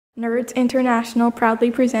Nerds International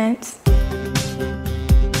proudly presents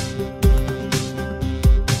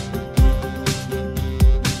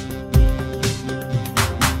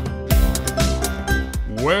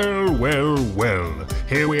Well,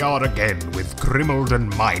 here we are again with Grimald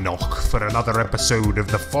and Minoc for another episode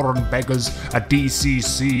of the Foreign Beggars, a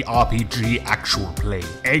DCC RPG actual play.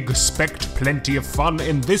 Expect plenty of fun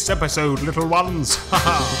in this episode, little ones!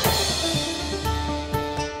 Haha!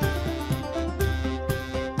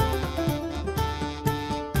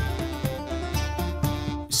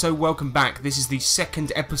 So welcome back. This is the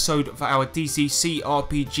second episode of our DCC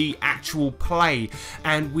RPG actual play,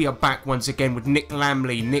 and we are back once again with Nick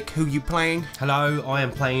Lamley. Nick, who are you playing? Hello, I am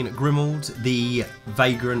playing Grimald, the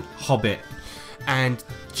vagrant hobbit. And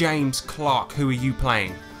James Clark, who are you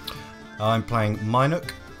playing? I'm playing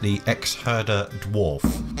Minoc, the ex-herder dwarf.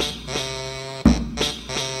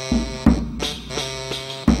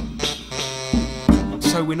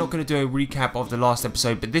 So we're not going to do a recap of the last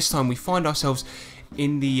episode, but this time we find ourselves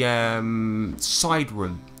in the side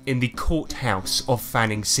room in the courthouse of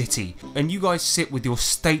Fanning City, and you guys sit with your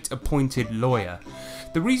state-appointed lawyer.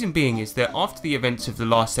 The reason being is that after the events of the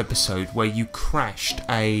last episode, where you crashed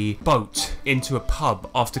a boat into a pub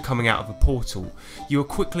after coming out of a portal, you were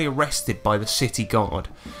quickly arrested by the city guard,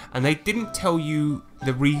 and they didn't tell you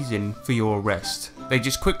the reason for your arrest. They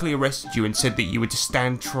just quickly arrested you and said that you were to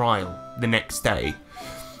stand trial the next day.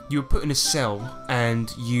 You were put in a cell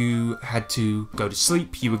and you had to go to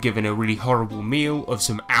sleep. You were given a really horrible meal of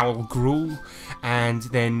some owl gruel, and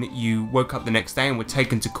then you woke up the next day and were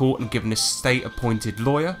taken to court and given a state-appointed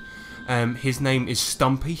lawyer. His name is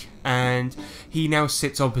Stumpy, and he now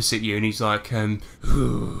sits opposite you and he's like,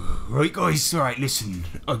 right guys, right, listen,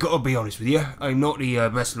 I gotta be honest with you, I'm not the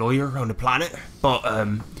best lawyer on the planet, but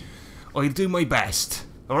I'll do my best,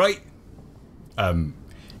 alright?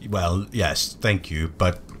 Well, yes, thank you,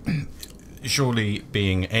 but surely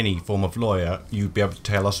being any form of lawyer, you'd be able to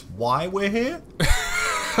tell us why we're here?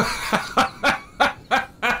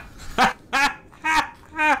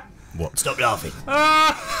 What? Stop laughing.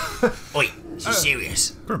 Oi, is he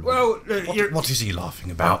serious? Well, What is he laughing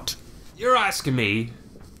about? You're asking me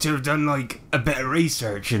to have done, like, a bit of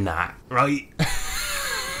research in that, right?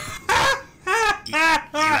 You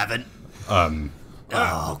haven't?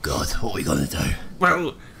 Oh, God, what are we gonna do?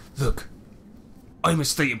 Well, look, I'm a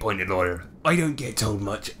state-appointed lawyer. I don't get told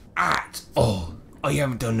much at all. I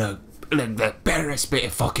haven't done the barest bit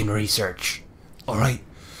of fucking research. Alright?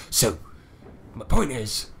 So, my point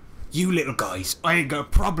is, you little guys, I ain't got a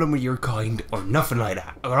problem with your kind or nothing like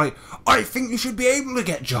that, alright? I think you should be able to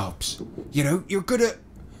get jobs. You know, you're good at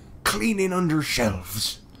cleaning under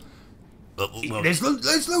shelves. Well, There's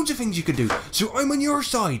loads of things you can do. So I'm on your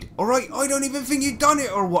side, alright? I don't even think you've done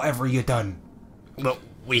it or whatever you done. well,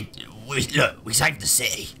 we saved the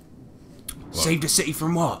city. Saved the city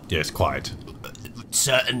from what? Yes, quite.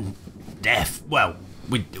 Certain death. Well,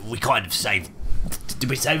 we kind of saved. Did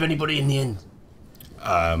we save anybody in the end?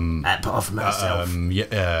 Apart from ourselves.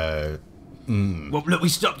 Well, look, we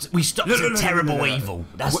stopped a terrible evil.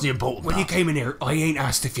 That's the important part. When you came in here, I ain't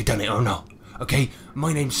asked if you done it or not. Okay?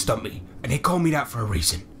 My name's Stumpy, and they call me that for a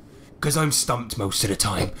reason. Because I'm stumped most of the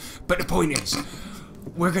time. But the point is,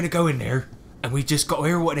 we're gonna go in there, and we just got to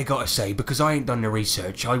hear what they got to say, because I ain't done the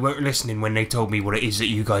research. I weren't listening when they told me what it is that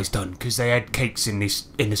you guys done, because they had cakes in the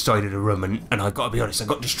side of the room, and I got to be honest, I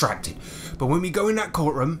got distracted. But when we go in that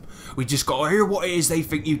courtroom, we just got to hear what it is they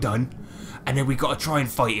think you done, and then we got to try and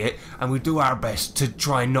fight it, and we do our best to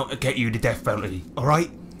try and not get you the death penalty. All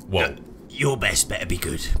right? Well, Your best better be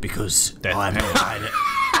good, because I'm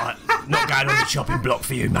not going on the chopping block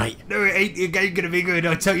for you, mate. No, it ain't gonna be good,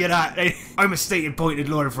 I'll tell you that. I'm a state-appointed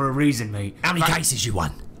lawyer for a reason, mate. How many cases you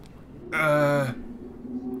won?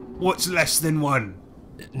 What's less than one?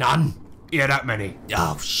 None? Yeah, that many.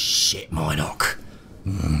 Oh, shit, Minoc.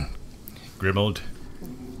 Grimald,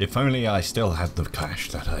 if only I still had the cash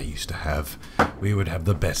that I used to have, we would have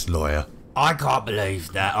the best lawyer. I can't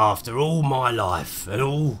believe that after all my life and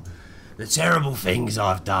all the terrible things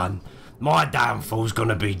I've done, my downfall's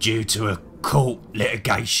gonna be due to a court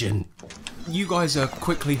litigation. You guys are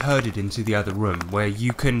quickly herded into the other room, where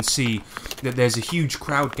you can see that there's a huge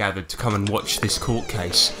crowd gathered to come and watch this court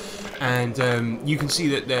case. And you can see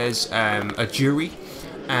that there's a jury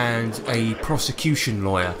and a prosecution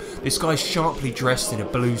lawyer. This guy's sharply dressed in a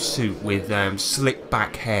blue suit with slick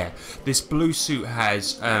back hair. This blue suit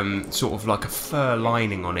has sort of like a fur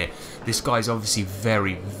lining on it. This guy's obviously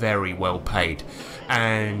very, very well paid.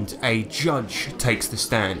 And a judge takes the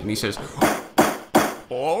stand and he says,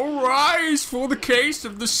 All rise for the case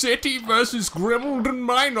of the city versus Grimald and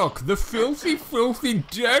Minoc, the filthy, filthy,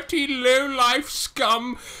 dirty, low-life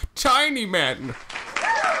scum tiny men.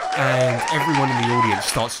 And everyone in the audience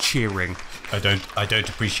starts cheering. I don't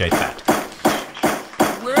appreciate that.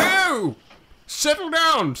 Whoa! Settle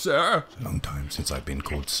down, sir. It's a long time since I've been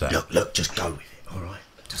called sir. Look, just go with it, alright?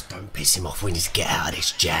 Just don't piss him off. We need to get out of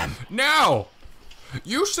this jam. Now,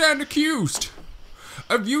 you stand accused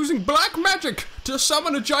of using black magic to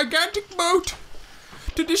summon a gigantic boat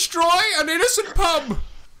to destroy an innocent pub.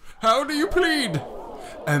 How do you plead?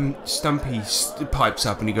 Stumpy pipes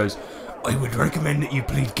up and he goes, I would recommend that you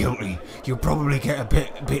plead guilty. You'll probably get a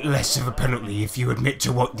bit less of a penalty if you admit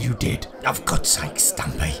to what you did. Of God's sake,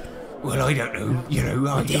 Stumpy. Well, I don't know. You know,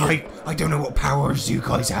 I don't know what powers you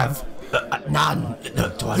guys have. None.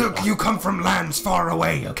 Look, you come from lands far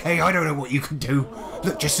away, okay? I don't know what you can do.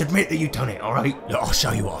 Look, just admit that you've done it, alright? Look, I'll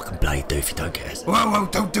show you what I can bloody do if you don't get us. Whoa,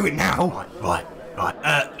 don't do it now. Right.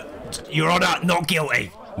 Your Honour, not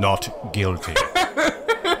guilty. Not guilty.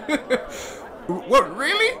 what,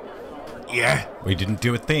 really? Yeah. We didn't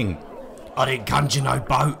do a thing. I didn't conjure no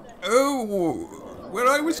boat. Oh, well,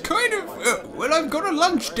 I was kind of... I've got a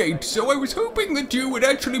lunch date, so I was hoping that you would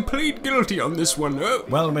actually plead guilty on this one.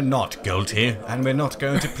 Well, we're not guilty, and we're not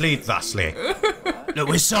going to plead thusly. Look,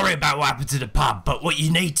 we're sorry about what happened to the pub, but what you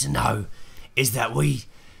need to know is that we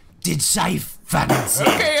did save Fanning City.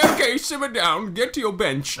 Okay, simmer down. Get to your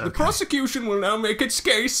bench. Okay. The prosecution will now make its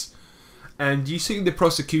case. And you see the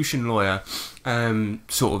prosecution lawyer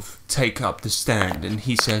sort of take up the stand, and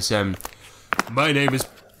he says, my name is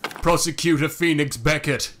Prosecutor Phoenix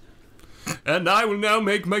Beckett, and I will now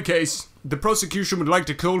make my case. The prosecution would like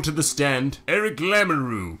to call to the stand Eric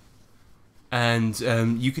Lamoureux. And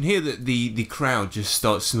you can hear that the crowd just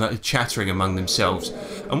starts chattering among themselves.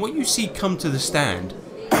 And what you see come to the stand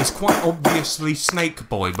is quite obviously Snake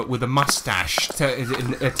Boy, but with a mustache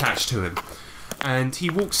attached to him. And he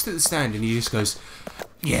walks to the stand and he just goes,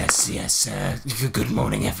 yes, good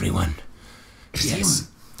morning, everyone. Yes.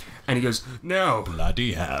 And he goes, now,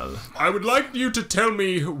 bloody hell. I would like you to tell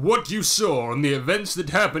me what you saw on the events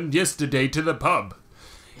that happened yesterday to the pub.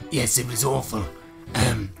 Yes, it was awful.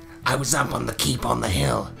 I was up on the keep on the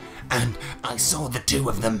hill, and I saw the two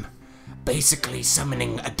of them basically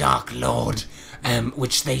summoning a Dark Lord,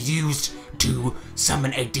 which they used to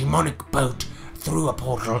summon a demonic boat through a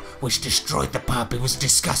portal which destroyed the pub. It was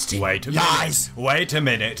disgusting. Wait a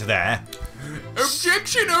minute there.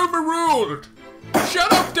 Objection overruled!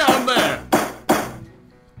 Shut up down there!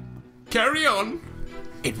 Carry on.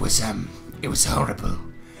 It was horrible.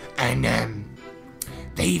 And,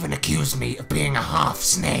 they even accused me of being a half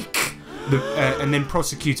snake. And then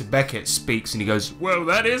Prosecutor Beckett speaks and he goes, well,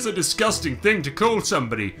 that is a disgusting thing to call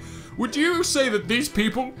somebody. Would you say that these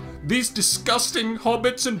people, these disgusting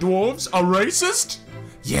hobbits and dwarves, are racist?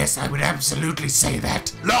 Yes, I would absolutely say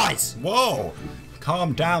that. Lies! Whoa!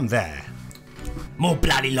 Calm down there. More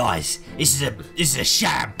bloody lies. This is a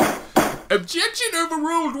sham. Objection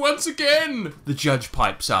overruled once again! The judge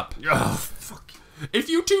pipes up. Oh, fuck. If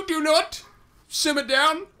you two do not simmer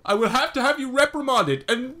down, I will have to have you reprimanded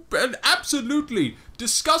and absolutely,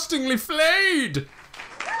 disgustingly flayed!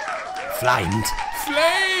 Flamed?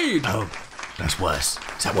 Flayed! Oh, that's worse.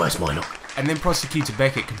 Is that worse, Minoc? And then Prosecutor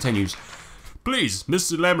Beckett continues, please,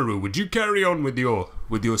 Mr. Lamoureux, would you carry on with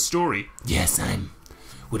your story? Yes,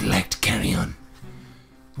 would like to carry on.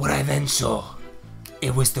 What I then saw,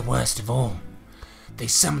 it was the worst of all. They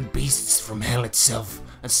summoned beasts from hell itself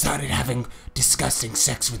and started having disgusting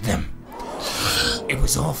sex with them. It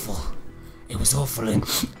was awful. It was awful and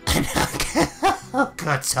oh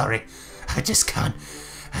God, sorry. I just can't.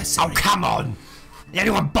 Oh, come on! Is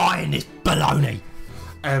anyone buying this baloney?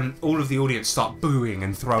 All of the audience start booing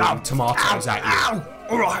and throwing tomatoes at you. Ow!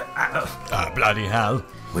 Alright. Bloody hell.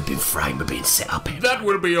 We've been framed, we're being set up here. That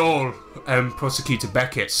will be all. Prosecutor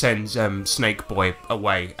Beckett sends Snake Boy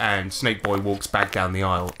away, and Snake Boy walks back down the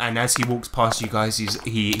aisle. And as he walks past you guys,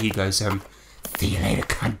 he goes, see you later,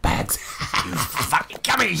 cunt bags. You fucking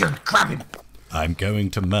come here, you grab him. I'm going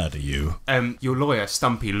to murder you. Your lawyer,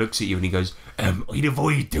 Stumpy, looks at you and he goes, you'd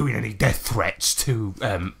avoid doing any death threats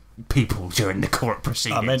to, people during the court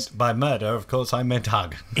proceedings. I meant by murder, of course, I meant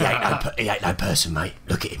hug. He ain't no person, mate.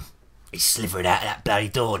 Look at him. He's slithering out of that bloody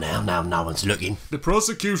door now. Now no one's looking. The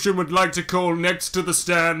prosecution would like to call next to the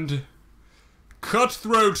stand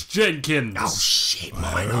Cutthroat Jenkins. Oh, shit,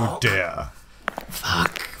 Minoc. Oh, dear.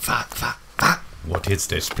 Fuck. What is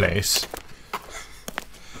this place?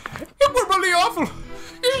 It was really awful.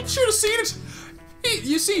 You should have seen it.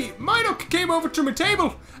 You see, Minoc came over to my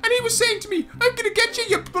table and he was saying to me, I'm gonna get you,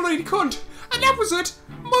 you bloody cunt. And that was it.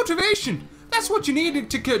 Motivation. That's what you needed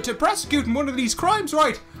to prosecute in one of these crimes,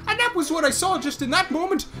 right? And that was what I saw just in that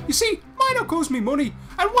moment. You see, Minoc owes me money,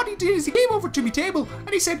 and what he did is he came over to me table, and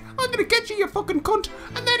he said, I'm gonna get you, you fucking cunt.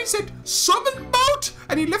 And then he said, summon boat!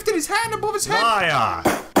 And he lifted his hand above his head. Liar!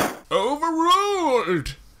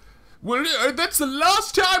 Overruled! Well, that's the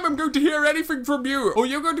last time I'm going to hear anything from you, or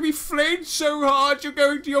you're going to be flayed so hard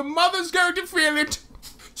your mother's going to feel it.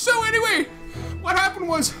 So anyway, what happened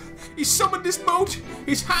was, he summoned this boat,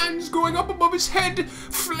 his hands going up above his head,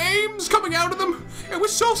 flames coming out of them. It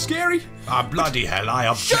was so scary. Ah, bloody hell, I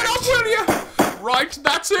object. Shut up, will you? Right,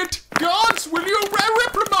 that's it. Guards, will you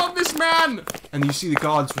reprimand this man? And you see the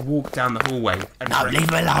guards walk down the hallway. And No, leave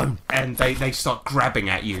him alone. And they start grabbing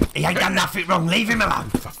at you. He ain't done nothing wrong. Leave him alone.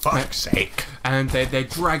 For fuck's sake. And they're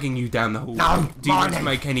dragging you down the hallway. No, do you want to Minoc.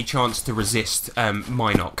 make any chance to resist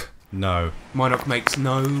Minoc? No. Minoc makes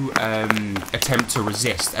no attempt to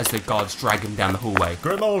resist as the guards drag him down the hallway.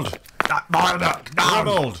 Grimald! Minoc, no.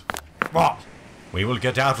 Grimald! What? We will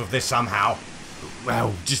get out of this somehow.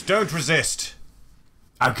 Well, Just don't resist.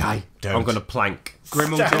 okay. Don't. I'm going to plank.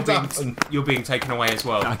 Grimald, you're being taken away as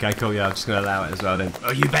well. Okay, cool, yeah, I'm just going to allow it as well then.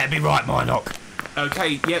 Oh, you better be right, Minoc.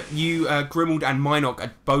 Okay, yep, you, Grimald and Minoc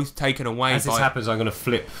are both taken away As this happens, I'm going to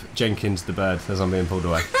flip Jenkins the bird as I'm being pulled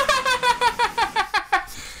away.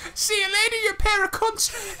 See you later, you pair of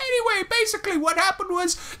cunts. Anyway, basically what happened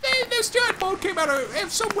was this giant boat came out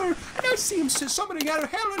of somewhere, and I see him summoning out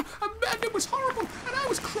of hell, and it was horrible, and I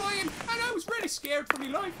was crying, and I was really scared for my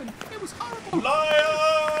life, and it was horrible.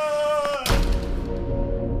 Liar!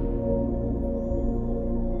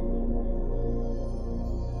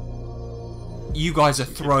 You guys are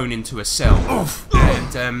thrown into a cell,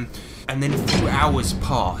 and then a few hours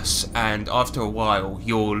pass, and after a while,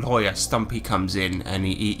 your lawyer Stumpy comes in, and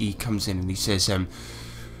he comes in and he says,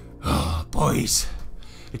 Oh, boys,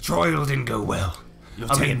 the trial didn't go well. You're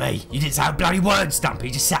telling me you didn't say a bloody word, Stumpy.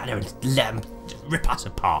 You just sat there and let him rip us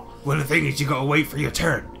apart. Well, the thing is, you gotta wait for your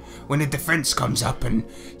turn. When the defense comes up and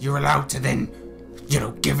you're allowed to then,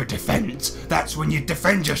 give a defense, that's when you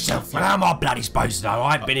defend yourself. Well, how am I bloody supposed to know?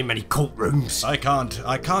 I ain't been in many courtrooms. I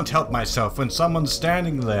can't help myself when someone's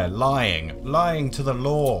standing there lying to the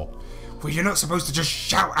law. Well, you're not supposed to just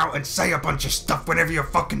shout out and say a bunch of stuff whenever you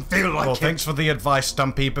fucking feel like Well, it. thanks for the advice,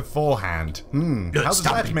 Stumpy, beforehand. Look, How does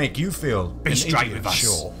Stumpy, that make you feel? be An straight idiot, with us.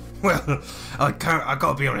 Sure. Well, I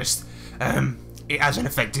gotta be honest. It hasn't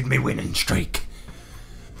affected me winning streak.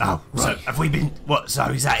 Oh, Right. so have we been... What, so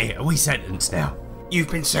is that it? Are we sentenced now? You've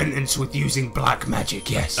been sentenced with using black magic,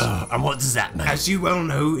 yes. And what does that mean? As you well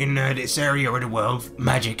know, in this area of the world,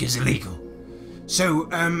 magic is illegal. So,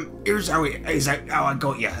 here's how I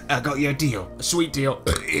got you. I got you a deal. A sweet deal.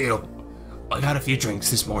 I had a few drinks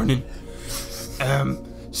this morning.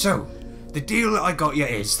 So, the deal that I got you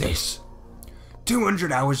is this.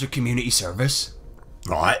 200 hours of community service.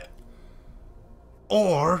 Right.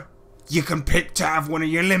 Or, you can pick to have one of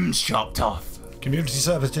your limbs chopped off. Community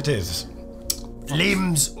service it is.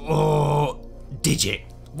 Limbs or digit?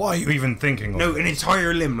 Why are you even thinking of No, an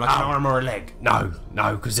entire limb, like an arm or a leg. No,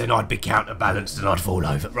 because then I'd be counterbalanced and I'd fall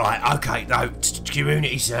over. Right, okay, no,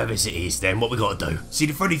 community service it is then. What we got to do? See,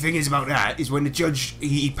 the funny thing is about that is when the judge,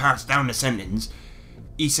 he passed down the sentence,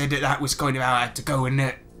 he said that was kind of how it had to go, and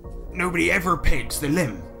that nobody ever picks the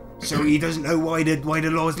limb. So he doesn't know why the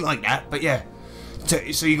law's like that, but yeah.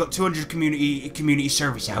 So you got 200 community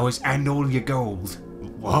service hours and all your gold.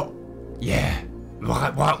 What? Yeah.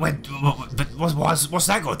 Right, but what's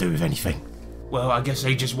that got to do with anything? Well, I guess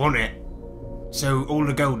they just want it. So all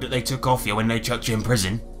the gold that they took off you when they chucked you in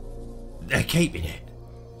prison. They're keeping it.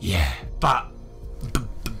 Yeah. But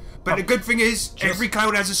the good thing is, every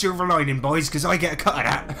cloud has a silver lining, boys, because I get a cut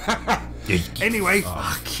of that. Anyway,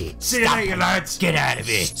 fuck it. see you Stop later, it. lads. Get out of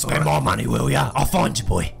here. Spend my money, will ya? I'll find you,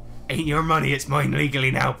 boy. Ain't your money, it's mine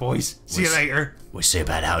legally now, boys. See you later. We'll see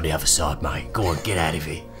about that on the other side, mate. Go on, get out of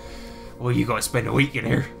here. Well, you gotta spend a week in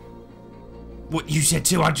here. What, you said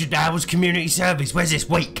 200 hours community service? Where's this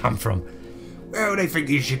week come from? Well, they think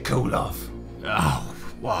you should cool off. Oh,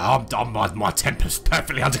 well, my temper's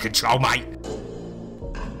perfectly under control, mate.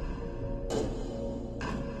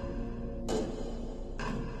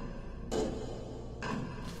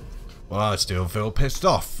 Well, I still feel pissed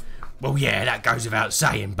off. Well, yeah, that goes without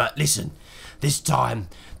saying, but listen, this time,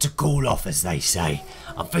 to cool off, as they say,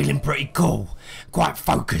 I'm feeling pretty cool, quite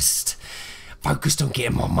focused. Focused on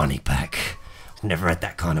getting my money back. I've never had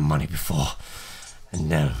that kind of money before. And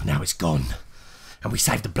now it's gone. And we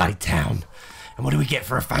saved the bloody town. And what do we get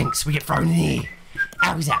for a thanks? We get thrown in here.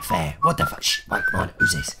 How is that fair? What the fuck? Shh, wait, come on,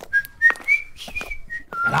 who's this?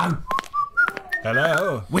 Hello?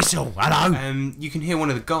 Hello. Whistle, hello. You can hear one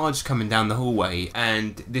of the guards coming down the hallway,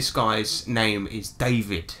 and this guy's name is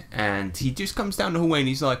David, and he just comes down the hallway and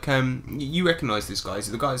he's like, you recognise this guy,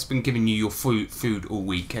 so the guy that's been giving you your food all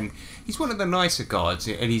week, and he's one of the nicer guards,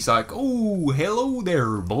 and he's like, oh, hello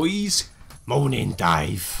there, boys. Morning,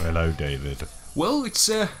 Dave. Hello, David. Well, it's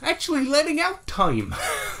actually letting out time.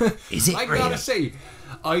 Is it I really? gotta say,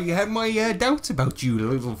 I had my doubts about you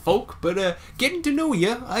little folk, but getting to know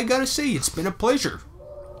you, I gotta say, it's been a pleasure.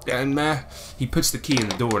 And he puts the key in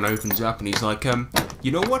the door and opens up, and he's like,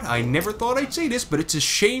 you know what? I never thought I'd say this, but it's a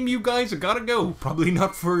shame you guys have gotta go. Probably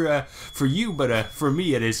not for you, but for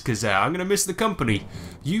me it is, because I'm gonna miss the company.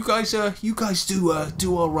 You guys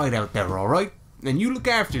do all right out there, all right? And you look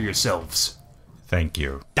after yourselves. Thank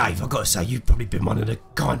you. Dave, I've got to say, you've probably been one of the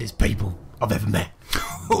kindest people I've ever met.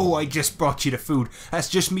 Oh, I just brought you the food. That's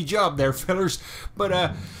just me job there, fellers. But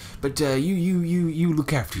you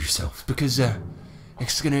look after yourselves, because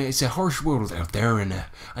it's a harsh world out there, and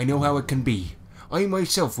I know how it can be. I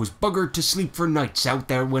myself was buggered to sleep for nights out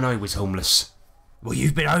there when I was homeless. Well,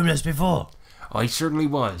 you've been homeless before. I certainly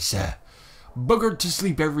was. Buggered to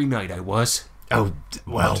sleep every night, I was. Oh,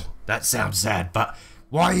 well, that sounds sad, but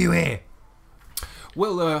why are you here?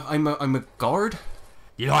 Well, I'm a guard.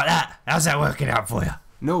 You like that? How's that working out for you?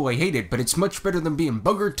 No, I hate it, but it's much better than being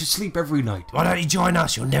buggered to sleep every night. Why don't you join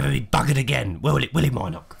us? You'll never be buggered again, will he,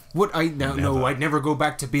 Minoc? What? No, I'd never go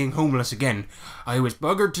back to being homeless again. I was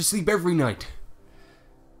buggered to sleep every night.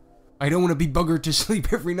 I don't want to be buggered to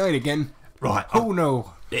sleep every night again. Right. Oh,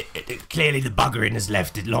 no. Clearly the buggering has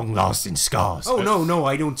left long-lasting scars. Oh, no,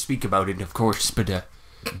 I don't speak about it, of course, but,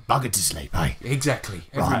 Buggered to sleep, eh? exactly,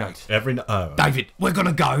 every night. Every night. Oh. David, we're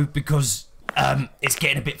gonna go because, it's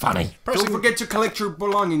getting a bit funny. Don't forget to collect your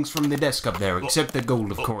belongings from the desk up there, except the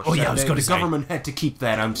gold, of course. oh, yeah, I was gonna the say. government had to keep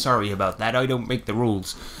that. I'm sorry about that. I don't make the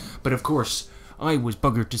rules. But, of course, I was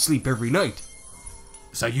buggered to sleep every night.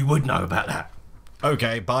 So you would know about that.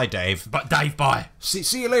 Okay, bye, Dave. But Dave, bye.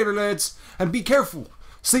 See you later, lads. And be careful.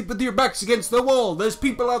 Sleep with your backs against the wall. There's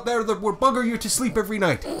people out there that will bugger you to sleep every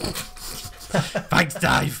night. Thanks,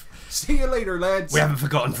 Dave. See you later, lads. We haven't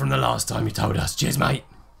forgotten from the last time you told us. Cheers, mate.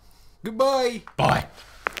 Goodbye. Bye.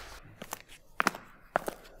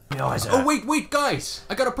 My eyes Oh, hurt. wait, guys.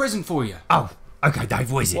 I got a present for you. Oh, okay,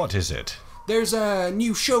 Dave, what is it? What is it? There's a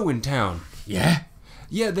new show in town. Yeah?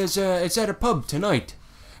 Yeah, it's at a pub tonight.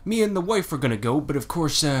 Me and the wife are gonna go, but of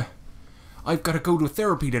course, I've gotta go to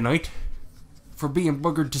therapy tonight for being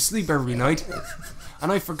buggered to sleep every night.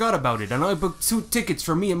 And I forgot about it, and I booked 2 tickets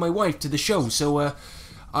for me and my wife to the show, so,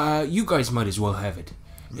 you guys might as well have it.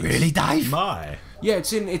 Really, Dave? My. Yeah,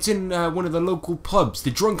 it's in one of the local pubs, the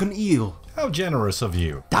Drunken Eel. How generous of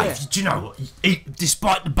you. Dave, Yeah. do you know what?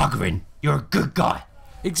 Despite the buggering, you're a good guy.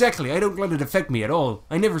 Exactly, I don't let it affect me at all.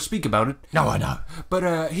 I never speak about it. No, I know.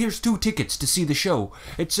 But here's 2 tickets to see the show.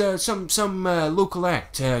 It's some local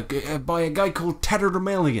act by a guy called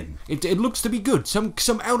Tattermalion. It looks to be good. Some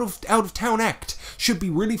out of town act. Should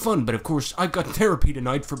be really fun. But of course, I got therapy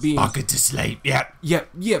tonight for being Buggered to sleep, yeah. Yeah,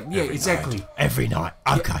 exactly. Night. Every night.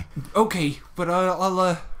 Okay. Okay, but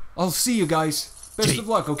I'll see you guys. Best Gee. of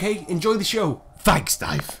luck. Okay, enjoy the show. Thanks,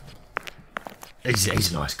 Dave. He's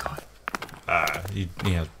a nice guy. He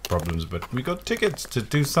has problems, but we got tickets to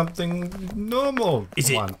do something normal. Is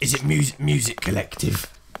it music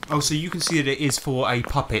collective? Oh, so you can see that it is for a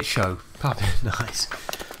puppet show. Puppet, nice.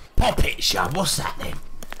 Puppet show, what's that then?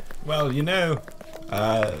 Well, you know,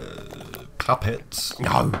 puppets.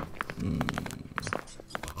 No.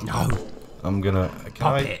 No. I'm gonna.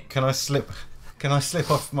 Puppet. Can I slip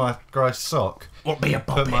off my grey sock? What be a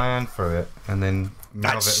puppet? Put my hand through it and then move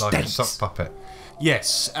That it like a stinks. sock puppet.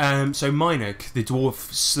 Yes, so Minoc, the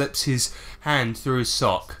dwarf, slips his hand through his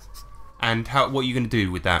sock. And what are you going to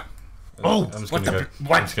do with that? Oh, I'm just what gonna the... go.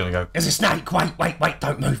 Wait, I'm just gonna go. There's a snake. Wait,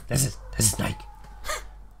 don't move. There's a snake.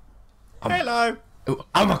 Hello.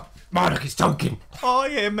 Oh, my look, it's talking. I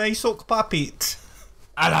am a sock puppet.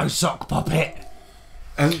 Hello, sock puppet.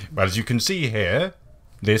 Well, as you can see here,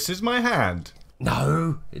 this is my hand.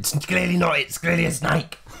 No, it's clearly not. It's clearly a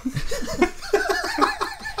snake.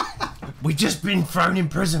 We've just been thrown in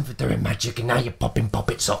prison for doing magic, and now you're popping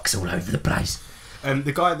puppet socks all over the place.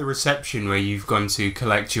 The guy at the reception where you've gone to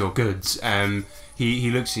collect your goods,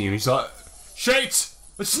 he looks at you and he's like, "Shit!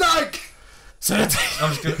 A snake! So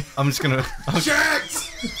I'm just gonna.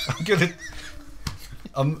 Shit!"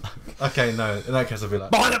 Okay, no. In that case, I'll be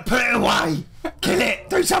like. Mine, put it away. Kill it.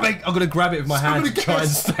 Do something. I'm gonna grab it with my hand to try and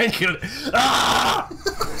Thank you. Ah!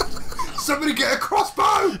 somebody get a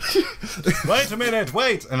crossbow! Wait a minute,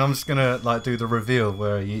 wait! And I'm just gonna like do the reveal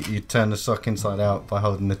where you turn the sock inside out by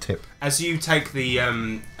holding the tip. As you take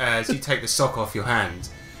the sock off your hand,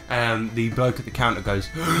 the bloke at the counter goes,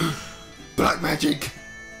 Black magic!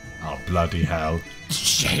 Oh bloody hell!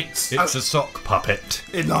 Shit! It's a sock puppet.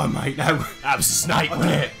 "No, mate, no, That was a snake,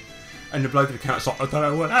 wasn't it? And the bloke at the counter's like, "I don't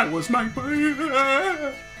know what that was, mate."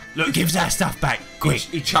 Look, give us our stuff back, quick.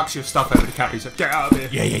 He chucks your stuff over the counter. He's like, "Get out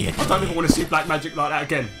of here." Yeah. I don't ever want to see black magic like that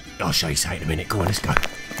again. I'll show you something in a minute. Go on, let's go.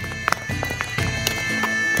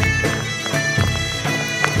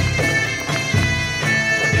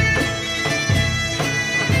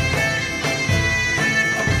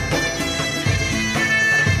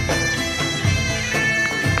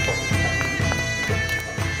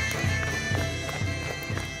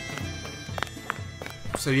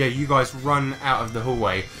 So yeah, you guys run out of the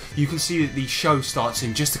hallway. You can see that the show starts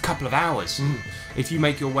in just a couple of hours. If you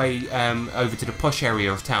make your way over to the posh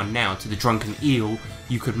area of town now, to the Drunken Eel,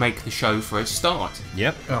 you could make the show for a start.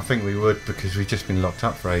 Yep. I think we would because we've just been locked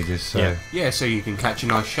up for ages. So. Yeah. Yeah, so you can catch a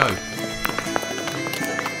nice show.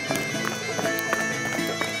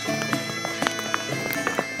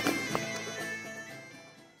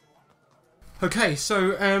 Okay,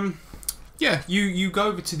 so yeah, you go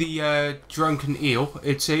over to the Drunken Eel.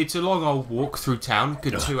 It's a long old walk through town,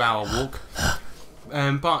 good 2-hour walk.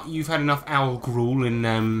 But you've had enough owl gruel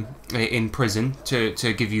in prison to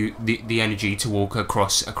give you the energy to walk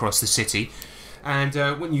across the city. And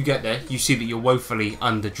when you get there, you see that you're woefully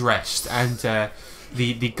underdressed, and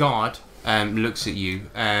the guard looks at you,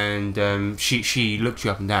 and she looks you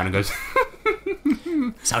up and down and goes,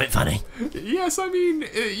 Something funny. "Yes, I mean,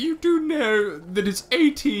 you do know that it's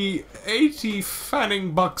 80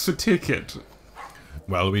 fanning bucks a ticket."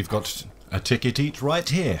 Well, we've got a ticket each right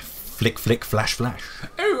here. Flick, flick, flash, flash.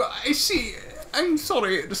 "Oh, I see. I'm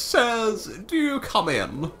sorry, sirs, do you come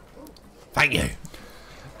in?" Thank you.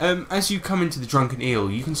 As you come into the Drunken Eel,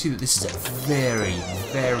 you can see that this is a very,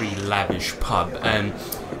 very lavish pub.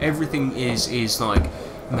 Everything is like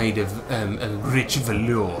made of a rich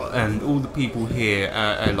velour, and all the people here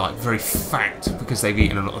are like very fat because they've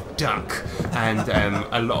eaten a lot of duck and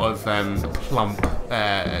a lot of plump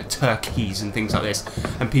turkeys and things like this.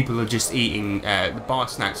 And people are just eating the bar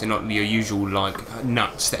snacks are not your usual like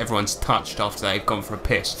nuts that everyone's touched after they've gone for a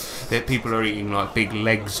piss. That people are eating like big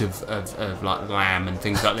legs of like lamb and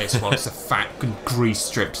things like this, whilst the fat grease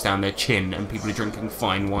strips down their chin, and people are drinking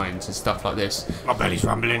fine wines and stuff like this. My belly's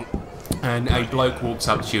rumbling. And a bloke walks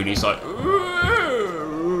up to you and he's like,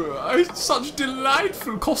 "Oh, such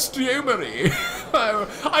delightful costumery.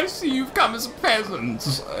 I see you've come as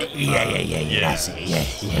peasants." Yeah, that's it, yeah.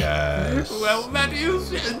 Yes. "Well, that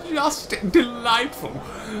is just delightful.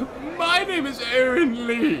 My name is Owen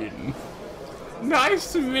Lean.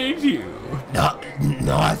 Nice to meet you."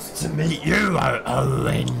 Nice to meet you,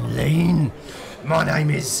 Owen Lean. My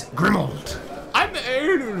name is Grimald. "I'm the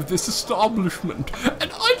owner of this establishment, and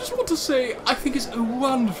I just want to say I think it's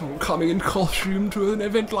wonderful coming in costume to an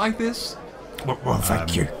event like this." Well,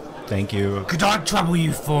 thank you. Thank you. Could I trouble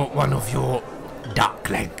you for one of your duck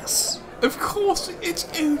legs? "Of course, it's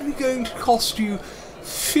only going to cost you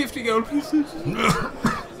 50 gold pieces."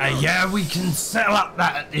 Yeah, we can settle up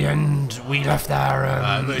that at the end. We left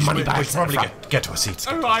our money back. We should probably get to our seats.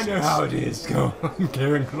 "Oh, I know how it is. Go on,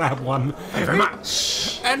 go and grab one." Thank you very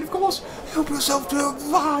much. "And of course, help yourself to a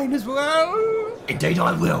wine as well." Indeed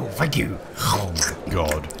I will, thank you. Oh my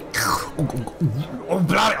god. Oh,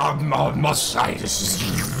 bloody, I must say, this is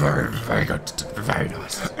very, very good. Very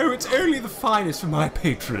nice. "Oh, it's only the finest for my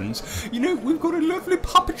patrons. You know, we've got a lovely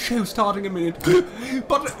puppet show starting in a minute.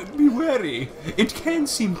 But be wary, it can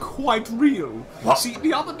seem quite real. What? See,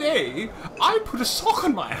 the other day, I put a sock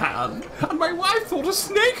on my hand, and my wife thought a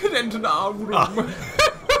snake had entered our room."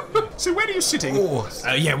 So where are you sitting?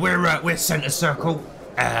 Yeah, we're centre circle,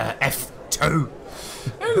 F2.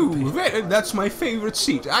 "Oh, that's my favourite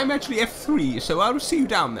seat. I'm actually F3, so I'll see you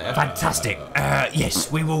down there." Fantastic. Yes,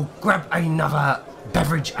 we will grab another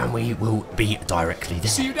beverage and we will be directly there.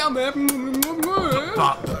 "See you down there."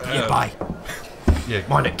 But, yeah, bye. Yeah.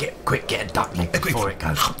 Why not get a duck leg before it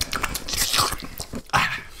goes?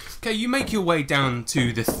 Okay, you make your way down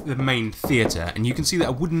to the main theatre, and you can see that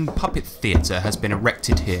a wooden puppet theatre has been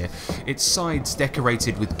erected here. Its sides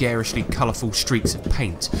decorated with garishly colourful streaks of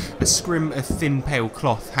paint. A scrim of thin pale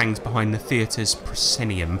cloth hangs behind the theatre's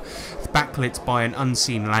proscenium. backlit by an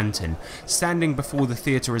unseen lantern. Standing before the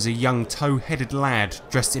theatre is a young tow-headed lad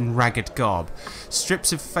dressed in ragged garb.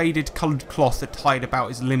 Strips of faded coloured cloth are tied about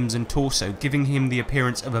his limbs and torso, giving him the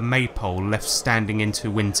appearance of a maypole left standing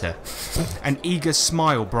into winter. An eager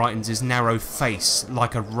smile brightens his narrow face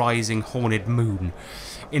like a rising horned moon.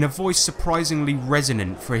 In a voice surprisingly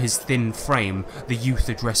resonant for his thin frame, the youth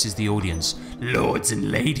addresses the audience. Lords and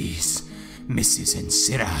ladies, misses and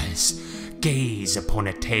sirras, gaze upon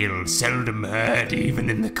a tale seldom heard even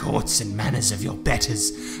in the courts and manners of your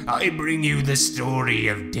betters. I bring you the story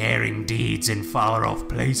of daring deeds in far-off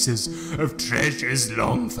places, of treasures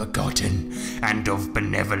long forgotten, and of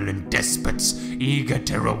benevolent despots eager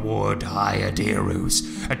to reward hired heroes,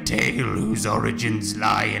 a tale whose origins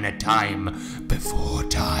lie in a time before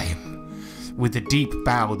time. With a deep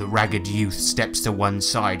bow, the ragged youth steps to one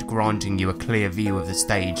side, granting you a clear view of the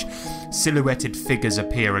stage. Silhouetted figures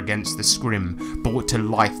appear against the scrim, brought to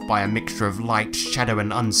life by a mixture of light, shadow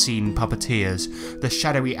and unseen puppeteers. The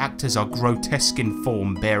shadowy actors are grotesque in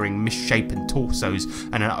form, bearing misshapen torsos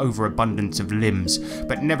and an overabundance of limbs,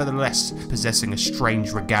 but nevertheless possessing a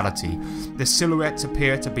strange regality. The silhouettes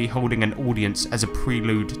appear to be holding an audience as a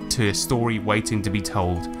prelude to a story waiting to be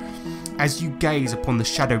told. As you gaze upon the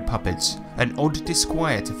shadow puppets, an odd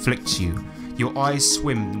disquiet afflicts you. Your eyes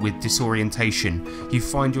swim with disorientation. You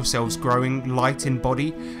find yourselves growing light in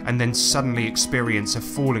body and then suddenly experience a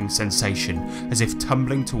falling sensation as if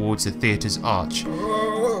tumbling towards the theatre's arch.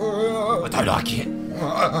 I don't like it.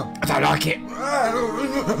 I don't like it.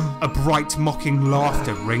 A bright mocking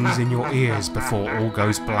laughter rings in your ears before all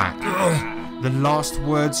goes black. The last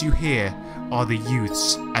words you hear are the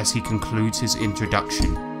youth's as he concludes his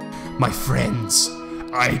introduction. My friends,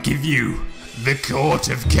 I give you the Court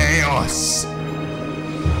of Chaos.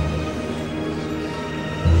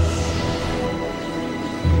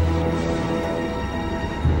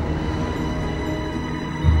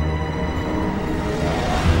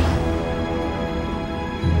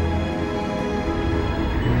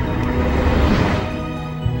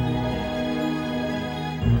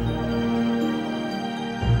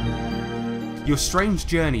 Your strange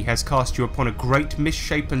journey has cast you upon a great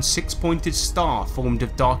misshapen six-pointed star formed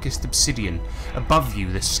of darkest obsidian. Above you,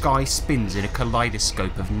 the sky spins in a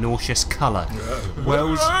kaleidoscope of nauseous colour.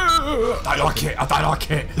 I don't like it. I don't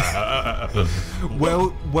like it.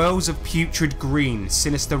 Wells of putrid green,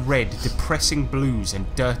 sinister red, depressing blues and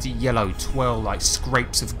dirty yellow twirl like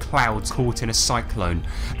scrapes of clouds caught in a cyclone.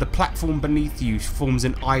 The platform beneath you forms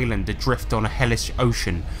an island adrift on a hellish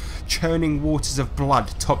ocean. Churning waters of blood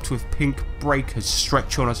topped with pink breakers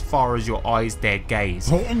stretch on as far as your eyes dare gaze.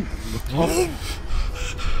 Help.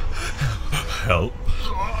 Don't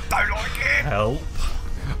like it. Help.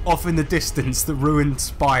 Off in the distance, the ruined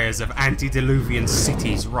spires of antediluvian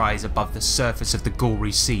cities rise above the surface of the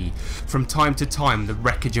gory sea. From time to time, the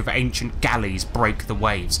wreckage of ancient galleys break the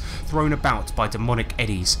waves, thrown about by demonic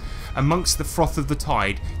eddies. Amongst the froth of the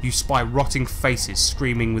tide, you spy rotting faces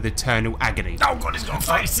screaming with eternal agony. Oh God, it's got a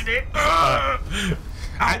face in it.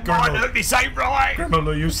 Look, this ain't right. Grimald,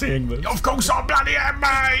 are you seeing this? Of course I bloody am,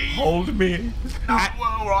 mate. Hold me.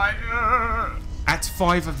 All right. At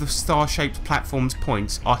 5 of the star-shaped platform's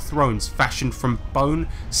points are thrones fashioned from bone,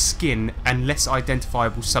 skin and less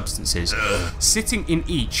identifiable substances. Sitting in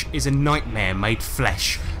each is a nightmare made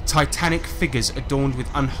flesh. Titanic figures adorned with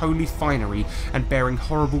unholy finery and bearing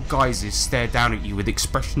horrible guises stare down at you with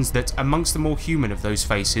expressions that, amongst the more human of those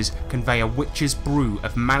faces, convey a witch's brew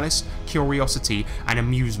of malice, curiosity and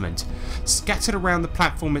amusement. Scattered around the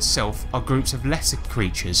platform itself are groups of lesser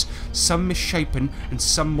creatures, some misshapen and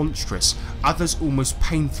some monstrous, others almost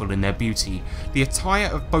painful in their beauty. The attire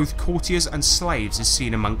of both courtiers and slaves is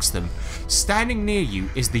seen amongst them. Standing near you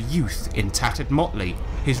is the youth in tattered motley,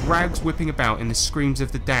 his rags whipping about in the screams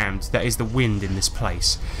of the damned that is the wind in this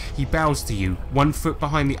place. He bows to you, 1 foot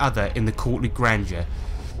behind the other in the courtly grandeur.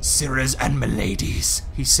 Sirs and miladies,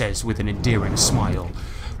 He says with an endearing smile.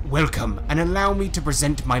 welcome and allow me to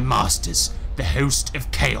present my masters, the host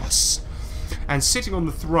of chaos. And sitting on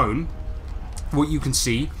the throne, what you can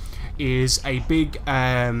see is a big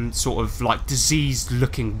sort of like diseased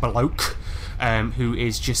looking bloke who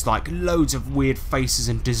is just like loads of weird faces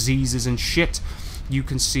and diseases and shit. You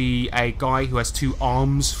can see a guy who has 2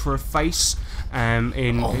 arms for a face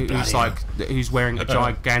who's wearing a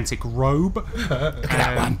gigantic robe. Look at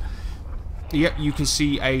that one. Yep, you can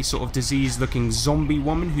see a sort of diseased looking zombie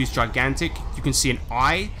woman who's gigantic. You can see an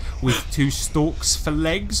eye with 2 stalks for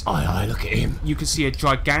legs. Aye, look at him. You can see a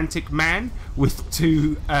gigantic man with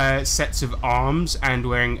 2 sets of arms and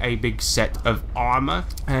wearing a big set of armor.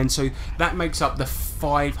 And so that makes up the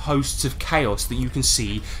 5 hosts of chaos that you can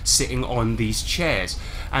see sitting on these chairs.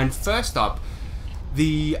 And first up,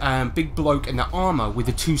 the big bloke in the armor with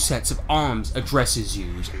the 2 sets of arms addresses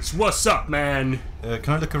you. He says, "What's up, man?"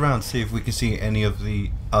 Can I look around, see if we can see any of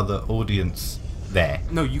the other audience there?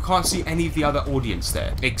 No, you can't see any of the other audience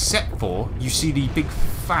there, except for you see the big,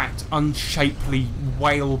 fat, unshapely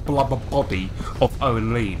whale blubber body of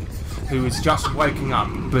Owen Lean, who is just waking up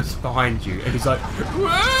behind you, and he's like,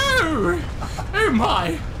 "Whoa! Oh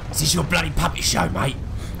my! Is this your bloody puppet show, mate?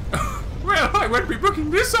 Well, I won't be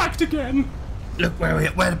booking this act again. Look, where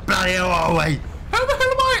the bloody hell are we? How the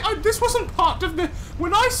hell am I? This wasn't part of the...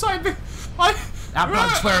 When I signed the... That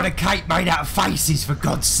bloke's wearing a cape made out of faces, for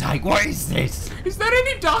God's sake. What is this? Is there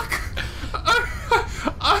any duck?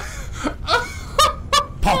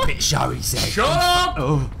 Puppet show, he said. Shut up!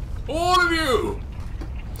 Oh. All of you!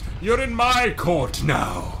 You're in my court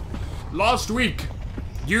now. Last week,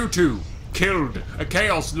 you 2 killed a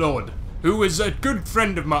Chaos Lord who was a good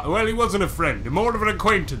friend of mine. Well, he wasn't a friend, more of an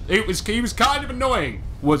acquaintance. He was kind of annoying,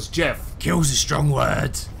 was Jeff. Kill's a strong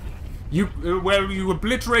word. You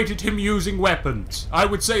obliterated him using weapons. I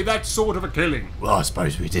would say that's sort of a killing. Well, I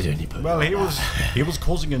suppose we did only put... Well, he was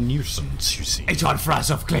causing a nuisance, you see. He tried to throw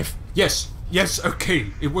us off a cliff. Yes, okay.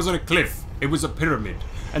 It wasn't a cliff. It was a pyramid.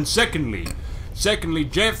 And secondly,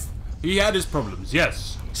 Jeff, he had his problems,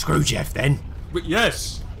 yes. Screw Jeff, then. But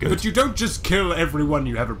yes. Good. But you don't just kill everyone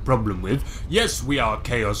you have a problem with. Yes, we are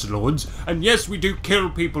Chaos Lords, and yes, we do kill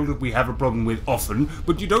people that we have a problem with often,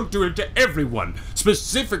 but you don't do it to everyone.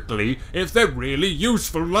 Specifically, if they're really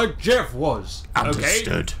useful like Jeff was.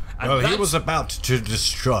 Understood. Okay? Well, he was about to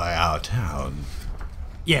destroy our town.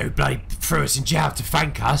 Yeah, who bloody threw us in jail to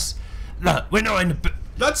thank us. Look, we're not in the...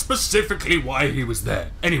 That's specifically why he was there.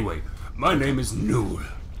 Anyway, my name is Nool,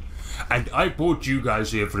 and I brought you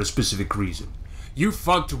guys here for a specific reason. You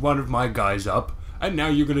fucked one of my guys up, and now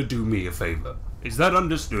you're gonna do me a favor. Is that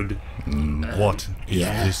understood? What is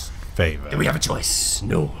this favor? Do we have a choice?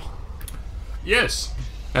 No. Yes.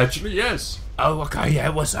 Actually, yes. Oh, okay, yeah,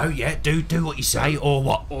 well, so, yeah, do what you say, or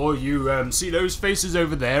what? Or you see those faces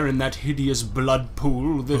over there in that hideous blood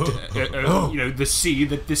pool that, the sea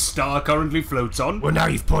that this star currently floats on? Well, now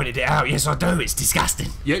you've pointed it out, yes, I do, it's disgusting.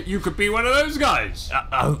 Yeah, you could be one of those guys.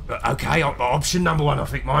 Okay, option number 1, I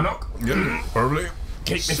think, Minoc. Yeah, probably.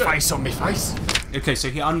 Keep my face on my face. Okay,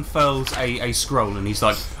 so he unfurls a scroll and he's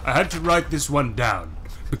like, I had to write this one down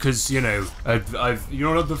because, you're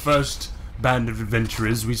not the first band of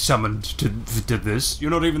adventurers we summoned to this. You're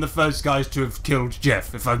not even the first guys to have killed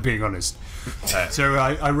Jeff, if I'm being honest. So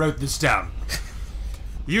I wrote this down.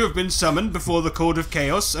 You have been summoned before the Court of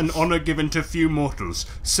Chaos, an honor given to few mortals.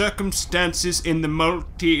 Circumstances in the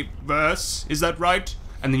multiverse, is that right?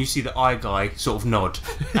 And then you see the eye guy sort of nod,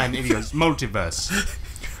 and he goes, multiverse.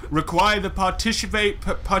 Require the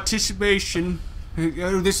participation...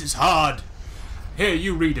 Oh, this is hard. Here,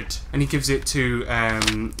 you read it. And he gives it to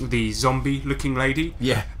the zombie-looking lady.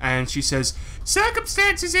 Yeah. And she says,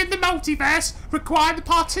 circumstances in the multiverse require the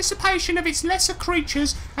participation of its lesser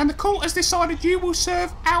creatures, and the court has decided you will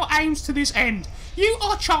serve our aims to this end. You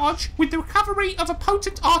are charged with the recovery of a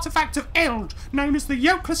potent artifact of Eld, known as the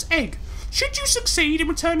Yolkless Egg. Should you succeed in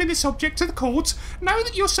returning this object to the court, know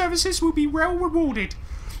that your services will be well rewarded.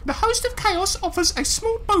 The host of Chaos offers a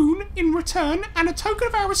small boon in return and a token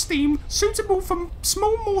of our esteem suitable for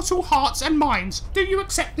small mortal hearts and minds. Do you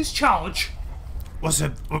accept this charge? What's a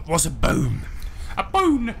boon? A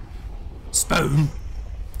boon. Spoon?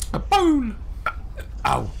 A boon.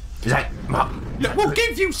 Oh, is that... Look, we'll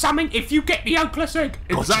give you something if you get the Yolkless Egg.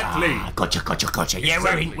 Exactly. Gotcha. Yeah,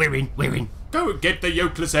 Exactly. we're in. Go and get the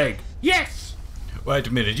Yolkless Egg. Yes. Wait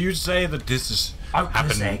a minute, you say that this has Yolkless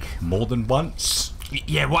happened egg. more than once?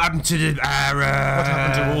 Yeah, what happened to What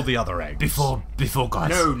happened to all the other eggs? before guys?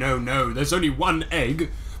 No. There's only one egg,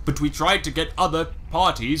 but we tried to get other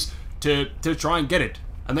parties to try and get it,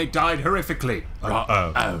 and they died horrifically.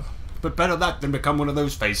 Oh. But better that than become one of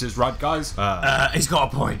those faces, right, guys? He's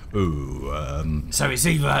got a point. Ooh, So it's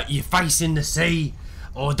either you face in the sea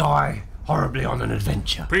or die horribly on an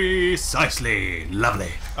adventure. Precisely.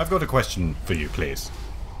 Lovely. I've got a question for you, please.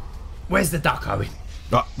 Where's the duck, Owen?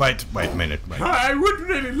 Wait a minute, wait. I would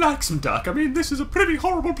really like some duck. I mean, this is a pretty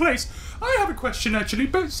horrible place. I have a question, actually,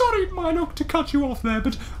 but sorry, Minoc, to cut you off there,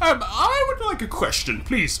 but I would like a question,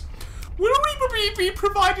 please. Will we be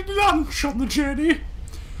provided lunch on the journey?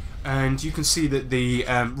 And you can see that the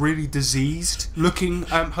really diseased-looking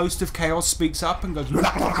host of Chaos speaks up and goes,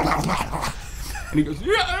 And he goes,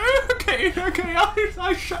 yeah, okay,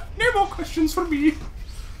 no more questions from me.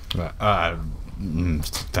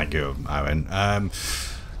 Thank you, Owen.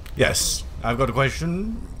 Yes, I've got a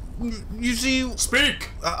question. You see... Speak!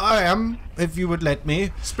 I am, if you would let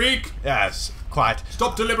me. Speak! Yes, quite.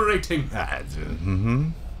 Stop deliberating.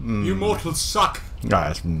 You mortals suck.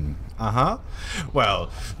 Yes,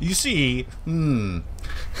 Well, you see... Do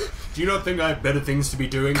you not think I have better things to be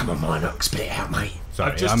doing? Come on, Minoc, spit it out, mate.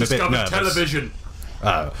 Sorry, I've just I'm a bit discovered nervous. television.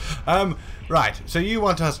 Oh. Right, so you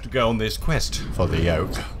want us to go on this quest for the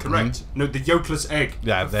yolk? Correct. No, the yolkless egg.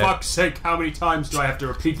 Yeah, For fuck's sake, how many times do I have to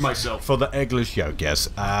repeat myself? For the eggless yolk, yes.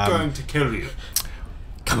 Going to kill you.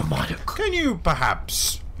 Come on, Minoc. Can you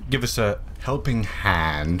perhaps give us a helping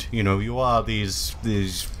hand? You know, you are these...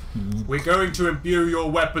 We're going to imbue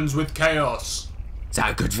your weapons with chaos. Is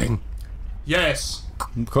that a good thing? Yes.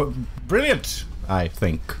 Brilliant, I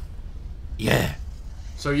think. Yeah.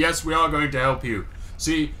 So yes, we are going to help you.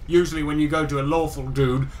 See, usually when you go to a lawful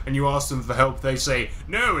dude and you ask them for help, they say,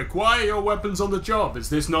 no, acquire your weapons on the job. Is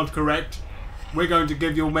this not correct? We're going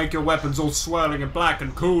to make your weapons all swirling and black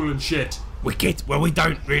and cool and shit. Wicked. Well, we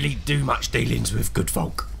don't really do much dealings with good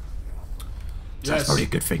folk. So that's probably a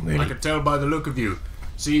good thing, really. I can tell by the look of you.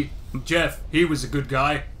 See, Jeff, he was a good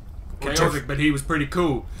guy. Chaotic, but he was pretty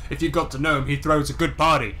cool. If you got to know him, he throws a good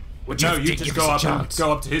party. But no, you just go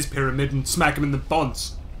up to his pyramid and smack him in the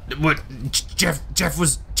bonds. What, Jeff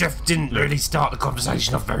didn't really start the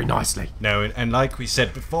conversation off very nicely. No, and like we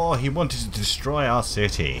said before, he wanted to destroy our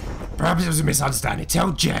city. Perhaps it was a misunderstanding.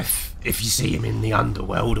 Tell Jeff, if you see him in the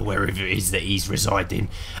underworld or wherever it is that he's residing,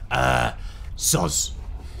 soz.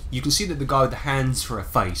 You can see that the guy with the hands for a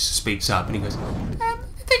face speaks up and he goes,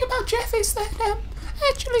 the thing about Jeff is that,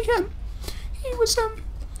 actually, he was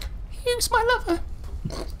my lover.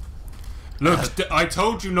 Look, I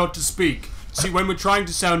told you not to speak. See, when we're trying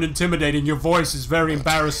to sound intimidating, your voice is very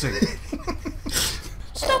embarrassing.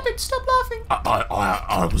 Stop it, stop laughing.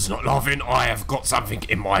 I was not laughing. I have got something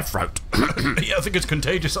in my throat. Yeah, I think it's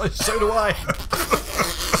contagious. So do I.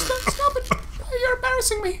 Stop it. You're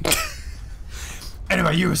embarrassing me.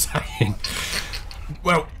 Anyway, you were saying...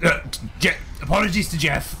 Well, apologies to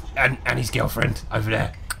Jeff and his girlfriend over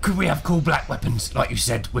there. Could we have cool black weapons, like you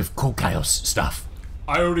said, with cool chaos stuff?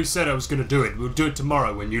 I already said I was going to do it. We'll do it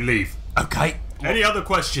tomorrow when you leave. Okay. Any other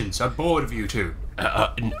questions? I'm bored of you two.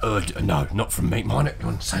 No, not from me. Minoc, you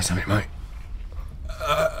want to say something, mate?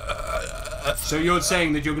 So you're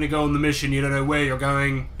saying that you're going to go on the mission, you don't know where you're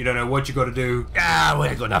going, you don't know what you got to do? We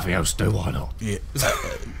ain't got nothing else to do, why not? Yeah.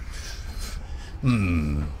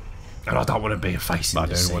 And I don't want to be a face in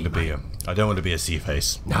the sea, I don't want to be a sea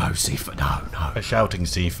face. No. A shouting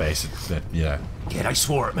sea face. Yeah. Yeah, they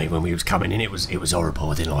swore at me when we was coming in. It was horrible.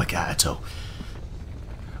 I didn't like that at all.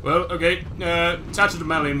 Well, okay.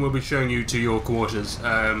 TableTopTwats will be showing you to your quarters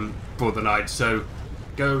for the night. So,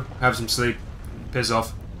 go have some sleep, piss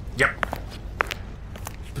off. Yep.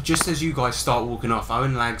 But just as you guys start walking off,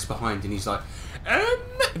 Owen lags behind and he's like,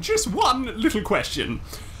 just one little question.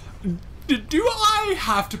 Do I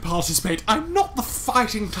have to participate? I'm not the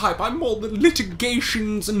fighting type. I'm more the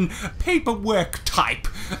litigations and paperwork type.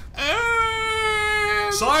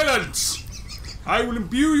 Silence! I will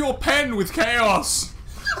imbue your pen with chaos.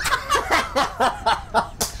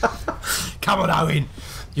 Come on, Owen.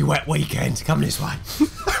 You wet weekend. Come this way.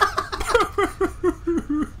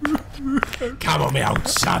 Come on, me old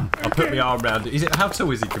son. I'll put my arm round it. How tall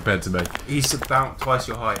is he compared to me? He's about twice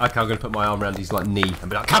your height. Okay, I'm going to put my arm around his knee and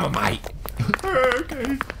be like, Come on, mate.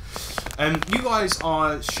 Okay. You guys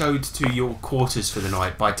are showed to your quarters for the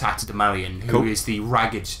night by TableTopTwats, who is the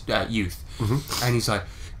ragged youth. Mm-hmm. And he's like,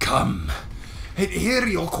 Come, here are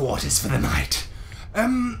your quarters for the night.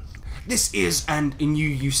 This is, and in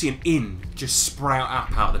you see an inn just sprout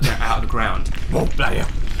up out of the ground. Whoa, bloody hell.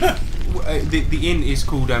 The inn is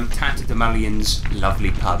called TableTopTwats' Lovely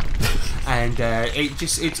Pub, and it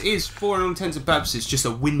is, for all intents and purposes, just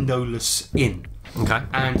a windowless inn. Okay.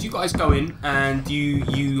 And you guys go in, and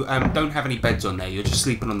you don't have any beds on there. You're just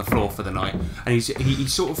sleeping on the floor for the night. And he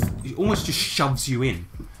almost just shoves you in,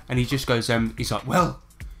 and he just goes, he's like, well,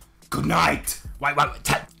 good night. Wait,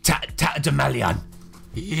 TableTopTwats.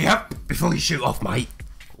 Yep. Before you shoot off, mate.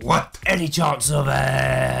 What? Any chance of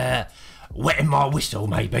wetting my whistle,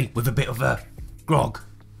 maybe, with a bit of a grog?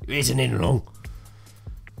 It isn't in long.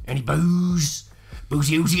 Any booze?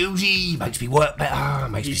 Boozy. Makes me work better.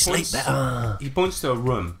 Makes me sleep better. He points to a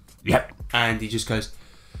room. Yep. And he just goes,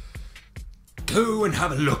 Go and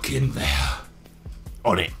have a look in there.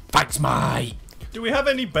 On it. Thanks, mate. Do we have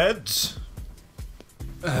any beds?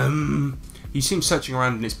 You see him searching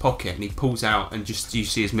around in his pocket, and he pulls out, and just you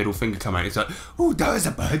see his middle finger come out. He's like, "Oh, there's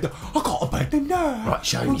a bird. I got a bird in there." Right,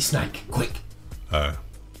 show me snake, quick.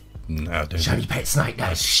 No, I don't Show think- me pet snake.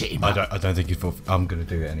 No, shit him. I don't think you'd fall. I'm going to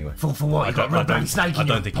do it anyway. Fall for what? You got a bloody snake I in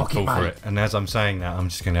don't your think you'd pocket, fall for mate. it. And as I'm saying that, I'm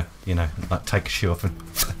just going to, like take a shoe off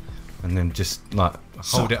and then just like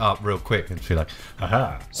hold it up real quick and be like,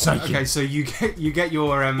 "Aha!" Snake. Okay, so you get your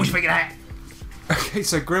What do you think of that? Okay,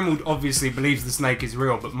 so Grimald obviously believes the snake is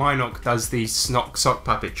real, but Minoc does the sock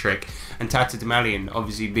puppet trick, and TableTopTwats,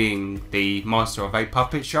 obviously being the master of a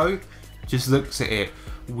puppet show, just looks at it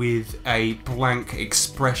with a blank,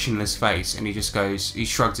 expressionless face, and he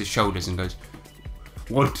shrugs his shoulders and goes,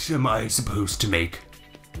 What am I supposed to make?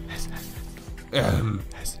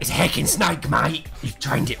 It's a heckin' snake, mate. You've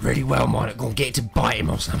trained it really well, mate. Go and get it to bite him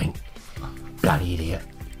or something. Bloody idiot.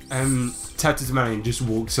 TableTopTwats just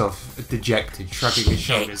walks off dejected, shrugging his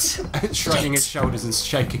shoulders, and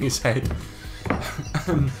shaking his head.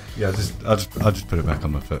 Yeah, I'll just put it back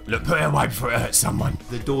on my foot. Look, put it away before it hurts someone.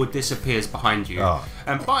 The door disappears behind you. Oh.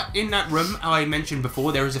 But in that room, I mentioned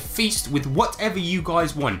before, there is a feast with whatever you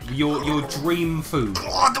guys want. Your dream food.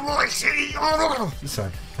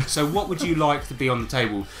 So, So what would you like to be on the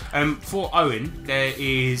table? For Owen, there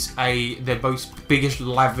is the most biggest,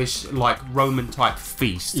 lavish, like Roman type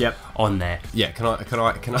feast Yep. on there. Yeah, can I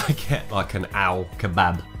get like an owl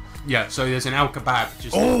kebab? Yeah, so there's an al kebab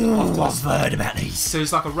just Oh, I've heard about these. so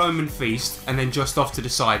it's like a Roman feast, and then just off to the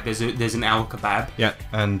side there's an al kebab. Yeah.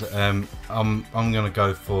 and I'm going to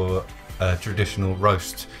go for a traditional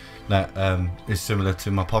roast that is similar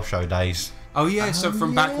to my pop show days. Oh yeah, so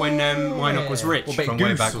from back when Minoc was rich. What about From way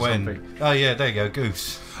goose back or when. something? Oh yeah, there you go,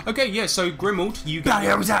 goose. Okay, yeah, so Grimald, you Bloody get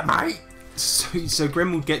hell was that, mate? so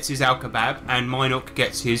Grimald gets his al kebab and Minoc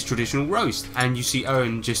gets his traditional roast, and you see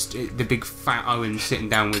Owen the big fat Owen sitting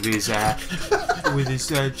down with his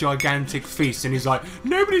gigantic feast, and he's like,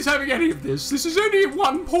 nobody's having any of this. This is only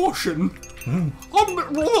one portion.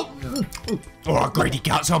 Alright, greedy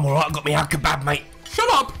guts, I'm alright. I've got me al kebab, mate. Shut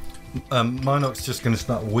up. Minoc's just going to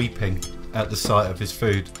start weeping at the sight of his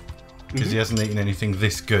food because he hasn't eaten anything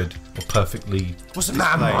this good or perfectly. What's the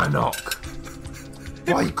matter, displayed. Minoc?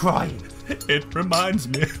 Why are you crying? It reminds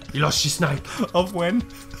me You lost your snake. of when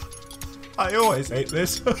I always ate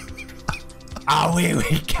this. Oh, here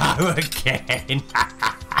we go again.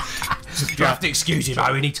 You have to excuse him,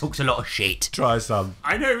 Owen. He talks a lot of shit. Try some.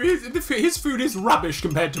 I know his food is rubbish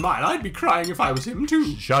compared to mine. I'd be crying if I was him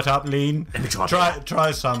too. Shut up, Lean. Let me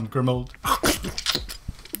try some, Grimald.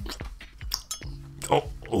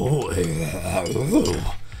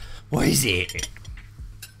 What is it?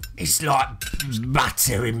 It's like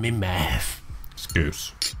butter in my mouth. It's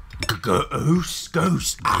goose. Goose.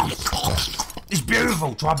 It's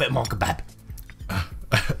beautiful. Try a bit of my kebab.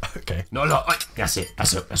 Okay. Not a lot. That's it.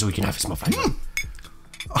 That's all we can have. It's my favourite.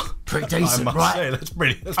 Pretty decent, I must right? say, that's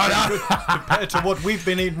pretty good compared to what we've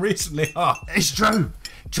been eating recently. It's true.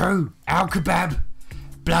 Al kebab,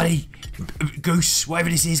 bloody goose, whatever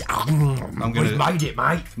this is. We've made it,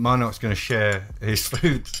 mate. Minoc's going to share his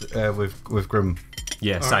food with Grim.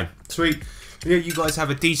 Yeah, same. Sweet. Yeah, you guys have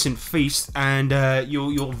a decent feast, and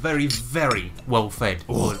you're very, very well fed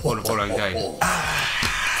all the following day.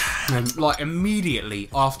 And like immediately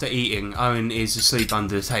after eating, Owen is asleep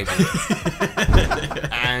under the table,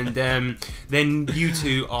 and then you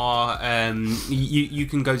two are you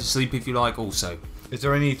can go to sleep if you like. Also, Is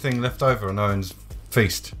there anything left over on Owen's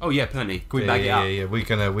feast? oh yeah, plenty. Can we bag it up? Yeah.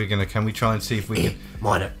 We're gonna. Can we try and see if we can?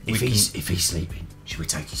 Minor, if we he's sleeping, should we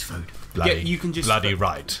take his food? Bloody, you can just bloody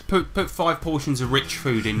right. Put 5 portions of rich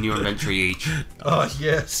food in your inventory each. Oh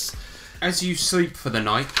yes. As you sleep for the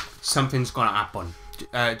night, something's gonna happen.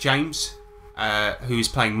 James, who is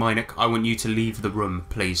playing Minoc, I want you to leave the room,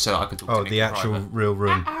 please, so I can talk to Oh, Nick the in actual private. real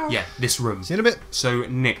room. Yeah, this room. See you in a bit. So,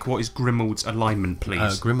 Nick, what is Grimald's alignment,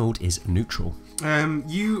 please? Grimald is neutral.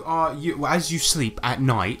 You as you sleep at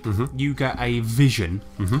night, you get a vision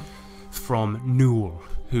from Newell,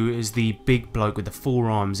 who is the big bloke with the 4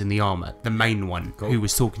 arms in the armour, the main one, who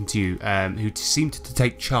was talking to you, who seemed to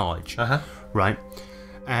take charge, right?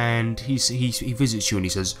 And he visits you and he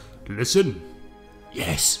says, "Listen,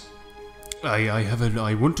 Yes.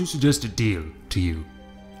 I want to suggest a deal to you.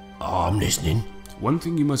 Oh, I'm listening. One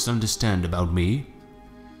thing you must understand about me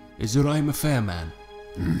is that I am a fair man.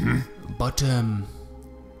 But,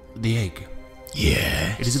 the egg.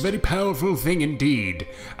 Yeah. It is a very powerful thing indeed,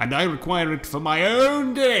 and I require it for my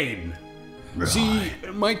own gain. See,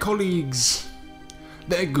 my colleagues,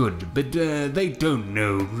 they're good, but they don't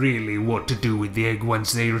know really what to do with the egg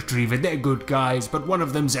once they retrieve it. They're good guys, but one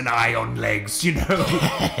of them's an eye on legs, you know.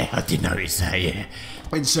 I did notice that, yeah.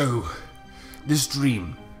 And so, this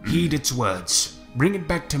dream Heed its words. Bring it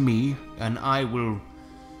back to me, and I will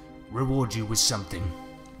reward you with something.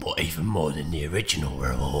 What, even more than the original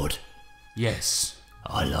reward? Yes.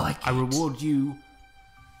 I like it. I reward you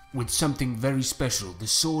with something very special. The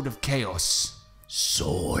Sword of Chaos.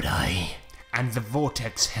 Sword, eh? And the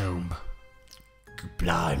Vortex Helm.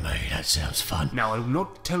 Blimey, that sounds fun. Now, I will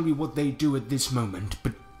not tell you what they do at this moment,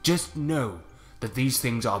 but just know that these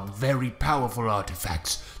things are very powerful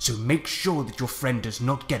artifacts, so make sure that your friend does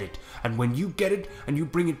not get it, and when you get it and you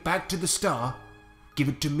bring it back to the star, give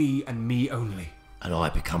it to me and me only. And I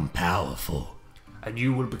become powerful. And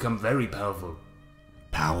you will become very powerful.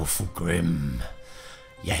 Powerful Grim.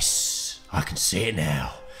 Yes, I can see it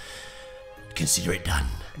now. Consider it done.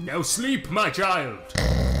 Now sleep, my child!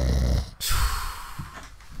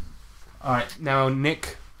 Alright, now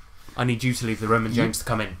Nick, I need you to leave the room and James to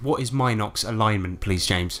come in. What is Minoc's alignment, please,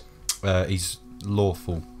 James? He's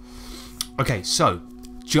lawful. Okay, so,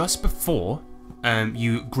 just before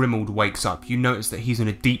Grimald wakes up, you notice that he's in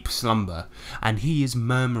a deep slumber and he is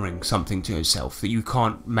murmuring something to himself that you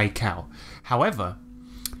can't make out. However,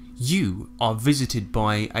 you are visited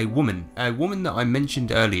by a woman that I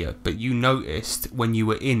mentioned earlier, but you noticed when you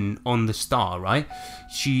were on the star, right?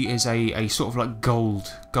 She is a sort of like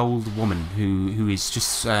gold woman who is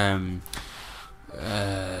just like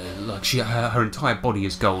her entire body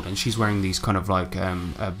is gold, and she's wearing these kind of like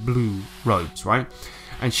blue robes, right?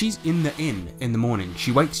 And she's in the inn in the morning.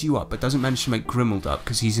 She wakes you up, but doesn't manage to make Grimald up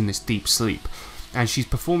because he's in this deep sleep. And she's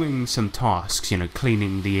performing some tasks, you know,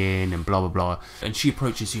 cleaning the inn and blah blah blah. And she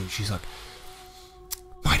approaches you and she's like,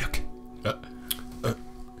 Minoc.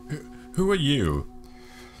 Who are you?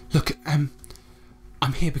 Look, I'm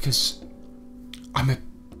here because I'm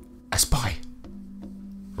a spy.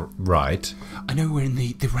 Right. I know we're in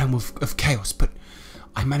the realm of chaos, but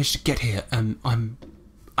I managed to get here. I'm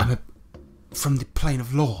from the plane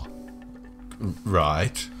of law.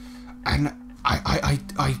 Right. And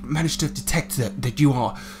I managed to detect that you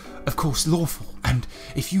are, of course, lawful. And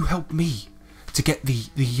if you help me to get the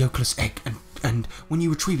Yokeless egg, and when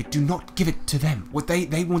you retrieve it, do not give it to them. What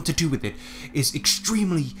they want to do with it is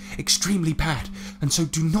extremely, extremely bad. And so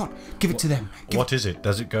do not give it to them. What is it?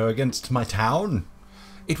 Does it go against my town?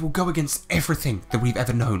 It will go against everything that we've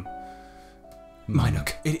ever known.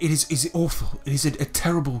 Minoc, it is awful. It is a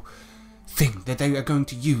terrible thing that they are going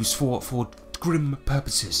to use for grim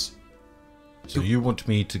purposes. So you want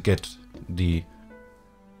me to get the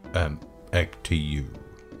egg to you?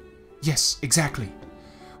 Yes, exactly.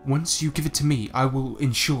 Once you give it to me, I will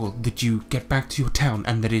ensure that you get back to your town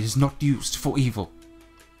and that it is not used for evil.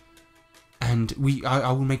 And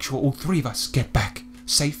I will make sure all three of us get back,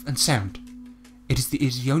 safe and sound. It is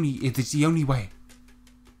the only way.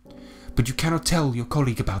 But you cannot tell your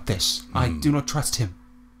colleague about this. I do not trust him.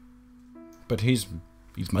 But he's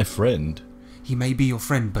my friend. He may be your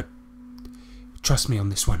friend, but trust me on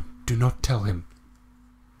this one. Do not tell him.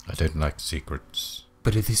 I don't like secrets.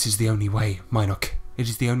 But this is the only way, Minoc. It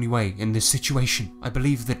is the only way in this situation. I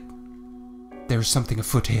believe that there is something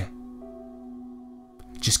afoot here.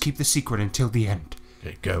 Just keep the secret until the end.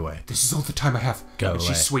 Okay, go away. This is all the time I have. Go and away.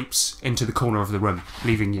 She sweeps into the corner of the room,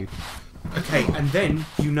 leaving you. Okay, and then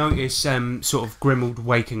you notice sort of Grimald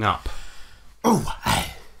waking up. Oh,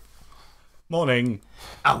 hey. Morning.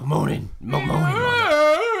 Oh, morning. Morning.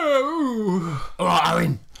 Oh, All right,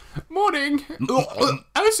 Owen. morning.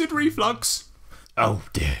 Acid reflux. Oh,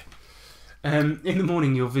 dear. In the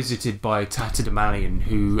morning, you're visited by Tatterdemalion,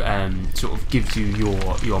 who sort of gives you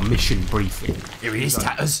your mission briefing. Here he is,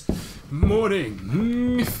 Tatters.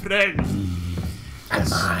 Morning, friend. Am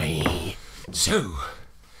I? So,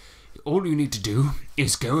 all you need to do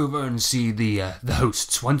is go over and see the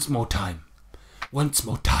hosts once more time. Once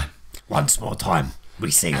more time. Once more time.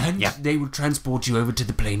 We see. And they will transport you over to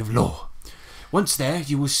the plane of law. Once there,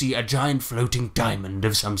 you will see a giant floating diamond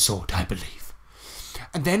of some sort, I believe.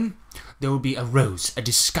 And then there will be a rose, a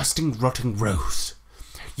disgusting, rotting rose.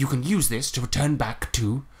 You can use this to return back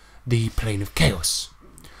to the plane of chaos.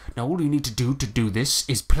 Now, all you need to do this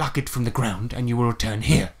is pluck it from the ground, and you will return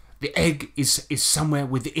here. The egg is somewhere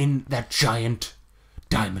within that giant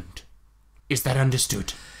diamond. Is that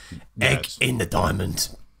understood? Egg Yes. in the diamond.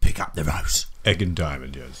 Pick up the rose. Egg and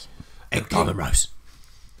diamond, yes. Egg, diamond, rose.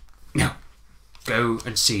 Now, go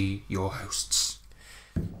and see your hosts.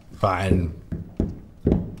 Fine.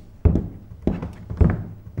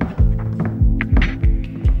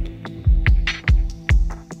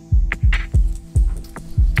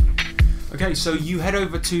 Okay, so you head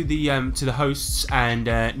over to the hosts, and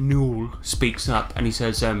Newell speaks up, and he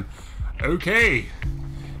says, "Okay,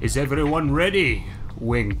 is everyone ready?"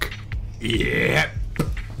 Wink. Yep.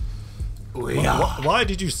 We are. Why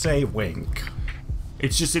did you say wink?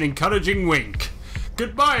 It's just an encouraging wink.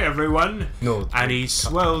 Goodbye, everyone. No. And he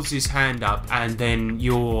swirls his hand up, and then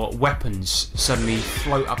your weapons suddenly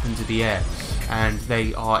float up into the air, and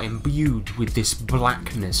they are imbued with this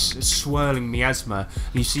blackness, swirling miasma.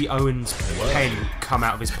 And you see Owen's pen come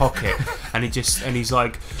out of his pocket, and he's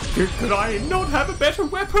like, "Could I not have a better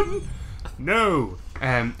weapon?" No.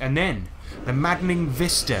 And then the maddening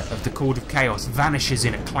vista of the Court of Chaos vanishes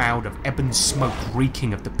in a cloud of ebon smoke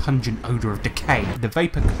reeking of the pungent odour of decay. The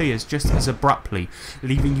vapour clears just as abruptly,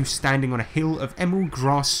 leaving you standing on a hill of emerald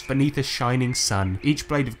grass beneath a shining sun. Each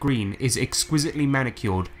blade of green is exquisitely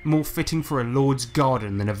manicured, more fitting for a lord's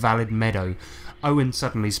garden than a valid meadow. Owen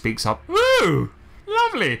suddenly speaks up. Woo!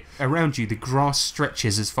 Lovely! Around you, the grass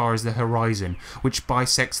stretches as far as the horizon, which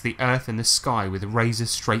bisects the earth and the sky with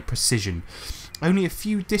razor-straight precision. Only a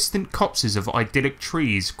few distant copses of idyllic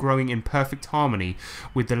trees growing in perfect harmony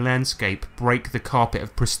with the landscape break the carpet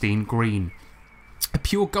of pristine green. A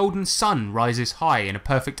pure golden sun rises high in a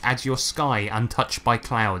perfect azure sky untouched by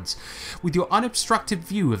clouds. With your unobstructed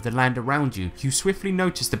view of the land around you, you swiftly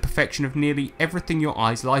notice the perfection of nearly everything your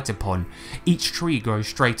eyes light upon. Each tree grows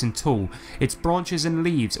straight and tall, its branches and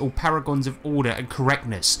leaves all paragons of order and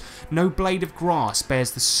correctness. No blade of grass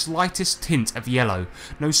bears the slightest tint of yellow,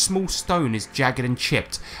 no small stone is jagged and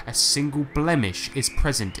chipped, a single blemish is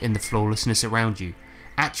present in the flawlessness around you.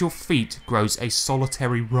 At your feet grows a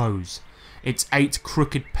solitary rose, its 8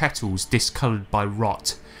 crooked petals discoloured by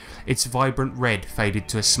rot, its vibrant red faded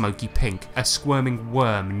to a smoky pink. A squirming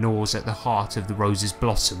worm gnaws at the heart of the rose's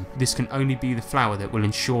blossom. This can only be the flower that will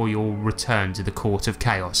ensure your return to the Court of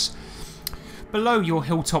Chaos. Below your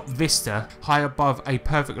hilltop vista, high above a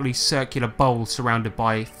perfectly circular bowl surrounded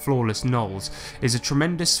by flawless knolls, is a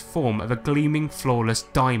tremendous form of a gleaming flawless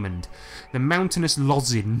diamond. The mountainous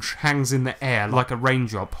lozenge hangs in the air like a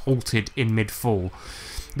raindrop halted in mid-fall.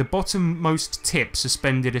 The bottommost tip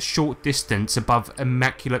suspended a short distance above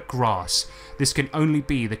immaculate grass. This can only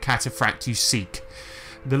be the cataphract you seek.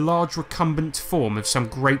 The large recumbent form of some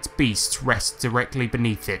great beast rests directly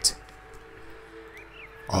beneath it.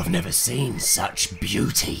 I've never seen such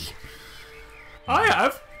beauty. I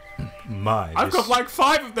have. I've got like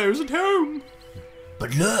 5 of those at home.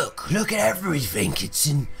 But look at everything.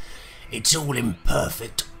 It's all in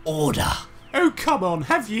perfect order. Oh, come on,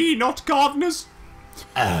 have ye not gardeners?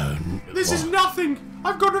 This is nothing.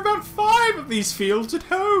 I've got about 5 of these fields at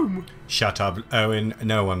home. Shut up, Owen.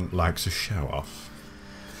 No one likes a show off.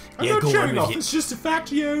 I'm not showing off, it's just a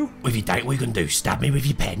fact, yo. If you don't, what you gonna do? Stab me with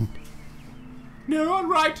your pen? No,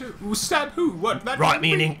 alright. Stab who? What? That write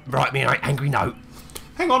me an angry note.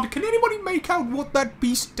 Hang on, can anybody make out what that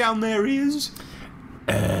beast down there is?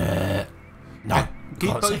 No.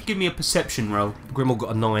 Give me a perception roll. Grimald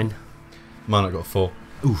got a 9. Mine, I got a 4.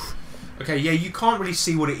 Oof. Okay, yeah, you can't really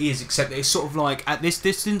see what it is, except that it's sort of like, at this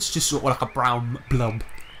distance, just sort of like a brown blob.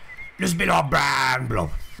 There's a bit of brown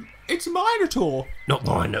blob. It's a Minotaur. Not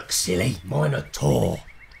Minoc, silly. Minotaur.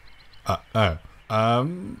 What are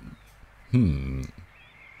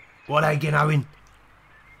you going?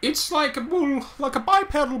 It's like a bull, like a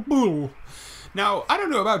bipedal bull. Now, I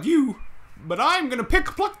don't know about you, but I'm gonna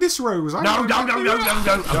pluck this rose. No, don't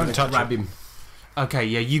touch Grab him. Okay,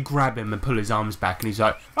 yeah, you grab him and pull his arms back, and he's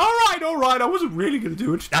like, alright, I wasn't really going to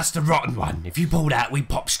do it. That's the rotten one. If you pull that, we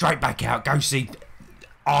pop straight back out, go see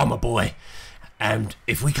Armour Boy, and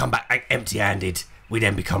if we come back empty-handed, we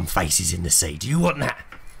then become faces in the sea. Do you want that?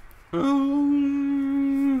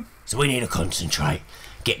 So we need to concentrate,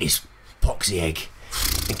 get this poxy egg,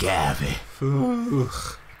 and get out of here.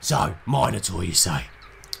 So, Minotaur, you say?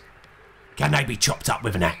 Can they be chopped up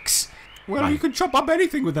with an axe? Well, you can chop up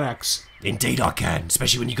anything with an axe. Indeed I can,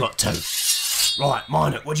 especially when you got 2. Right,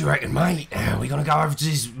 Minoc, what do you reckon, mate? We gonna go over to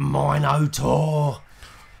this Minotaur?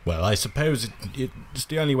 Well, I suppose it's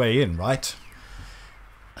the only way in, right?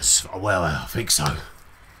 Well, I think so.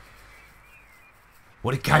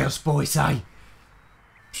 What did Chaos Boy say?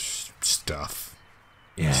 Stuff.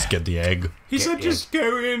 Yeah. Just get the egg. He said just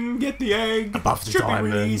go in, get the egg. Above the Should be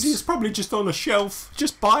really diamonds. easy. It's probably just on a shelf.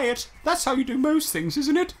 Just buy it. That's how you do most things,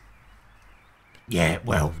 isn't it? Yeah,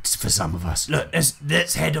 well, it's for some of us. Look,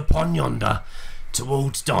 let's head upon yonder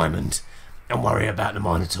towards Diamond and worry about the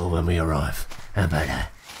Minotaur when we arrive. How about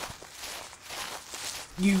that?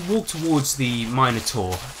 You walk towards the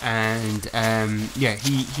Minotaur, and yeah,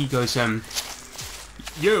 he goes,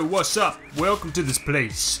 yo, what's up? Welcome to this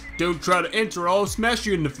place. Don't try to enter, I'll smash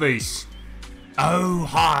you in the face. Oh,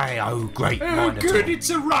 hi, oh, great Oh, Minotaur. good, it's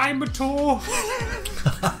a Rhymator.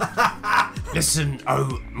 Listen,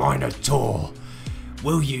 oh, Minotaur.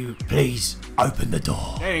 will you please open the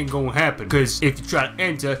door? That ain't gonna happen, because if you try to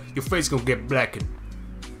enter, your face gonna get blackened.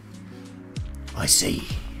 I see.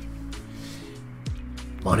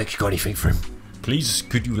 Minoc, you got anything for him? Please,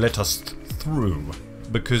 could you let us through?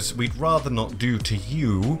 Because we'd rather not do to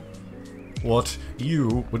you what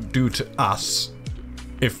you would do to us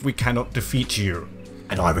if we cannot defeat you.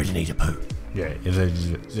 And I really need a poo. Yeah,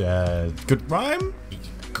 good rhyme?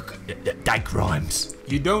 Dank rhymes.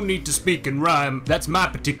 You don't need to speak in rhyme, that's my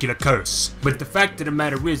particular curse. But the fact of the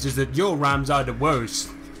matter is that your rhymes are the worst.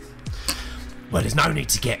 Well, there's no need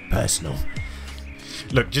to get personal.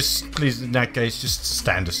 Look, just please, in that case, just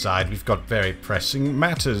stand aside. We've got very pressing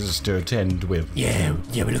matters to attend with. Yeah,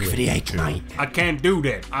 we're looking for the egg, mate. I can't do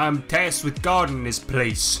that. I'm tasked with guarding this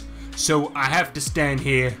place. So I have to stand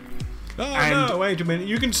here. Oh, and no, wait a minute.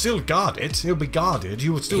 You can still guard it. It'll be guarded.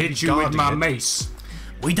 You will still be hit you guarding with my it. mace.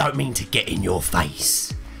 We don't mean to get in your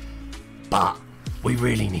face, but we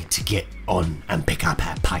really need to get on and pick up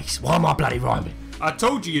our pace. Why am I bloody rhyming? I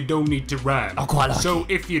told you don't need to rhyme. I quite like So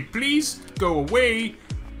it. if you'd please go away,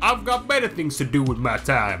 I've got better things to do with my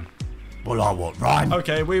time. Well, like what, rhyme?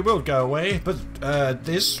 Okay, we will go away, but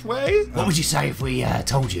this way? What would you say if we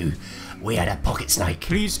told you we had a pocket snake?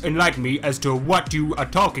 Please enlighten me as to what you are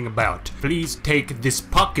talking about. Please take this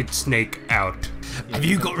pocket snake out. Have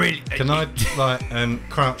you got really... Can I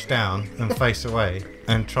crouch down and face away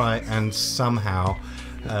and try and somehow,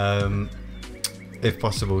 if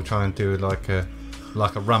possible, try and do like a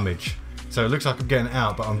rummage? So it looks like I'm getting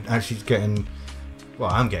out, but I'm actually getting. Well,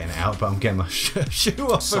 I'm getting out, but I'm getting my shoe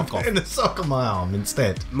off Sock off. and the sock on my arm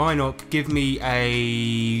instead. Minoc, give me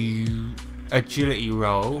a agility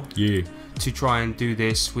roll. Yeah. To try and do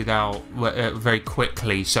this without very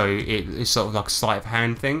quickly, so it's sort of like a sleight of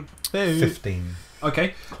hand thing. 15.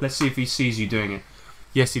 Okay, let's see if he sees you doing it.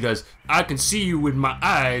 Yes, he does. I can see you with my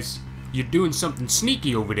eyes. You're doing something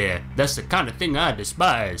sneaky over there. That's the kind of thing I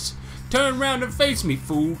despise. Turn around and face me,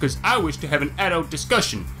 fool, because I wish to have an adult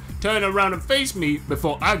discussion. Turn around and face me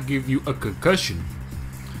before I give you a concussion.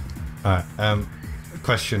 Alright,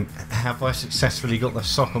 question. Have I successfully got the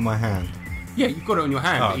sock on my hand? Yeah, you've got it on your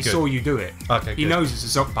hand, but he good. saw you do it. Okay, He good. knows it's a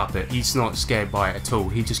sock puppet. He's not scared by it at all.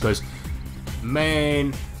 He just goes,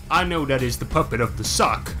 Man, I know that is the puppet of the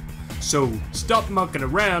sock. So stop mucking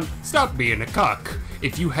around, stop being a cock.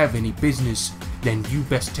 If you have any business, then you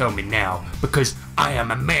best tell me now, because I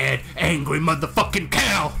am a mad, angry motherfucking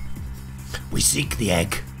cow. We seek the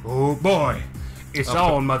egg. Oh boy, it's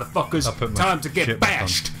I'll on, motherfuckers. put my Time to shit get back on.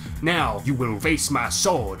 bashed. Now you will face my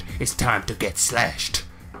sword. It's time to get slashed.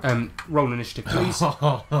 roll initiative, please.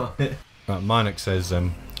 Minoc says,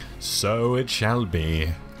 so it shall be.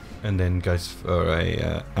 And then goes for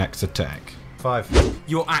a axe attack. 5.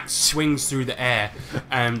 Your axe swings through the air,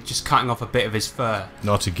 just cutting off a bit of his fur.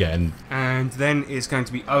 Not again. And then it's going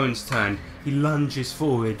to be Owen's turn. He lunges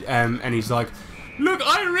forward, and he's like, "Look,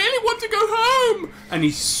 I really want to go home!" And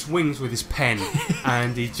he swings with his pen,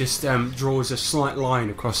 and he just draws a slight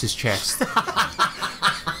line across his chest.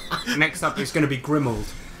 Next up, it's going to be Grimald.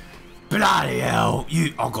 Bloody hell,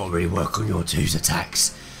 I've got to really work on your two's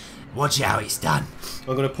attacks. Watch how it's done.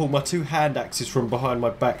 I'm going to pull my 2 hand axes from behind my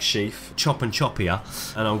back sheath, chop and chop here,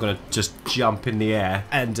 and I'm going to just jump in the air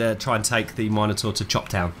and try and take the Minotaur to Chop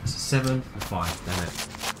Town. 7 and 5,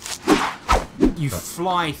 damn it. You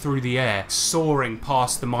fly through the air, soaring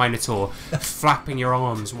past the Minotaur, flapping your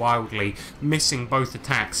arms wildly, missing both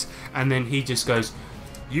attacks, and then he just goes,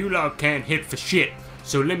 You lot can't hit for shit,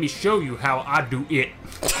 so let me show you how I do it.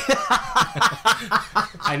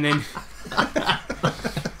 and then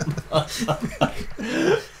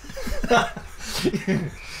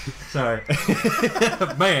Sorry.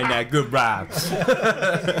 Man, that good rhyme.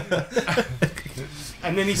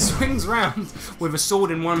 And then he swings round with a sword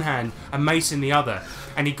in one hand, a mace in the other,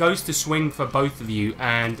 and he goes to swing for both of you,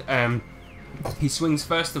 and he swings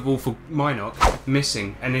first of all for Minoc,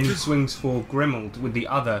 missing, and then he swings for Grimald with the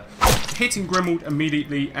other, hitting Grimald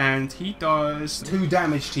immediately, and he does 2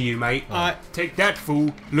 damage to you, mate. Take that,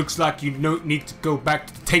 fool. Looks like you need to go back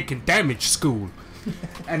to taking damage school.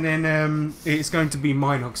 And then it's going to be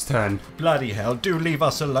Minoc's turn. Bloody hell, do leave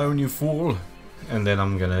us alone, you fool. And then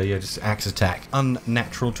I'm gonna, just axe attack.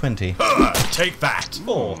 Unnatural 20. Take that.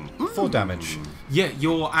 4 damage. Yeah,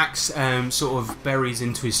 your axe sort of buries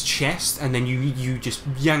into his chest, and then you just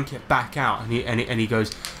yank it back out, and he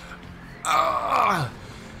goes, Ah!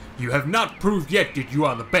 You have not proved yet that you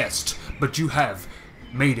are the best, but you have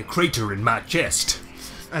made a crater in my chest.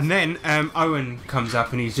 and then Owen comes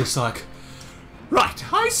up, and he's just like,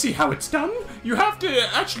 Right, I see how it's done. You have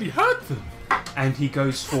to actually hurt them. and he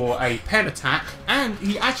goes for a pen attack, and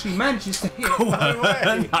he actually manages to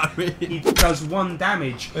hit. He does 1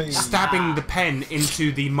 damage, stabbing the pen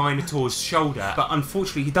into the Minotaur's shoulder, but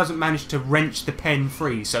unfortunately he doesn't manage to wrench the pen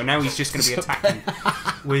free, so now he's just going to be attacking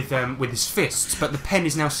with his fists, but the pen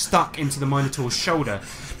is now stuck into the Minotaur's shoulder.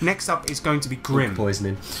 Next up is going to be Grim.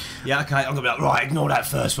 Poisoning. Yeah, okay, I'm gonna be like, right, ignore that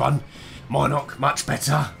first one. Minoc, much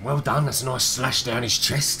better. Well done, that's a nice slash down his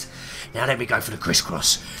chest. Now let me go for the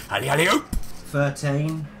crisscross. Alley-oop!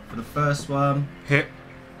 13 for the first one. Hit.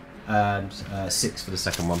 And 6 for the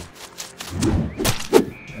second one.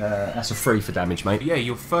 That's a 3 for damage, mate. Yeah,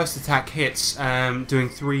 your first attack hits, doing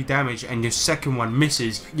 3 damage, and your second one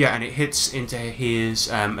misses. Yeah, and it hits into his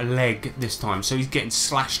leg this time, so he's getting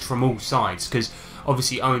slashed from all sides, because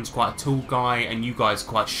obviously Owen's quite a tall guy, and you guys are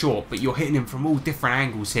quite short, but you're hitting him from all different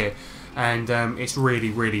angles here, and it's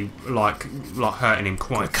really, like hurting him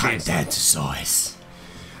quite Cut him fiercely. down to size.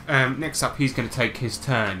 Next up, he's going to take his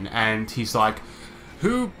turn, and he's like,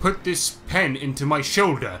 "Who put this pen into my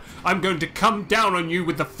shoulder? I'm going to come down on you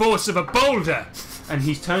with the force of a boulder!" And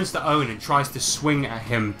he turns to Owen and tries to swing at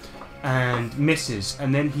him, and misses,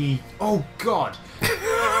 and then he... Oh, God!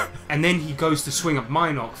 And then he goes to swing at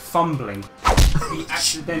Minoc, fumbling. He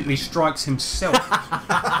accidentally strikes himself.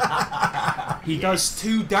 He does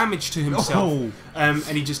 2 damage to himself, and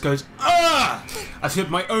he just goes, "Ah! I've hit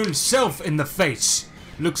my own self in the face.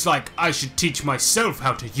 Looks like I should teach myself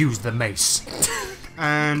how to use the mace."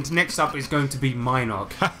 And next up is going to be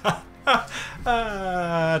Minoc.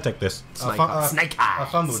 Take this. Snake I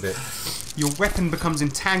fumbled it. Your weapon becomes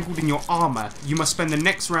entangled in your armour. You must spend the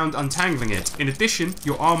next round untangling it. In addition,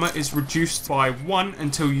 your armour is reduced by 1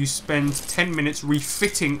 until you spend 10 minutes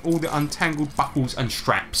refitting all the untangled buckles and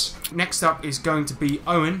straps. Next up is going to be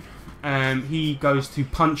Owen. He goes to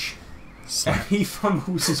punch. He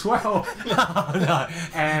fumbles as well.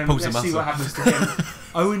 Let's see what happens to him.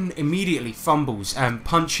 Owen immediately fumbles,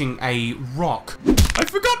 punching a rock. I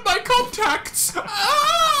forgot my contacts!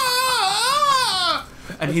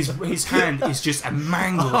 And his hand is just a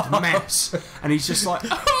mangled mess. And he's just like,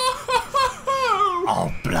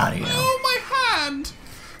 Oh, bloody hell. "Oh, my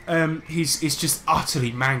hand!" He's just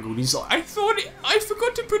utterly mangled. He's like, I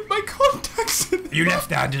forgot to put my contacts in. You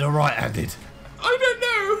left-handed or right-handed? I don't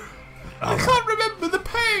know. I can't remember the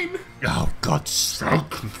pain. Oh, God's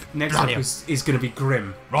sake. Next Bloody up is going to be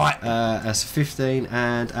Grim. Right, That's a 15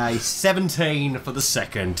 and a 17 for the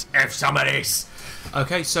second. have some of this.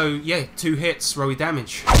 Okay, so yeah, 2 hits, roll your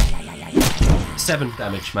damage. 7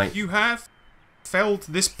 damage, mate. You have felled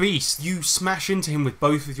this beast. You smash into him with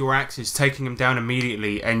both of your axes, taking him down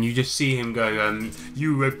immediately, and you just see him go,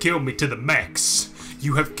 "You have killed me to the max.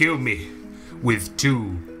 You have killed me with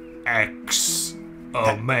 2 axes.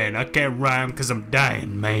 Oh man, I can't rhyme because I'm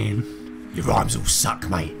dying, man. Your rhymes all suck,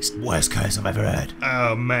 mate. It's the worst curse I've ever heard.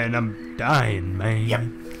 Oh man, I'm dying, man." Yep.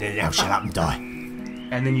 Now shut up and die.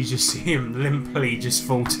 And then you just see him limply just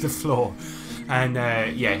fall to the floor. And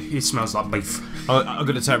yeah, it smells like beef. I'm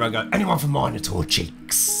going to turn around and go, anyone for Minotaur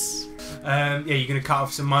cheeks? Yeah, you're going to cut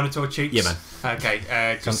off some Minotaur cheeks? Yeah, man.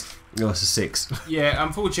 Okay, just... Oh, that's a 6. Yeah,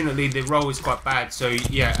 unfortunately the roll is quite bad, so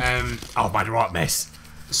yeah, Oh, I made the right mess.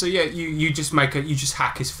 so yeah, you just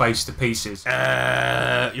hack his face to pieces.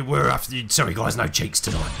 We're after you. Sorry, guys, no cheeks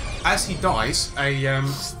tonight. As he dies, a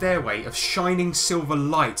stairway of shining silver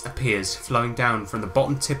light appears, flowing down from the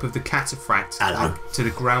bottom tip of the cataphract Hello. to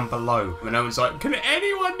the ground below. And Owen's like, "Can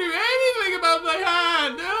anyone do anything about my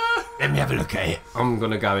hand?" Let me have a look at it. I'm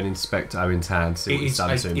gonna go and inspect Owen's hand, see what he's done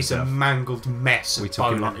to It's a himself. mangled mess. Of We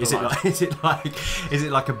talking bone like, and is it blood. like is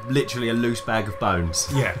it like a literally a loose bag of bones?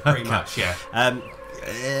 Yeah, pretty much. Yeah.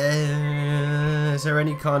 Is there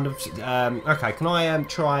any kind of okay? Can I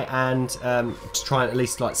try and at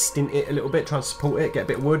least like stint it a little bit, try and support it, get a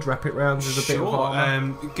bit of wood, wrap it round with a bit of Sure.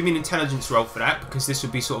 armor? Give me an intelligence roll for that, because this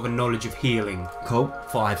would be sort of a knowledge of healing. Cool.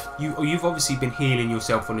 5. You've obviously been healing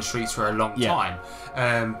yourself on the streets for a long time,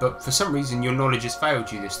 but for some reason your knowledge has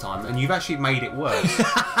failed you this time, and you've actually made it worse.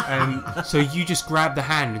 So you just grab the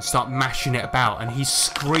hand and start mashing it about, and he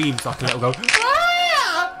screams like a little go.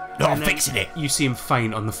 No, I'm And then fixing it. You see him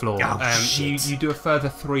faint on the floor. Oh, shit. You do a further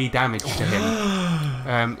 3 damage to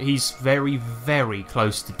him. He's very, very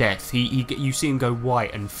close to death. You see him go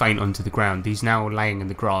white and faint onto the ground. He's now laying in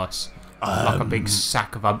the grass like a big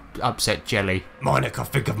sack of upset jelly. Minoc, I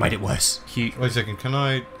think I've made it worse. He, Wait a second, can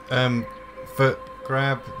I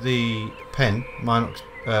grab the pen, Minoc's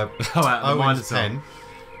out the Owen's Minotaur. pen,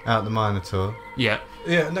 out the Minotaur, yeah.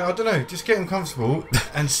 Yeah, no, I don't know. Just get him comfortable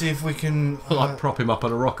and see if we can... Like prop him up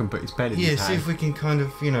on a rock and put his pen in his hand. Yeah, see if we can kind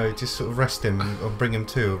of, just sort of rest him or bring him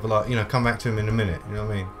to. Or like, come back to him in a minute, you know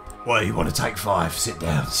what I mean? Well, you want to take 5, sit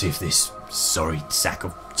down, see if this sorry sack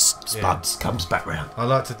of spuds comes back round. I'd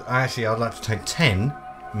like to take 10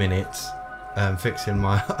 minutes fixing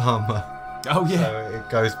my armour. Oh, yeah. So it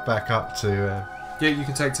goes back up to... Yeah, you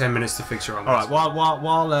can take 10 minutes to fix your armor. All right.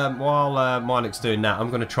 While Minoc's doing that, I'm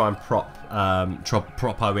going to try and prop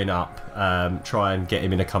Owen up, try and get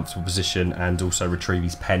him in a comfortable position, and also retrieve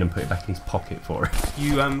his pen and put it back in his pocket for him.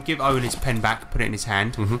 You give Owen his pen back, put it in his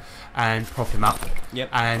hand, and prop him up. Yep.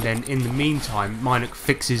 And then in the meantime, Minoc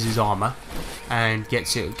fixes his armor and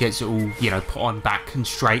gets it all put on back and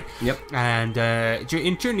straight. Yep. And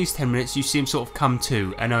during these 10 minutes, you see him sort of come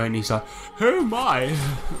to, and Owen he's like, "Oh my."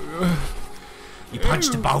 You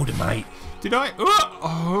punched a boulder, mate. Did I?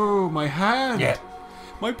 Oh, my hand. Yeah.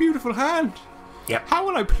 My beautiful hand. Yep. How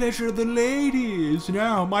will I pleasure the ladies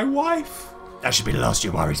now? My wife. That should be the last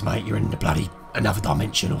of your worries, mate. You're in the bloody another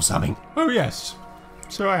dimension or something. Oh, yes.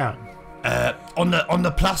 So I am. On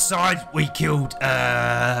the plus side, we killed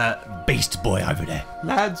Beast Boy over there.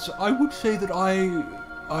 Lads, I would say that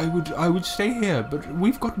I would stay here, but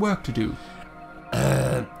we've got work to do.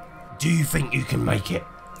 Do you think you can make it?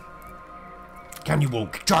 Can you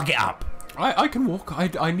walk? Try get up. I can walk.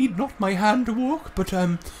 I need not my hand to walk, but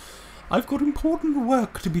I've got important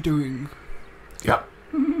work to be doing. Yep.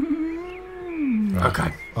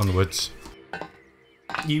 Okay. Onwards.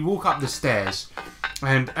 You walk up the stairs,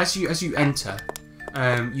 and as you enter,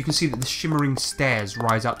 you can see that the shimmering stairs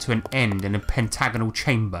rise up to an end in a pentagonal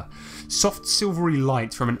chamber. Soft silvery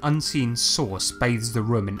light from an unseen source bathes the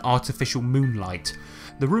room in artificial moonlight.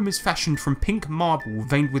 The room is fashioned from pink marble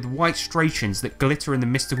veined with white striations that glitter in the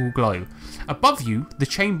mystical glow. Above you, the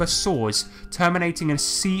chamber soars, terminating in a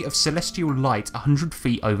sea of celestial light 100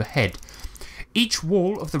 feet overhead. Each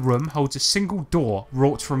wall of the room holds a single door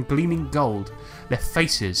wrought from gleaming gold, their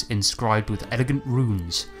faces inscribed with elegant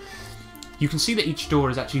runes. You can see that each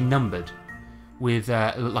door is actually numbered with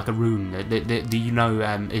like a rune that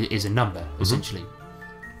is a number, essentially.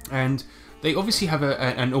 And they obviously have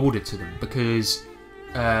an order to them, because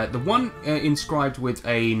the one inscribed with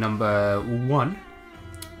a number 1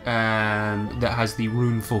 that has the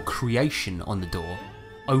rune for creation on the door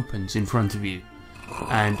opens in front of you.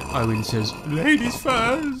 And Owen says, "Ladies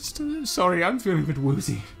first." Sorry, I'm feeling a bit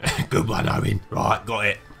woozy. Good one, Owen. Right, got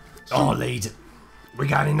it. I'll lead. We're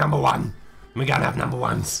going in number 1. We're going to have number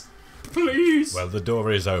 1s. Please. Well, the door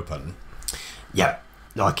is open. Yep,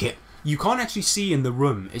 like it. You can't actually see in the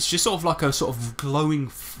room. It's just sort of like a sort of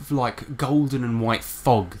glowing, like golden and white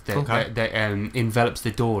fog that envelops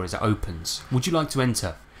the door as it opens. Would you like to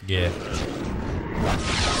enter? Yeah.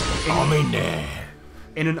 I'm in there.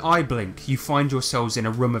 In an eye blink, you find yourselves in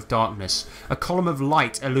a room of darkness. A column of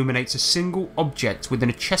light illuminates a single object within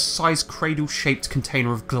a chest-sized cradle-shaped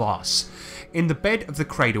container of glass. In the bed of the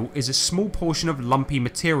cradle is a small portion of lumpy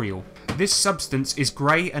material. This substance is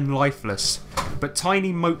grey and lifeless, but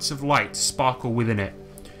tiny motes of light sparkle within it.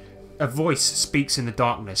 A voice speaks in the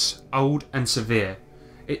darkness, old and severe.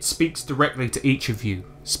 It speaks directly to each of you,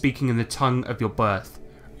 speaking in the tongue of your birth.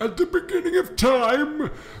 At the beginning of time,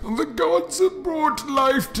 the gods have brought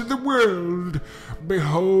life to the world.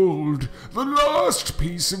 Behold, the last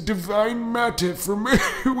piece of divine matter from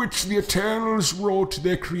which the Eternals wrought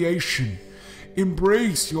their creation.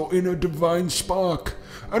 Embrace your inner divine spark,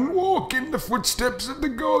 and walk in the footsteps of the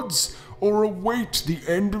gods, or await the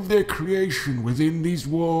end of their creation within these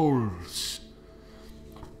walls.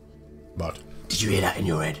 But, Did you hear that in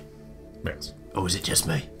your head? yes. Or was it just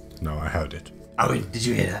me? No, I heard it. Owen, did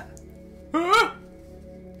you hear that? Ah!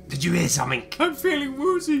 Did you hear something? I'm feeling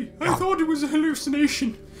woozy. I thought it was a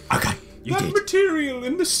hallucination. Okay, you That did. material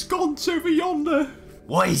in the sconce over yonder.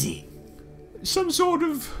 What is it? Some sort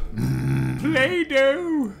of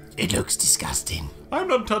Play-Doh. It looks disgusting. I'm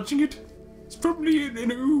not touching it. It's probably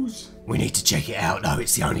an ooze. We need to check it out, though.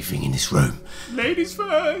 It's the only thing in this room. Ladies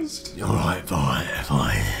first. Alright,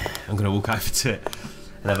 fine. I'm going to walk over to it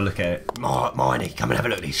and have a look at it. Miney, come and have a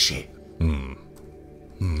look at this shit.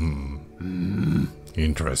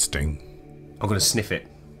 Interesting. I'm going to sniff it.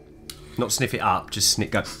 Not sniff it up, just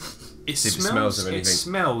sniff. Go. It See if it smells of It anything.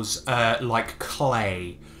 smells like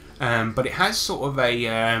clay, but it has sort of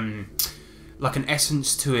a like an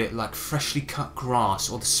essence to it, like freshly cut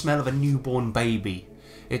grass or the smell of a newborn baby.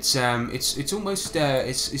 It's almost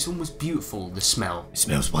it's almost beautiful. The smell. It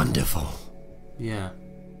smells wonderful. Yeah.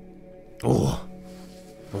 Oh,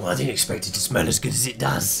 I didn't expect it to smell as good as it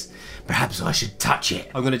does. Perhaps I should touch it.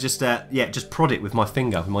 I'm going to just prod it with my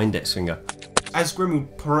finger, with my index finger. As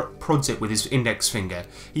Grimald prods it with his index finger,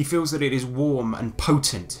 he feels that it is warm and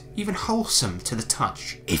potent, even wholesome to the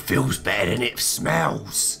touch. It feels better than it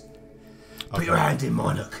smells. Put your hand in,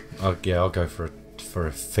 Minoc. I'll go for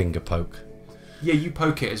a finger poke. Yeah, you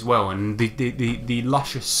poke it as well, and the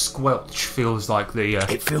luscious squelch feels like the...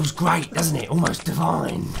 It feels great, doesn't it? Almost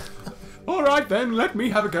divine. Alright then, let me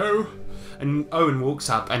have a go. And Owen walks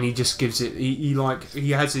up and he just gives it... He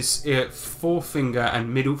has his forefinger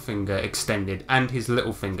and middle finger extended, and his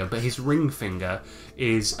little finger, but his ring finger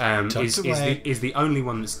is the only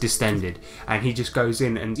one that's distended. And he just goes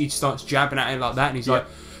in and he starts jabbing at it like that, and he's like...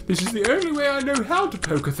 This is the only way I know how to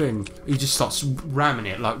poke a thing. He just starts ramming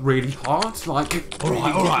it like really hard, like. All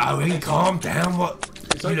right, Owen, calm down. What?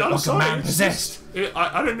 You look like a man possessed.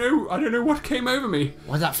 I don't know what came over me.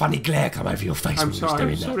 Why did that funny glare come over your face when you was doing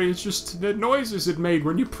I'm sorry. It's just the noises it made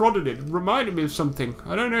when you prodded it. It reminded me of something.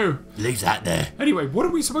 I don't know. Leave that there. Anyway, what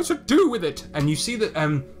are we supposed to do with it? And you see that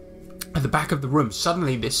at the back of the room,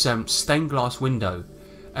 suddenly this stained glass window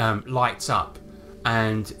lights up.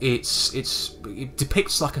 And it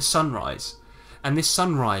depicts like a sunrise, and this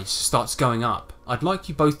sunrise starts going up. I'd like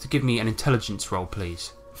you both to give me an intelligence roll,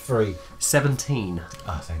 please. 17.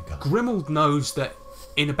 Oh, thank God. Grimald knows that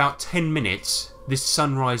in about 10 minutes, this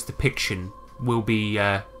sunrise depiction will be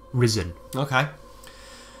risen. Okay.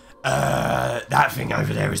 That thing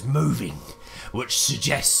over there is moving, which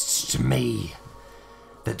suggests to me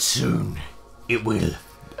that soon it will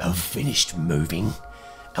have finished moving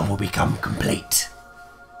and will become complete.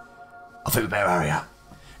 I think we better hurry up.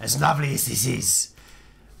 As lovely as this is,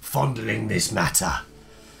 fondling this matter,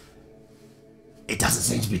 it doesn't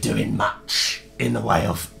seem to be doing much in the way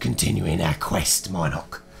of continuing our quest,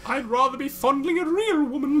 Minoc. I'd rather be fondling a real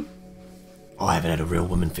woman. I haven't had a real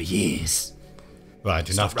woman for years. Right,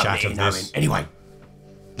 enough chat of this. Anyway.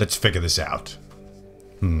 Let's figure this out.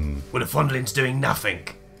 Well, the fondling's doing nothing.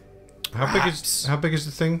 How big is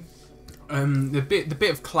the thing? The bit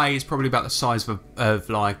of clay is probably about the size of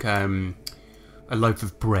like a loaf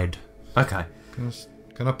of bread. Okay.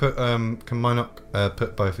 Can I put can Minoc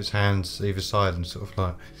put both his hands either side and sort of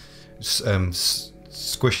like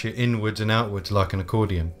squish it inwards and outwards like an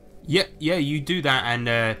accordion? Yeah, you do that,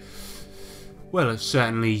 and well, it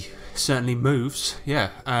certainly moves. Yeah,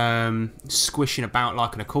 squishing about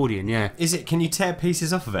like an accordion. Yeah. Can you tear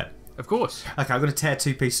pieces off of it? Of course. Okay, I'm going to tear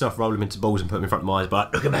 2 pieces off, roll them into balls, and put them in front of my eyes.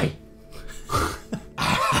 But look at me.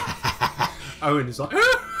 Owen is like,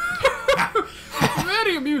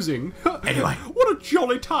 very amusing. Anyway, what a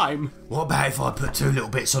jolly time. What about if I put 2 little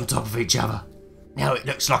bits on top of each other? Now it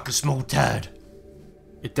looks like a small turd.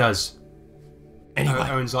 It does. Anyway,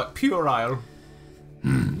 Owen's like, puerile.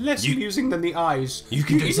 Less amusing than the eyes. You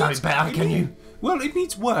can do something better, can you? Well, it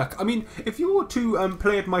needs work. I mean, if you were to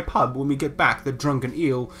play at my pub when we get back, the Drunken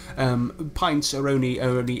Eel, pints are only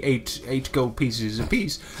 8 gold pieces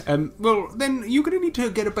apiece, well, then you're going to need to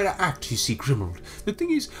get a better act, you see, Grimald. The thing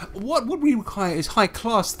is, what we require is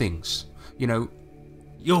high-class things, you know.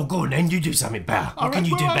 You're good, then you do something better. What can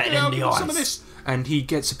you do better than the eyes? Some of this. And he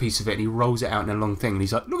gets a piece of it and he rolls it out in a long thing, and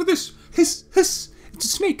he's like, look at this. Hiss, hiss. It's a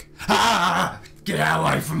snake. Ah! Get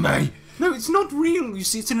away from me. No, it's not real. You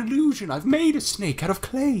see, it's an illusion. I've made a snake out of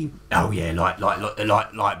clay. Oh yeah, like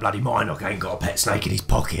bloody Minoc ain't got a pet snake in his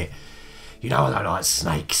pocket. You know I don't like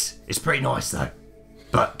snakes. It's pretty nice though,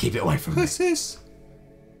 but keep it away from me. What's this?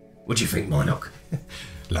 What do you think, Minoc?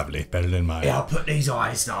 Lovely, better than mine. Yeah, I'll put these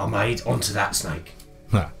eyes that I made onto that snake.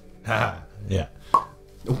 Yeah.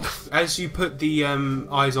 As you put the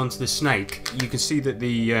eyes onto the snake, you can see that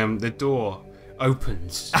the door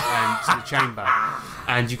opens to the chamber,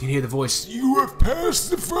 and you can hear the voice. You have passed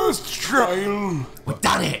the first trial. We've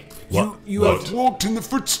done it. You have walked in the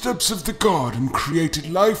footsteps of the god and created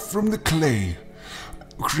life from the clay,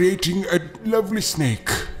 creating a lovely snake.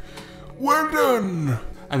 Well done.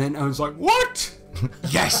 And then Owen's like, what?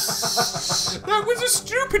 Yes. That was a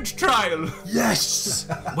stupid trial. Yes.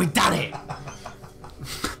 We've done it.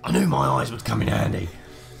 I knew my eyes would come in handy.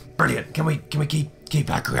 Brilliant. Can we keep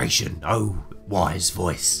our creation? Oh, wise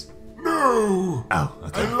voice. No. Oh,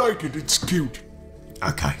 okay. I like it. It's cute.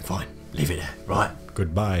 Okay, fine. Leave it there. Right.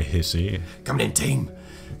 Goodbye, Hissy. Come in, team.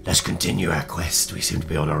 Let's continue our quest. We seem to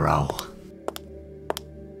be on a roll.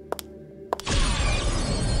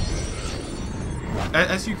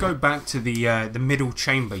 As you go back to the middle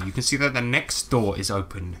chamber, you can see that the next door is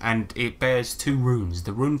open, and it bears 2 runes.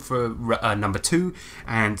 The rune for number 2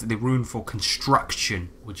 and the rune for construction.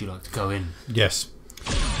 Would you like to go in? Yes.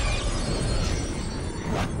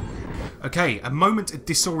 Okay, a moment of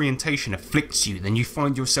disorientation afflicts you, then you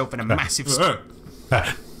find yourself in a massive...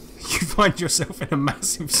 You find yourself in a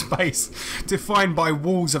massive space defined by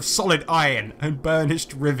walls of solid iron and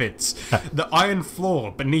burnished rivets. The iron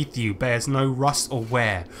floor beneath you bears no rust or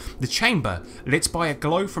wear. The chamber, lit by a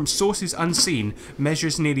glow from sources unseen,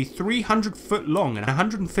 measures nearly 300 foot long and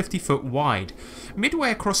 150 foot wide.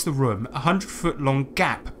 Midway across the room, a 100-foot long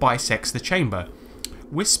gap bisects the chamber.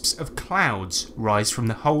 Wisps of clouds rise from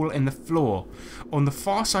the hole in the floor. On the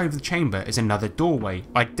far side of the chamber is another doorway,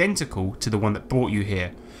 identical to the one that brought you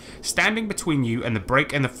here. Standing between you and the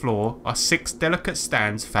break in the floor are 6 delicate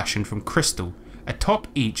stands fashioned from crystal. Atop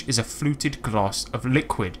each is a fluted glass of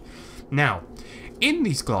liquid. Now, in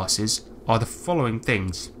these glasses are the following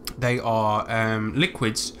things. They are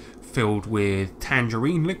liquids filled with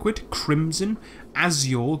tangerine liquid, crimson,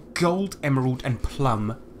 azure, gold, emerald and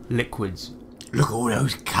plum liquids. Look at all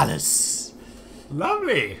those colours.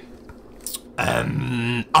 Lovely.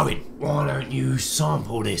 Owen, why don't you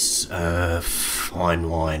sample this fine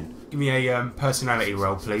wine? Give me a personality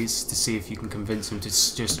roll, please, to see if you can convince him to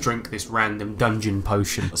just drink this random dungeon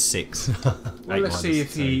potion. 6. Well, let's see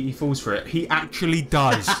if he falls for it. He actually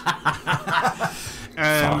does.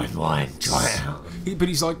 Fine wine, try it out. But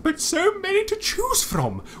he's like, but so many to choose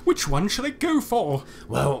from. Which one shall I go for?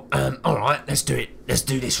 Well, alright, let's do it. Let's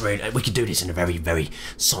do this, really. We could do this in a very, very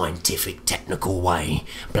scientific, technical way.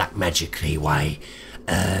 Black magic-y way.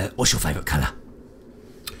 What's your favourite colour?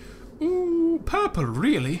 Ooh, purple,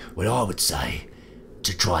 really? Well, I would say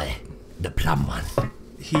to try the plum one.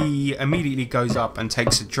 He immediately goes up and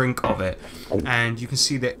takes a drink of it. And you can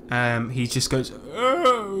see that he just goes,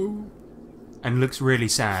 oh, and looks really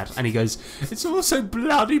sad. And he goes, it's all so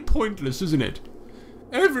bloody pointless, isn't it?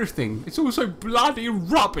 Everything. It's all so bloody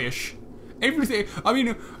rubbish. Everything. I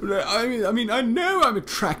mean, I know I'm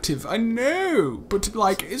attractive. I know, but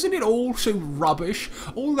like, isn't it all so rubbish?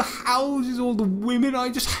 All the houses, all the women. I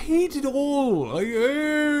just hate it all.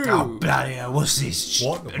 Oh bloody hell! What's this?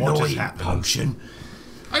 What has annoying happened? potion?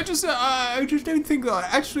 I just don't think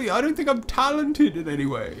that. Actually, I don't think I'm talented in any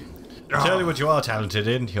way. Tell you what you are talented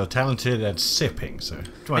in. You're talented at sipping, so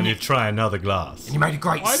why don't you try another glass? And you made a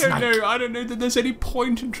great I snake. don't know that there's any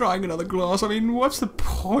point in trying another glass. I mean, what's the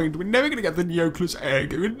point? We're never going to get the yolkless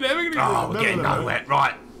egg. We're never going to get Oh, we're getting nowhere.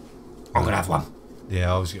 Right. I'm going to have one.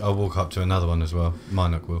 Yeah, I'll walk up to another one as well.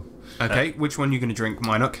 Minoc will. Okay, which one are you going to drink,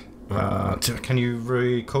 Minoc? Can you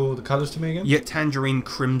recall the colours to me again? Yeah, tangerine,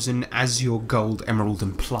 crimson, azure, gold, emerald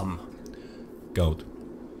and plum. Gold.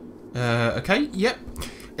 Okay, yep.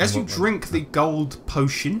 As you drink the gold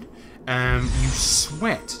potion, you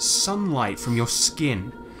sweat sunlight from your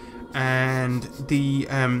skin, and the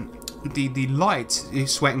light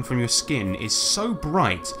sweating from your skin is so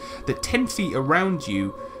bright that 10 feet around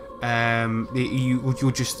you, you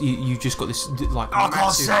just got this like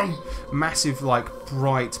massive like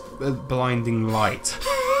bright, blinding light.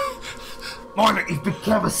 Mine, you've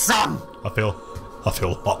become a sun. I feel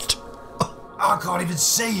hot. I can't even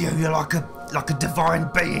see you. You're like a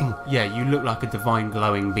divine being. Yeah, you look like a divine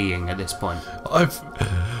glowing being at this point. Oh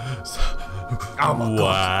my god.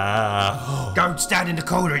 Wow. Go stand in the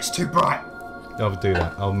corner. It's too bright. I'll do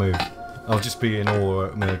that. I'll move. I'll just be in awe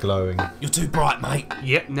at me glowing. You're too bright, mate.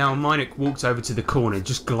 Yep, now Minoc walks over to the corner,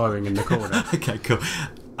 just glowing in the corner. Okay, cool.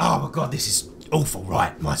 Oh my god, this is awful.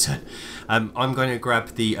 Right, my turn. I'm going to grab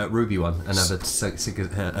the ruby one and have a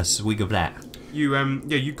swig of that.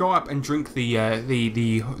 You go up and drink the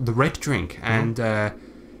red drink, and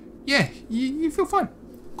you feel fine.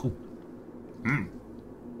 Cool.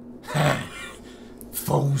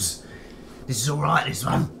 Fools. This is alright, this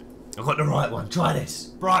one. I've got the right one. Try this.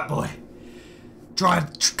 Bright boy. Try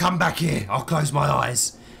and come back here. I'll close my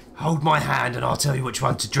eyes. Hold my hand and I'll tell you which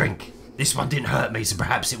one to drink. This one didn't hurt me, so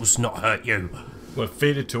perhaps it will not hurt you. Well,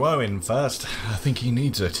 feed it to Owen first. I think he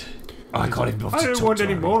needs it. I can't even bother I to don't talk want to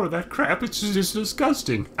any Owen. more of that crap. It's just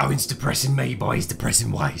disgusting. Owen's depressing me by his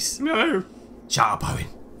depressing ways. No. Shut up, Owen.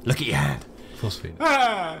 Look at your hand. Force feed.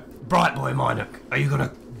 Ah. Bright boy Minoc, are you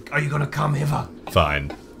gonna come hither?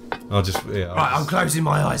 Fine. I'll just. Yeah, Right, I'm closing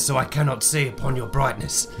my eyes so I cannot see upon your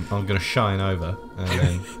brightness. I'm gonna shine over and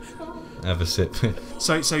then have a sip.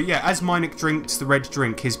 So yeah, as Minoc drinks the red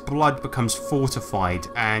drink, his blood becomes fortified,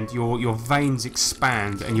 and your veins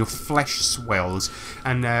expand, and your flesh swells,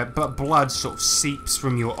 and but blood sort of seeps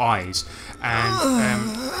from your eyes,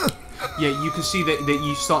 and yeah, you can see that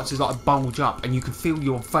you start to like bulge up, and you can feel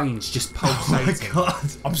your veins just pulsating. Oh my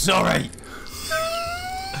god. I'm sorry.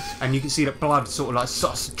 And you can see that blood sort of like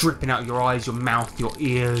starts dripping out your eyes, your mouth, your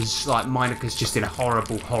ears. Like Minoc is just in a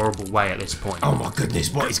horrible, horrible way at this point. Oh my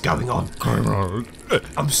goodness, what is going on?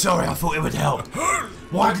 I'm sorry, I thought it would help.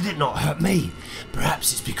 Why did it not hurt me?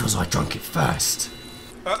 Perhaps it's because I drank it first.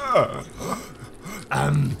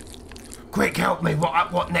 Quick, help me.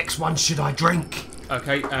 What next one should I drink?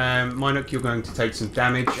 Okay, Minoc, you're going to take some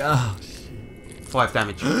damage. 5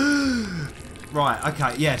 damage. Right,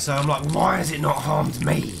 okay, yeah, so I'm like, why has it not harmed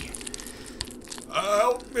me?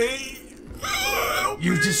 Help me!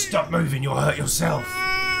 You just stop moving, you'll hurt yourself.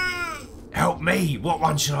 Help me! What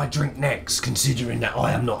one should I drink next, considering that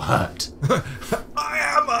I am not hurt? I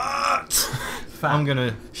am hurt! I'm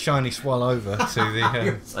gonna shiny swallow over to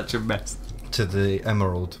the Such a mess. to the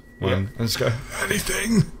emerald one and just go.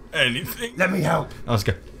 Anything? Let me help. I'll just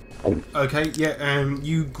go. Okay, yeah,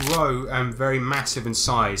 you grow very massive in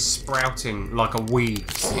size, sprouting like a weed,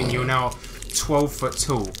 and you're now 12 foot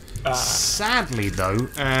tall. Sadly, though,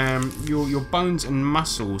 your bones and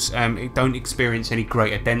muscles don't experience any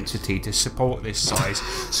greater density to support this size,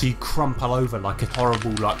 so you crumple over like a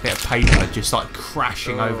horrible bit of paper, just like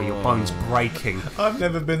crashing over, your bones breaking. I've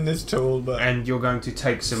never been this tall, but And you're going to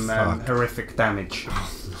take some horrific damage.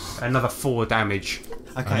 Another 4 damage.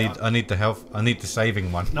 Okay. I need the health. I need the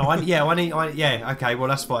saving one. No, okay, well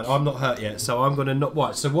that's fine. I'm not hurt yet, so I'm gonna not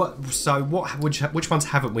what? So which ones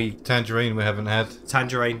haven't we? Tangerine we haven't had.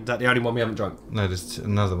 Tangerine, is that the only one we haven't drunk? No, there's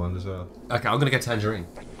another one as well. Okay, I'm gonna go tangerine.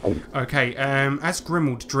 Okay, as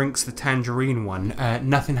Grimald drinks the tangerine one,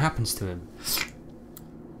 nothing happens to him.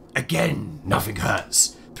 Again, nothing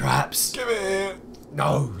hurts. Perhaps. Give it here.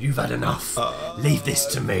 No, you've had enough. Leave this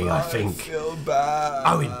to me, I think. Feel bad.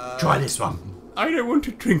 Owen, try this one. I don't want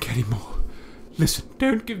to drink anymore. Listen,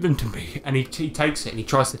 don't give them to me. And he takes it and he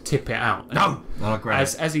tries to tip it out. No! No, I grab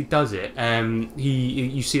it. As he does it,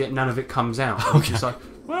 you see that none of it comes out. He's just like,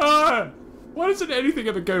 why doesn't anything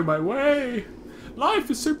ever go my way? Life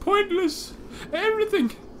is so pointless.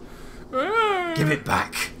 Everything. Give it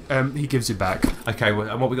back. He gives it back. Okay, well,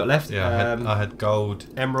 and what we got left? Yeah, I had gold.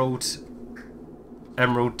 Emerald,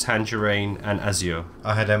 tangerine, and azure.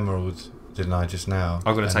 I had emerald, didn't I, just now?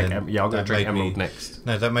 I'm gonna And take. then I'm gonna that drink made me- emerald next.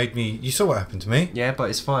 No, that made me. You saw what happened to me. Yeah, but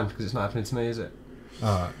it's fine because it's not happening to me, is it?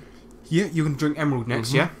 Alright. Yeah, you're going to drink emerald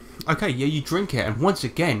next, yeah? Okay, yeah, you drink it, and once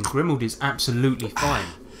again, Grimald is absolutely fine.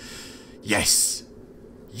 Yes,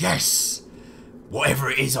 yes. Whatever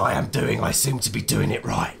it is I am doing, I seem to be doing it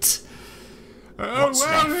right. Oh, What's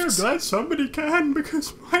well, left? I'm glad somebody can,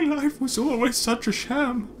 because my life was always such a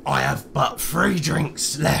sham. I have but 3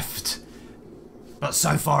 drinks left, but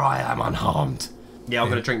so far I am unharmed. Yeah, I'm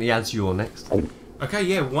gonna drink the azure next. Okay,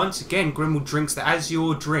 yeah, once again, Grimald drinks the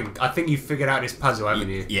azure drink. I think you've figured out this puzzle, haven't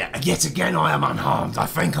you? Yeah, yet again I am unharmed. I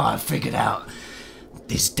think I have figured out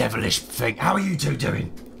this devilish thing. How are you two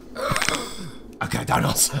doing? Okay, don't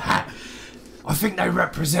answer that. I think they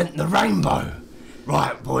represent the rainbow.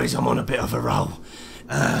 Right, boys, I'm on a bit of a roll.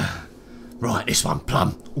 Right, this one,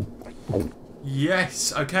 plum.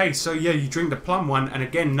 Yes, okay, so yeah, you drink the plum one, and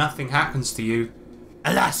again, nothing happens to you,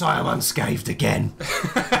 Alas, I am unscathed again.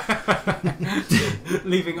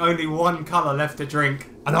 leaving only one colour left to drink.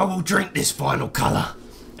 And I will drink this final colour,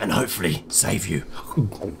 and hopefully save you.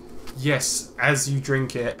 Yes, as you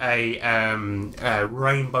drink it, a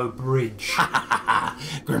rainbow bridge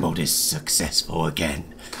Grimald is successful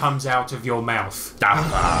again. comes out of your mouth,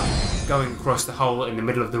 going across the hole in the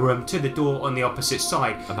middle of the room to the door on the opposite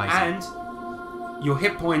side. Amazing. And your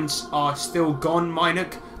hit points are still gone,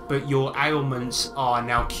 Minoc, but your ailments are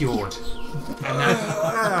now cured. And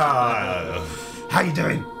that, How you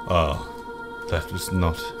doing? Oh, that was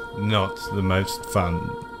not the most fun.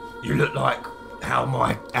 You look like how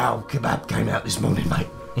my owl kebab came out this morning, mate.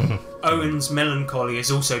 Owen's melancholy has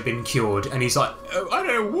also been cured, and he's like, oh, I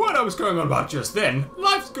don't know what I was going on about just then.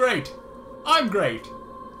 Life's great. I'm great.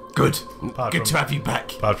 Good. Apart Good from- to have you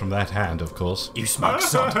back. Apart from that hand, of course. You smug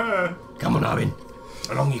sod. Come on, Owen.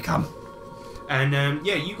 Along you come. And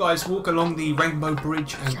yeah, you guys walk along the rainbow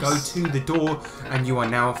bridge and go to the door, and you are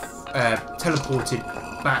now teleported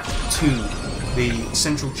back to the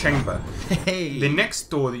central chamber. The next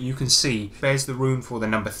door that you can see bears the rune for the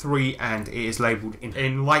number 3, and it is labelled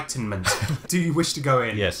Enlightenment. Do you wish to go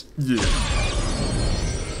in? Yes.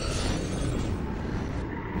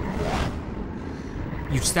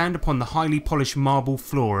 You stand upon the highly polished marble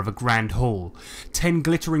floor of a grand hall. 10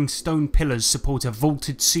 glittering stone pillars support a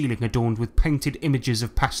vaulted ceiling adorned with painted images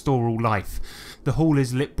of pastoral life. The hall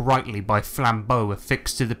is lit brightly by flambeaux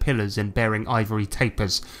affixed to the pillars and bearing ivory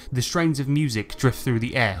tapers. The strains of music drift through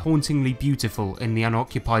the air, hauntingly beautiful in the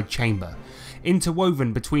unoccupied chamber.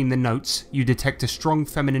 Interwoven between the notes, you detect a strong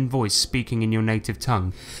feminine voice speaking in your native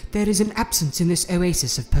tongue. There is an absence in this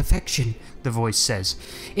oasis of perfection, The voice says.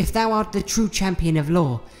 If thou art the true champion of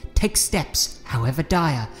law, take steps, however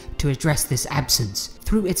dire, to address this absence.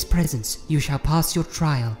 Through its presence, you shall pass your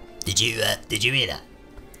trial. Did you hear that?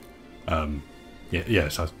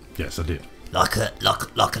 Yes, I did. Like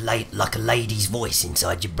a lady's voice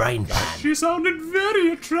inside your brain pan. She sounded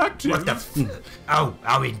very attractive. What the Oh,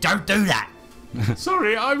 Owen, don't do that.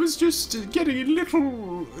 Sorry, I was just getting a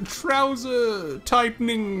little trouser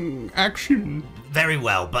tightening action. Very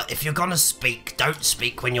well, but if you're gonna speak, don't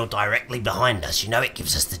speak when you're directly behind us. You know it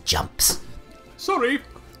gives us the jumps. Sorry.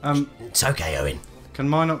 It's okay, Owen. Can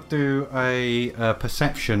Minoc do a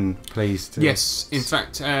perception, please? Yes, in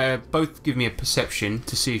fact, both give me a perception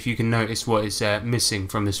to see if you can notice what is missing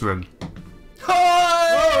from this room.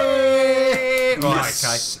 Right,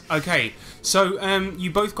 Yes. Okay. So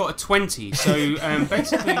you both got a 20. So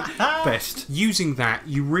basically, Best. using that,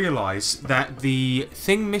 you realise that the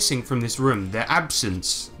thing missing from this room, the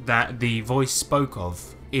absence that the voice spoke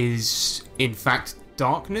of, is in fact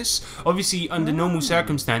darkness. Obviously, under normal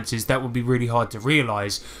circumstances, that would be really hard to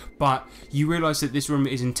realise, but you realise that this room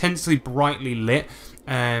is intensely brightly lit.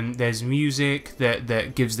 There's music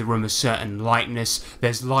that gives the room a certain lightness.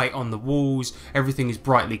 There's light on the walls. Everything is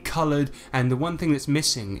brightly coloured, and the one thing that's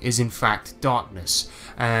missing is in fact darkness.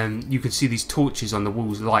 You can see these torches on the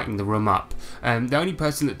walls lighting the room up. The only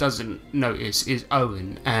person that doesn't notice is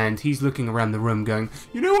Owen, and he's looking around the room going,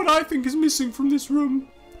 You know what I think is missing from this room?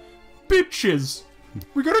 Bitches.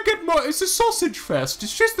 We gotta get more. It's a sausage fest.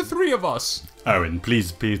 It's just the three of us. Owen,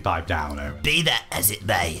 please pipe down, Owen. Be that as it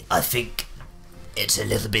may, I think it's a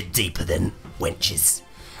little bit deeper than wenches.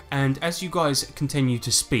 And as you guys continue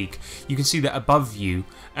to speak, you can see that above you,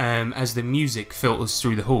 as the music filters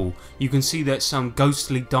through the hall, you can see that some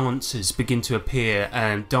ghostly dancers begin to appear,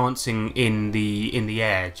 dancing in the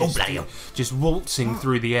air, just waltzing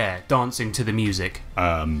through the air, dancing to the music.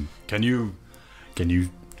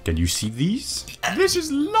 Can you see these? This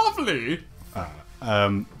is lovely.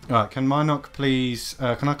 Right, can Minoc please?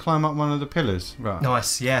 Can I climb up one of the pillars? Right.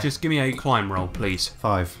 Nice, yeah. Just give me a climb roll, please.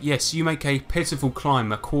 5. Yes, you make a pitiful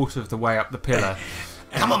climb a quarter of the way up the pillar.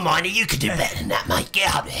 Come on, Miney, you can do better than that, mate.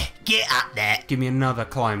 Get up there. Get up there. Give me another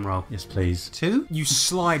climb roll. Yes, please. 2? You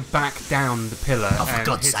slide back down the pillar. Oh, for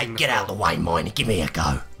God's hitting sake, the get out of the way, Miney. Give me a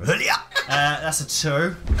go. Hurry up. That's a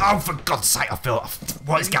 2. Oh, for God's sake, I feel...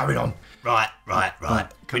 What is going on? Right.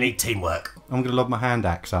 We need teamwork. I'm going to lob my hand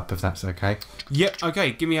axe up if that's okay. Yep,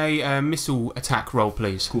 okay, give me a missile attack roll,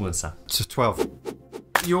 please. Cool and sir. It's a 12.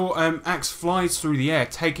 Your axe flies through the air,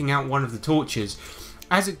 taking out one of the torches.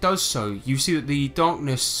 As it does so, you see that the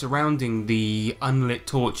darkness surrounding the unlit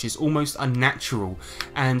torch is almost unnatural,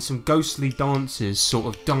 and some ghostly dancers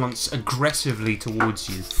sort of dance aggressively towards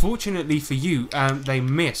you. Fortunately for you, they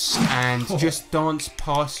miss and just dance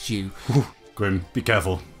past you. Grim, be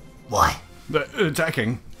careful. Why? They're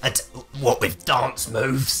attacking. What with dance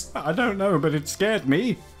moves? I don't know, but it scared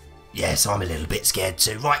me. Yes, I'm a little bit scared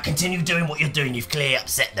too. Right, continue doing what you're doing. You've clearly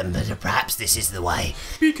upset them, but perhaps this is the way.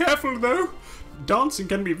 Be careful though. Dancing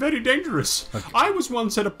can be very dangerous. Okay. I was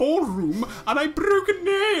once at a ballroom and I broke a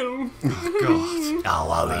nail. Oh, God.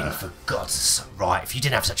 Oh, Owen, for God's sake. Right, if you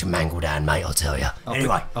didn't have such a mangled hand, mate, I'll tell you.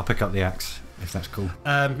 Anyway. I'll pick up the axe, if that's cool.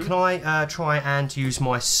 Can I try and use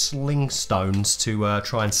my sling stones to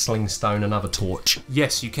try and sling stone another torch?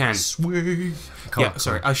 Yes, you can. Sweet. Yeah,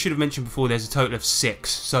 sorry, I should have mentioned before there's a total of 6,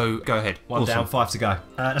 so go ahead. One down, 5 to go.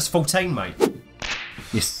 That's 14, mate.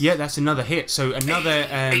 Yes. Yeah, that's another hit, so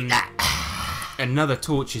another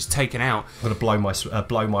torch is taken out. I'm going to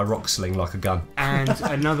blow my rock sling like a gun. And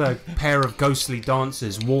another pair of ghostly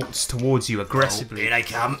dancers waltz towards you aggressively. Here they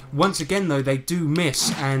come. Once again, though, they do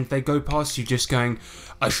miss, and they go past you just going,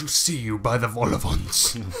 I shall see you by the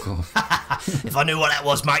Volavons. Oh, God. If I knew what that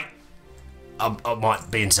was, mate, I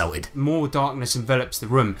might be insulted. More darkness envelops the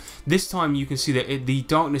room. This time you can see that the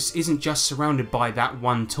darkness isn't just surrounded by that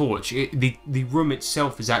one torch. The room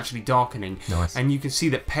itself is actually darkening. Nice. And you can see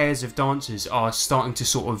that pairs of dancers are starting to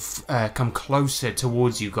sort of come closer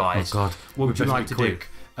towards you guys. Oh, God. What would you like to do?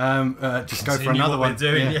 Just go for another one.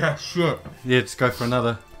 Doing, yeah, sure. Yeah, just go for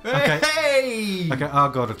another. Okay. Hey! Okay, oh,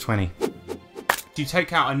 God, a 20. You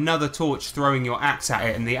take out another torch, throwing your axe at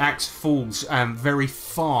it, and the axe falls very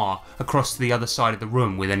far across to the other side of the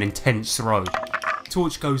room with an intense throw.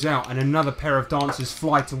 Torch goes out, and another pair of dancers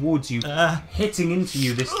fly towards you, hitting into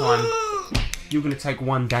you this time. You're going to take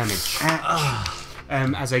 1 damage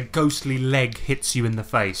as a ghostly leg hits you in the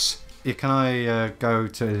face. Yeah, can I go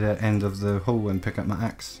to the end of the hall and pick up my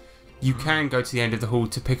axe? You can go to the end of the hall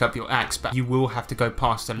to pick up your axe, but you will have to go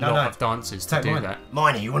past a lot of dancers to do that.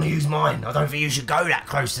 Miney, you want to use mine? I don't think you should go that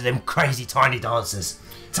close to them crazy tiny dancers.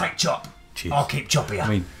 Take Chop. Cheers. I'll keep Chop here. I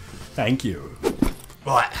mean, thank you.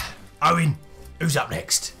 Right, Owen, who's up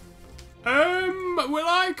next? Well,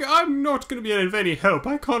 I'm not going to be of any help.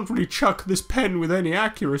 I can't really chuck this pen with any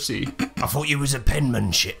accuracy. I thought you was a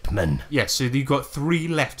penmanship man. Yeah, so you've got 3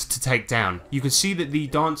 left to take down. You can see that the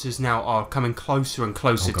dancers now are coming closer and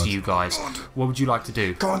closer to you guys. What would you like to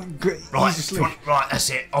do? Go on, Right, right, that's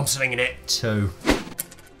it. I'm slinging it. 2.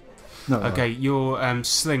 No, Okay, your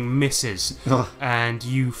sling misses, and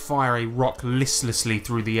you fire a rock listlessly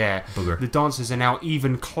through the air. Bugger. The dancers are now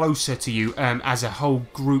even closer to you as a whole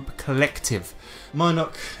group collective.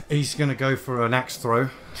 Minoc, he's going to go for an axe throw.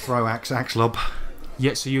 Throw axe lob.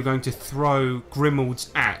 Yeah, so you're going to throw Grimald's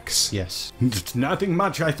axe. Yes. Nothing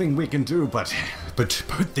much I think we can do, but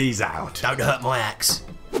put these out. Don't hurt my axe.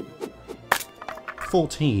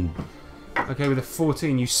 14. Okay, with a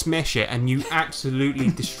 14, you smash it and you absolutely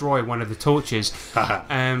destroy one of the torches.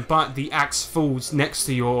 But the axe falls next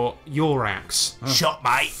to your axe, Shot,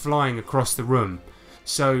 mate. flying across the room.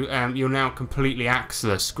 So you're now completely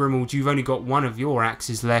axeless. Grimald, you've only got one of your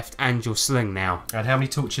axes left and your sling now. And how many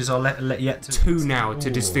torches are yet to... 2 now to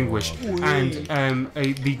distinguish. And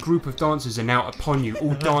the group of dancers are now upon you,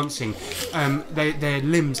 all dancing. Their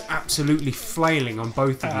limbs absolutely flailing on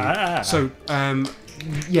both of you. So,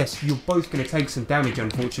 yes, you're both going to take some damage,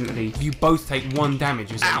 unfortunately. You both take 1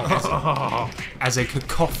 damage as a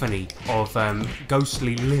cacophony of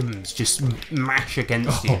ghostly limbs just mash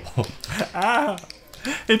against you.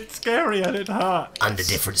 It's scary and it hurts. Under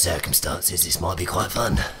different circumstances, this might be quite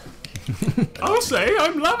fun. I'll say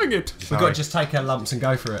I'm loving it. We've got to just take our lumps and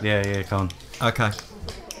go for it. Yeah, come on. Okay.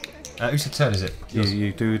 Whose turn is it?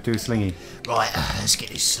 You do slingy. Right, let's get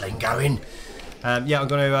this sling going. Yeah, I'm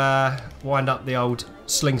going to wind up the old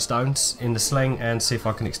sling stones in the sling and see if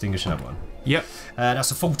I can extinguish another one. Yep. That's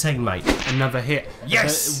a 14, mate. Another hit.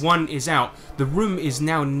 Yes! 1 is out. The room is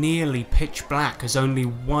now nearly pitch black as only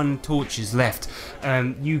 1 torch is left.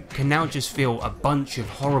 You can now just feel a bunch of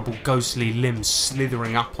horrible ghostly limbs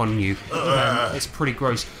slithering up on you. It's pretty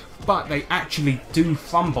gross. But they actually do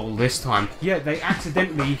fumble this time. Yeah, they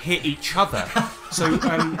accidentally hit each other. So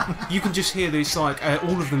you can just hear this, like,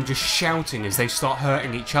 all of them just shouting as they start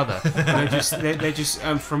hurting each other. And they're just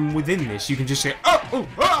from within this, you can just hear, oh, oh,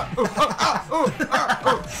 oh, oh, oh, oh,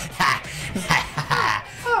 oh,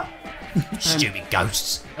 oh. Stupid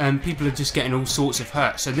ghosts. People are just getting all sorts of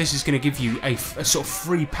hurt. So this is going to give you a sort of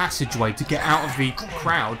free passageway to get out of the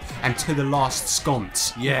crowd and to the last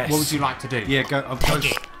sconce. Yes. What would you like to do? Yeah,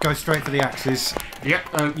 go straight for the axes.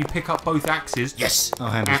 Yep. You pick up both axes. Yes. I'll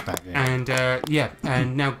hand this back. Yeah.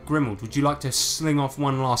 And now Grimald, would you like to sling off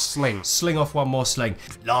one last sling? Sling off one more sling.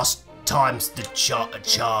 Last time's the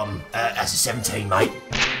charm. That's a 17, mate.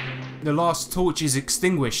 The last torch is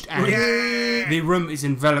extinguished and the room is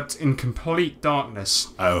enveloped in complete darkness.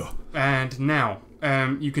 Oh. And now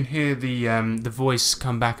you can hear the voice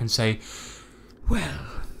come back and say, Well,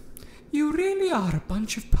 you really are a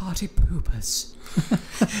bunch of party poopers.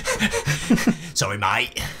 Sorry,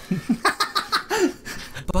 mate.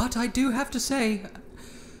 But I do have to say,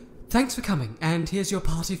 thanks for coming, and here's your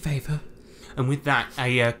party favour. and with that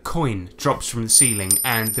a coin drops from the ceiling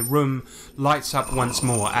and the room lights up once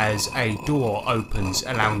more as a door opens,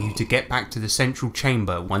 allowing you to get back to the central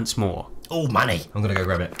chamber once more. All money. I'm gonna go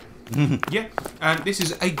grab it. Yeah, this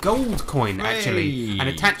is a gold coin actually, and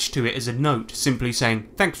attached to it is a note simply saying,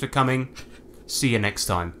 "Thanks for coming, see you next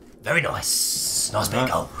time." Very nice. Nice bit of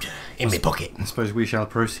gold. In my pocket. I suppose we shall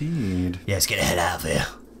proceed. Yeah, let's get the hell out of here.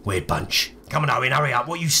 Weird bunch. Come on, Owen, hurry up.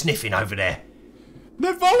 What are you sniffing over there?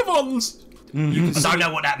 They're vol-au-vents! I don't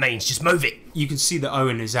know what that means. Just move it. You can see that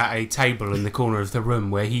Owen is at a table in the corner of the room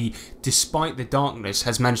where he, despite the darkness,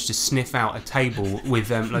 has managed to sniff out a table with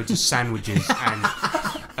loads of sandwiches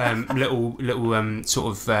and little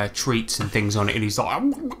sort of treats and things on it, and he's like,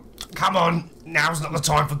 Come on. Now's not the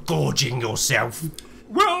time for gorging yourself.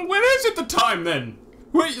 Well, when is it the time then?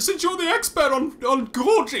 Wait, since you're the expert on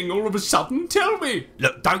gorging all of a sudden, tell me!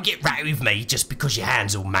 Look, don't get ratty with me just because your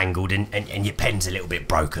hand's all mangled and your pen's a little bit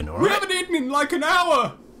broken, We alright? haven't eaten in like an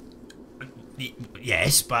hour!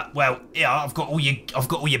 Yes, but, well, yeah, I've got all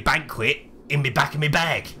your banquet in the back of my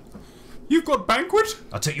bag. You've got banquet?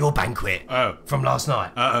 I took your banquet. Oh. From last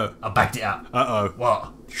night. Uh-oh. I bagged it up. Uh-oh.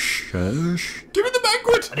 What? Shush. Give me the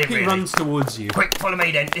banquet! I didn't he really. runs towards you. Quick, follow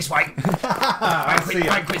me then. This way.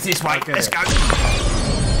 Banquet's this way. Let's go.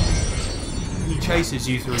 He chases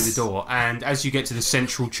you through the door, and as you get to the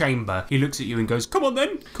central chamber, he looks at you and goes, Come on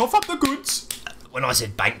then, cough up the goods! When I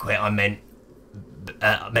said banquet, I meant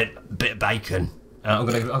a bit of bacon. I'm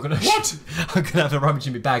gonna. What? I'm gonna have a rummage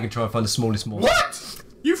in my bag and try and find the smallest morsel. What?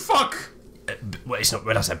 You fuck! Well, it's not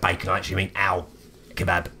when I say bacon. I actually mean owl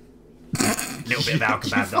kebab. Little bit of owl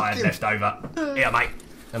kebab that I had left over. Here, mate.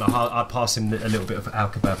 And I pass him a little bit of al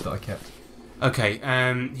kebab that I kept. Okay,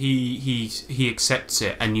 he accepts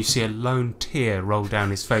it, and you see a lone tear roll down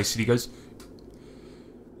his face, and he goes,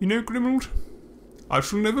 "You know, Grimald, I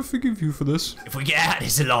shall never forgive you for this. If we get out of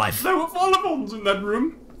this alive. There were Volibons in that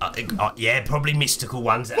room." Yeah, probably mystical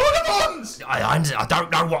ones. Volibons! I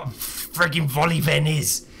don't know what friggin' Voliven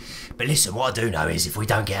is. But listen, what I do know is if we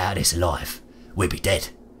don't get out of this alive, we'll be dead.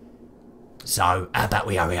 So, how about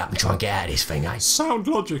we hurry up and try and get out of this thing, eh? Sound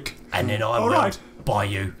logic. And then I will Alright. buy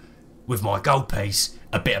you, with my gold piece,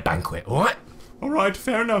 a bit of banquet, alright? Alright,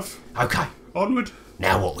 fair enough. Okay. Onward.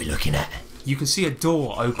 Now what we're looking at? You can see a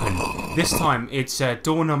door open. This time it's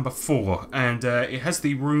door number 4, and it has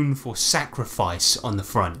the rune for sacrifice on the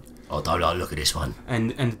front. I don't like look at this one. And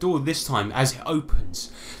the door this time, as it opens,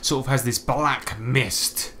 sort of has this black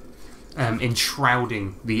mist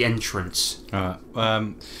enshrouding the entrance. Alright,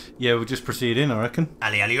 yeah, we'll just proceed in, I reckon.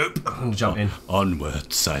 Alley oop. Jump in.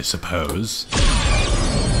 Onwards, I suppose.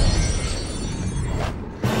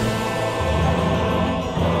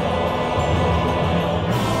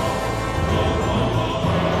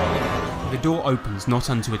 The door opens not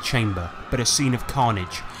unto a chamber, but a scene of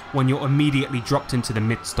carnage, one you're immediately dropped into the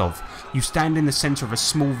midst of. You stand in the centre of a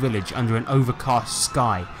small village under an overcast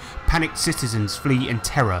sky. Panicked citizens flee in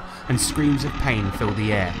terror, and screams of pain fill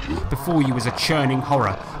the air. Before you is a churning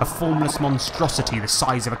horror, a formless monstrosity the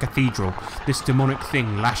size of a cathedral. This demonic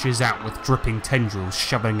thing lashes out with dripping tendrils,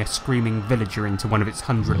 shoving a screaming villager into one of its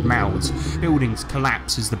 100 mouths. Buildings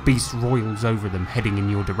collapse as the beast roils over them, heading in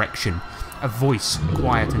your direction. A voice,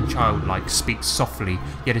 quiet and childlike, speaks softly,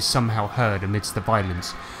 yet is somehow heard amidst the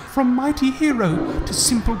violence. From mighty hero to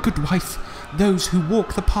simple good wife, those who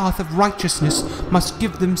walk the path of righteousness must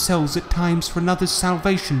give themselves at times for another's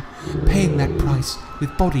salvation, paying that price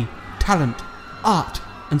with body, talent, art,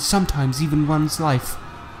 and sometimes even one's life.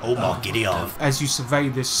 Oh my giddy off. As you survey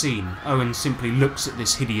this scene, Owen simply looks at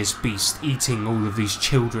this hideous beast eating all of these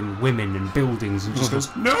children, women and buildings and just goes,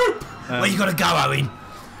 "Nope!" Where you gotta go, Owen?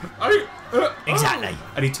 Exactly.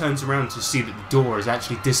 And he turns around to see that the door has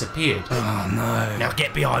actually disappeared. Oh no. Now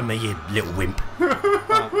get behind me, you little wimp.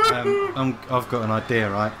 I've got an idea,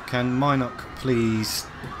 right? Can Minoc please...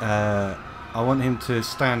 I want him to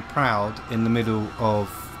stand proud in the middle of,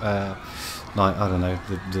 like, I don't know,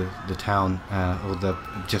 the town, or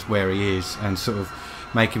just where he is, and sort of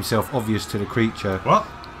make himself obvious to the creature. What?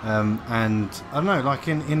 And, I don't know, like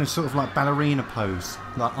in a sort of like ballerina pose,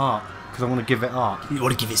 like art. Because I want to give it art. You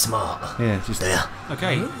want to give it some art? Yeah, just there.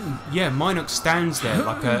 Okay, yeah, Minoc stands there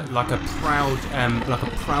like a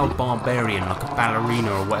proud barbarian, like a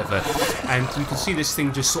ballerina or whatever, and you can see this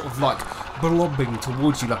thing just sort of like blobbing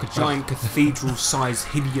towards you like a giant cathedral-sized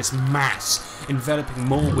hideous mass, enveloping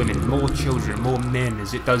more women, more children, more men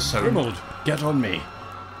as it does so. Grimald, get on me.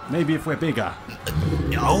 Maybe if we're bigger.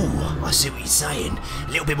 Oh, I see what you're saying.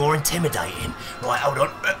 A little bit more intimidating. Right, hold on.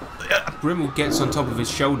 Grimald gets on top of his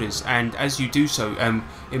shoulders, and as you do so,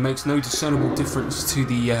 it makes no discernible difference to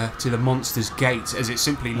the monster's gait as it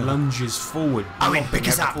simply lunges forward. Owen, pick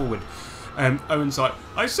us up. Forward. Owen's like,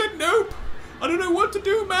 "I said nope. I don't know what to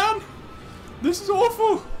do, man. This is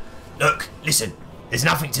awful." Look, listen. There's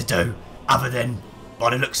nothing to do other than, by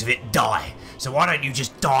the looks of it, die. So why don't you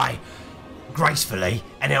just die gracefully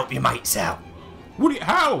and help your mates out?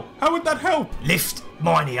 How? How would that help? Lift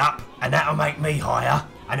Miney up, and that'll make me higher.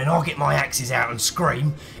 And then I'll get my axes out and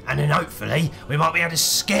scream, and then hopefully we might be able to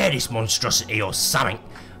scare this monstrosity or something.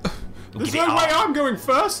 There's no way I'm going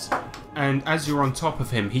first! And as you're on top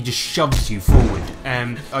of him, he just shoves you forward.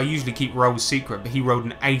 I usually keep rolls secret, but he rolled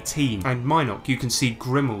an 18. And Minoc, you can see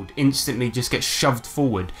Grimald instantly just gets shoved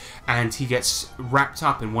forward, and he gets wrapped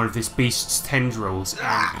up in one of this beast's tendrils,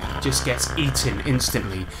 and just gets eaten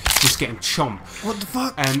instantly, just getting chomped. What the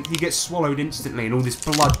fuck? And he gets swallowed instantly, and all this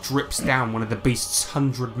blood drips down one of the beast's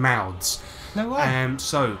 100 mouths. No way.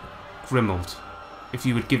 So, Grimald, if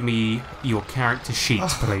you would give me your character sheet,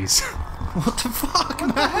 please. What the fuck?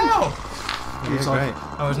 What the hell? Yeah, It's great.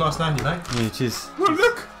 Oh, it's nice landing, eh? Yeah, it is. Well,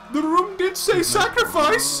 look, the room did say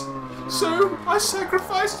sacrifice, so I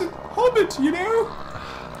sacrificed a hobbit, you know?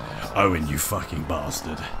 Owen, you fucking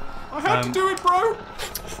bastard. I had to do it, bro.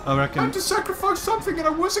 I I reckon... had to sacrifice something, and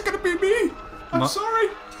it wasn't going to be me. I'm sorry.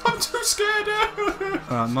 I'm too scared.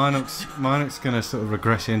 Minoc's going to sort of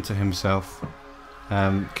regress into himself,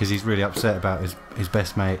 because he's really upset about his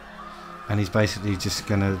best mate, and he's basically just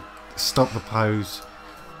going to stop the pose,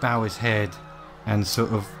 bow his head, and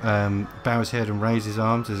sort of bow his head and raise his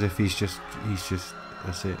arms as if he's just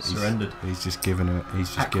that's it. Surrendered. He's just given it.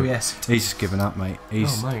 He's just Acquiesced. He's just given up, mate.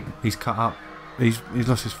 Mate. He's cut up. He's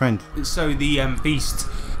lost his friend. So the beast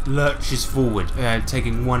lurches forward,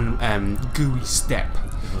 taking one gooey step,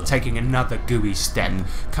 taking another gooey step,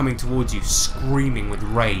 coming towards you, screaming with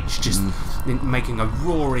rage, just making a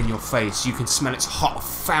roar in your face. You can smell its hot,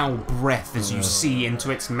 foul breath as you see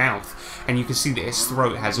into its mouth, and you can see that its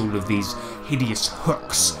throat has all of these hideous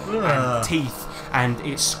hooks and teeth, and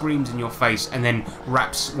it screams in your face and then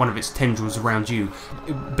wraps one of its tendrils around you,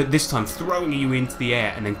 but this time throwing you into the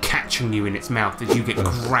air and then catching you in its mouth as you get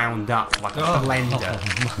ground up like a blender.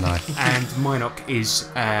 Nice. And Minoc is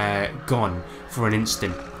gone for an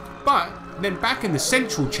instant. But then back in the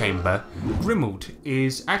central chamber, Grimald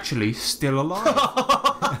is actually still alive.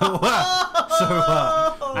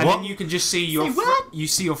 And then you can just see your you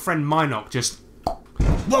see your friend Minoc just.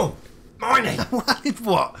 Whoa, Miney!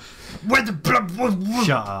 What? Where the blood was?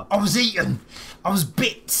 Shut up. I was eaten. I was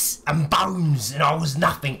bits and bones, and I was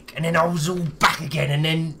nothing, and then I was all back again, and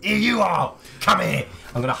then here you are. Come here.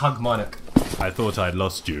 I'm gonna hug Minoc. I thought I'd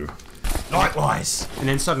lost you. Likewise. And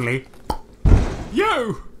then suddenly,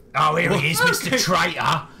 yo! Oh, here he is, Mr.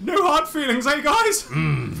 Traitor. No hard feelings, eh, guys?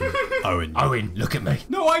 Owen, look at me.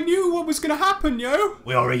 No, I knew what was going to happen, yo.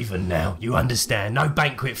 We are even now. You understand? No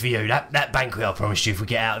banquet for you. That banquet I promised you if we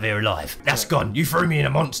get out of here alive. That's gone. You threw me in a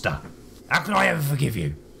monster. How can I ever forgive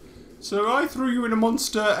you? So I threw you in a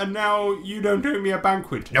monster, and now you don't owe me a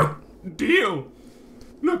banquet. Nope. Deal.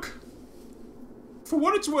 Look, for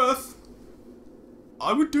what it's worth,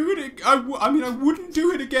 I would do it. I wouldn't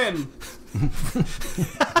do it again.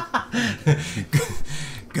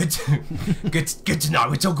 Good to know.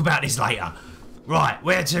 We'll talk about this later. Right,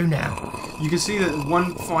 where to now? You can see that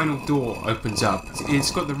one final door opens up.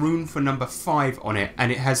 It's got the rune for number 5 on it, and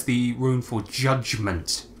it has the rune for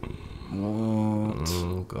judgment. What?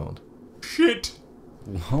 Oh god. Shit.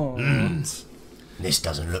 This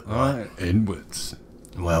doesn't look right. Inwards.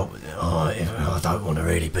 Well, I don't want to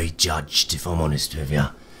really be judged, if I'm honest with you.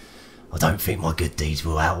 I don't think my good deeds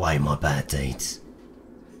will outweigh my bad deeds.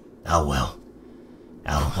 Oh well.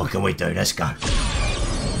 Oh, what can we do? Let's go.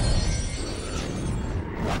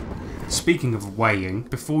 Speaking of weighing,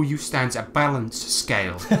 before you stands a balance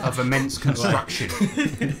scale of immense construction.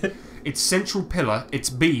 Its central pillar, its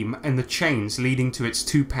beam, and the chains leading to its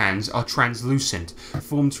 2 pans are translucent,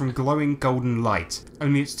 formed from glowing golden light.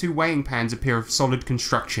 Only its 2 weighing pans appear of solid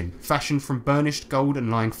construction, fashioned from burnished gold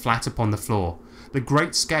and lying flat upon the floor. The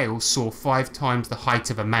great scale soar 5 times the height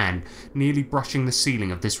of a man, nearly brushing the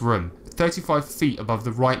ceiling of this room. 35 feet above the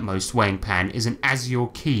rightmost weighing pan is an azure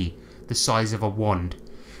key, the size of a wand.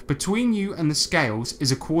 Between you and the scales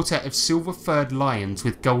is a quartet of silver-furred lions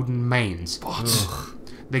with golden manes. What?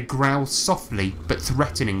 They growl softly but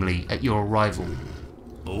threateningly at your arrival.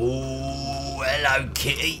 Oh, hello,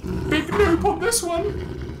 kitty. Big noob on this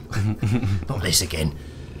one! Not this again.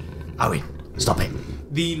 Owen, stop it.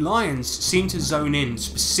 The lions seem to zone in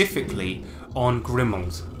specifically on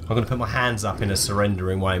Grimald. I'm gonna put my hands up in a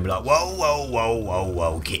surrendering way and be like, Whoa, whoa, whoa, whoa,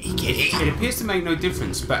 whoa, kitty, kitty. It appears to make no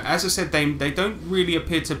difference, but as I said, they don't really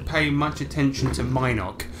appear to pay much attention to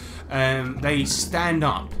Minoc. They stand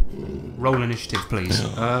up. Roll initiative, please.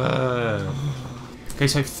 Okay,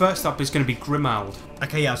 so first up is going to be Grimald.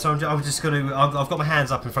 okay, yeah, so I'm just gonna, I've got my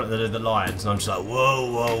hands up in front of the lions and I'm just like,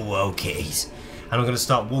 Whoa, whoa, whoa, kitties. and I'm gonna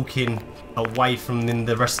start walking away from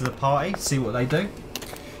the rest of the party, see what they do.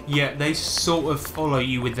 Yeah, they sort of follow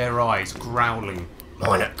you with their eyes, growling.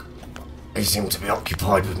 Minoc, he seemed to be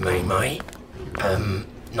occupied with me, mate.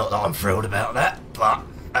 Not that I'm thrilled about that, but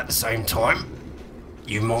at the same time,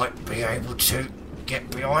 you might be able to get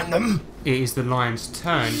behind them. It is the lion's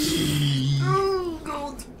turn. Oh,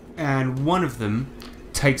 God. And one of them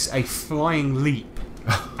takes a flying leap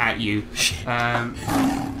at you.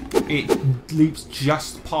 It leaps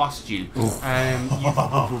just past you,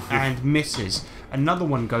 and misses. Another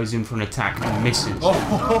one goes in for an attack and misses.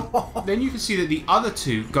 Then you can see that the other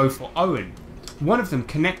 2 go for Owen. One of them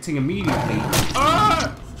connecting immediately.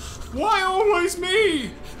 Ah! Why always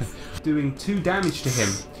me? Doing 2 damage to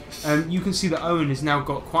him. You can see that Owen has now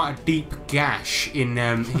got quite a deep gash in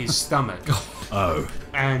his stomach. Oh.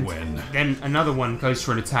 And when? then another one goes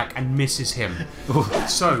for an attack and misses him.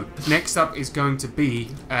 So, next up is going to be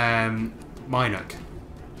Minoc.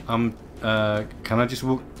 Can I just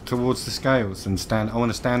walk towards the scales and stand? I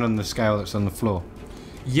want to stand on the scale that's on the floor.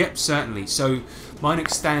 Yep, certainly. So, Minoc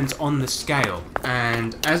stands on the scale,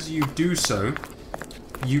 and as you do so,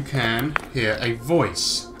 you can hear a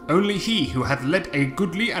voice. Only he who hath led a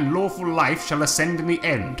goodly and lawful life shall ascend in the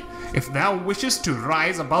end. If thou wishest to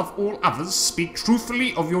rise above all others, speak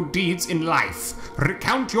truthfully of your deeds in life.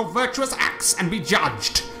 Recount your virtuous acts and be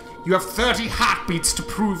judged. You have 30 heartbeats to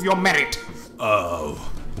prove your merit.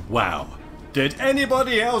 Oh, wow. Did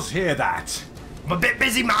anybody else hear that? I'm a bit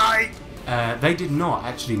busy, mate. They did not,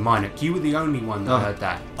 actually, Minoc. You were the only one that heard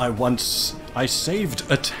that. I saved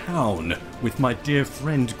a town with my dear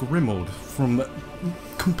friend Grimald from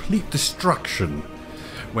complete destruction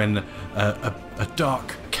when a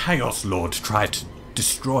dark chaos lord tried to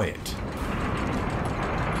destroy it.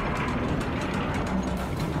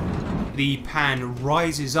 The pan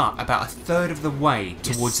rises up about a third of the way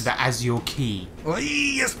towards the Azure Key.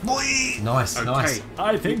 Yes, boy! Nice, nice.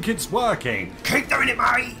 I think it's working. Keep doing it,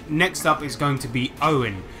 mate! Next up is going to be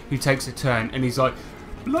Owen, who takes a turn, and he's like,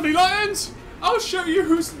 "Bloody lions! I'll show you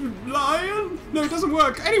who's lion!" No, it doesn't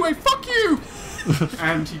work. Anyway, fuck you!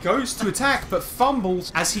 And he goes to attack, but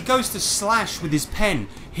fumbles. As he goes to slash with his pen,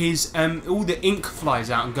 his all the ink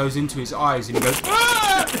flies out and goes into his eyes, and he goes,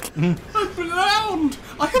 "Ah! I'm blound!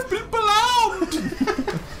 I have been blound!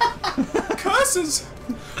 Curses!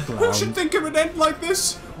 Who should think of an end like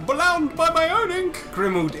this? Blound by my own ink!"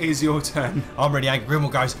 Grimald, is your turn. I'm really angry.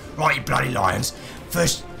 Grimald goes, "Right, you bloody lions.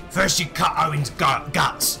 First you cut Owen's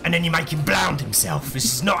guts, and then you make him blound himself. This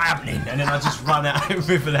is not happening." And then I just run at him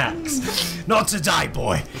with an axe. "Not today,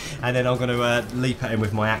 boy." And then I'm going to leap at him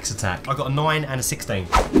with my axe attack. I got a 9 and a 16.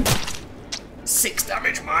 6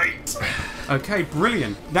 damage, mate. Okay,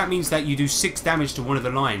 brilliant. That means that you do 6 damage to one of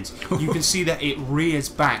the lions. You can see that it rears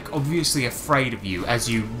back, obviously afraid of you, as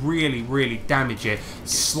you really damage it,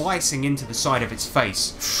 slicing into the side of its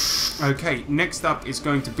face. Okay, next up is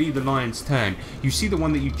going to be the lion's turn. You see the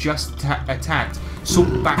one that you just attacked sort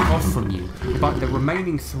of back off from you, but the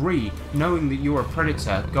remaining 3, knowing that you're a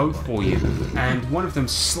predator, go for you, and one of them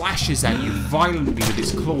slashes at you violently with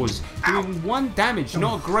its claws, doing 1 damage.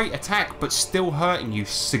 Not a great attack, but still hurting you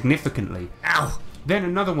significantly. Ow! Then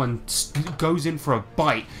another one goes in for a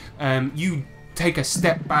bite. You take a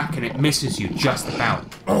step back and it misses you just about.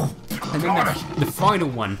 And then the final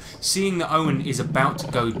one, seeing that Owen is about to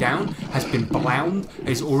go down, has been blound,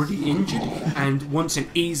 is already injured, and wants an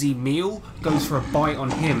easy meal, goes for a bite on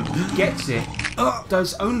him, gets it,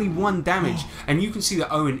 does only 1 damage, and you can see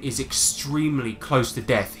that Owen is extremely close to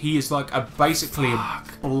death. He is like basically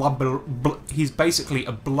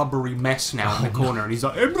a blubbery mess now in the corner, and he's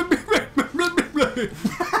like,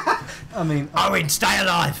 I mean, Owen, stay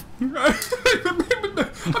alive!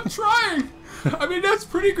 I'm trying. I mean, that's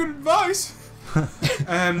pretty good advice.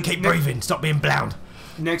 Keep breathing, stop being blound.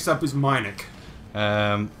 Next up is Minoc.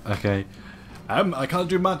 okay. I can't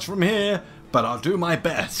do much from here, but I'll do my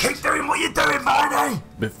best. Keep doing what you're doing, Marty!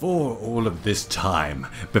 Before all of this time,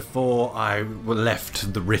 before I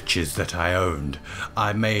left the riches that I owned,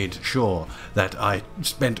 I made sure that I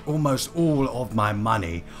spent almost all of my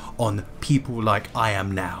money on people like I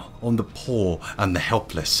am now, on the poor and the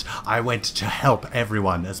helpless. I went to help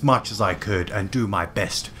everyone as much as I could and do my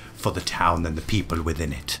best for the town and the people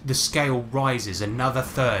within it. The scale rises another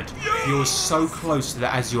third. You're so close to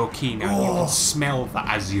the Azure Key now, you can smell the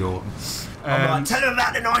Azure. Alright, tell him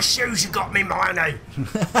about the nice shoes you got me, Marty!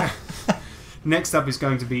 Next up is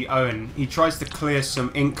going to be Owen. He tries to clear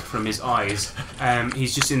some ink from his eyes.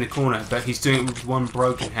 He's just in the corner, but he's doing it with one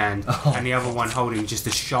broken hand and the other one holding just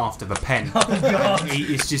the shaft of a pen.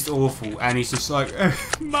 It's just awful, and he's just like,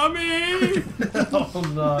 "Mummy!" Oh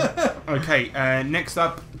no. Okay, next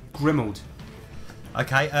up, Grimald.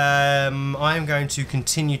 Okay, I am going to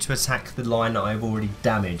continue to attack the line that I've already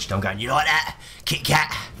damaged. I'm going, "You like that, Kit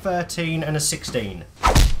Kat?" 13 and a 16.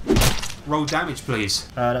 Roll damage, please.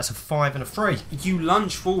 That's a 5 and a 3. You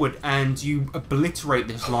lunge forward and you obliterate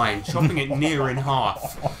this lion, chopping it near in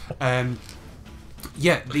half.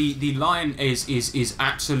 Yeah, the lion is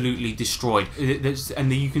absolutely destroyed,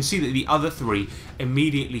 and you can see that the other 3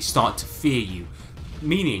 immediately start to fear you,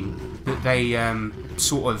 meaning that they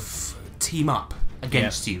sort of team up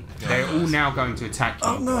against you. They're all now going to attack you.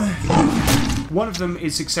 Oh no! One of them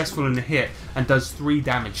is successful in the hit and does 3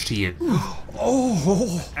 damage to you.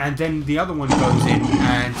 And then the other one goes in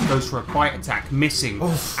and goes for a bite attack, missing.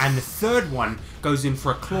 And the third one goes in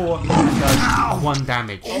for a claw and does 1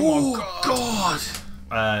 damage. Oh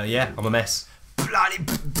God! Yeah, I'm a mess.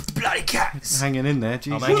 Bloody cats! Hanging in there,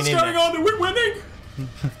 Jesus. What's going on? Are we winning?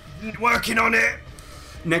 Working on it.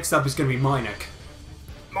 Next up is going to be Minoc.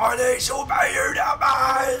 Marty, it's all about you now,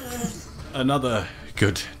 man. Another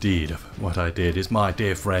good deed of what I did is my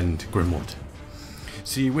dear friend Grimald.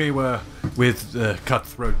 See, we were with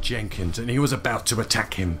Cutthroat Jenkins and he was about to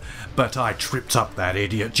attack him, but I tripped up that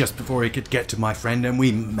idiot just before he could get to my friend and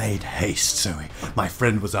we made haste, so my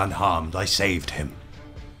friend was unharmed. I saved him.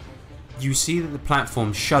 You see that the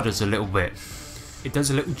platform shudders a little bit. It does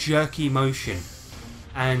a little jerky motion,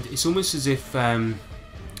 and it's almost as if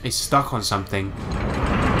it's stuck on something.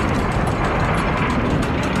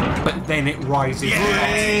 but then it rises.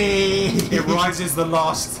 It rises the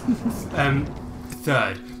last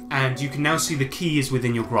third, and you can now see the key is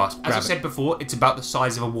within your grasp. As I said before, it's about the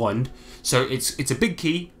size of a wand, so it's a big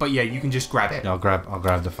key. But yeah, you can just grab it. I'll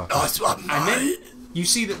grab the fuck. Nice one, mate. And then you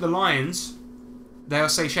see that the lions, they are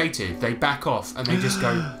satiated. They back off and they just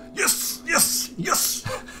go. Yes, yes, yes.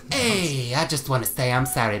 Hey, I just want to say I'm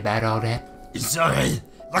sorry about all that. Sorry,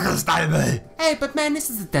 not gonna stay me. Hey, but man, this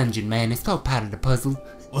is a dungeon, man. It's all part of the puzzle.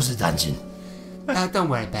 What's the dungeon? Don't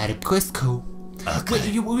worry about it, it's cool.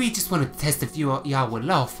 Okay. We just wanted to test if y'all were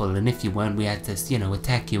lawful, and if you weren't, we had to,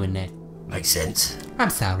 attack you in there. Makes sense. I'm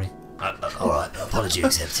sorry. Alright, apology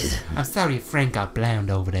accepted. I'm sorry if Frank got blound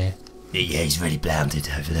over there. Yeah, he's really blounded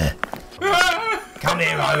over there. Come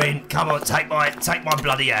here, Owen. Come on, take my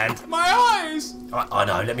bloody hand. My eyes! I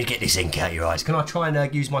know, let me get this ink out of your eyes. Can I try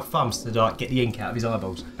and use my thumbs to get the ink out of his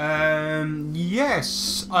eyeballs?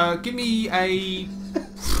 Yes. Give me a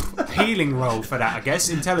healing roll for that, I guess.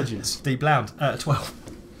 Intelligence. De-blound. 12.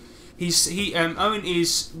 Owen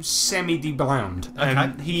is semi-deblound.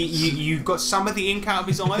 Okay. You got some of the ink out of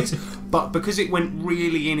his eyes, but because it went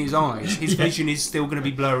really in his eyes, his vision is still going to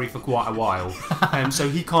be blurry for quite a while. So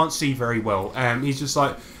he can't see very well. He's just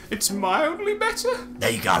like, it's mildly better. There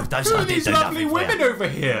you go. Those Who I are did these do lovely nothing women for you. over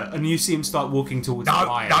here? And you see him start walking towards the No,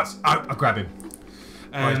 lions. I grab him.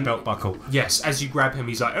 By his belt buckle. Yes, as you grab him,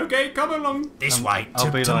 he's like, okay, come along. This way,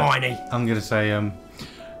 I'll be to like, Miney. I'm gonna say,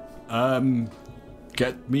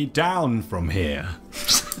 Get me down from here.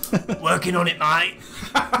 Working on it, mate.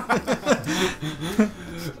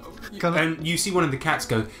 And you see one of the cats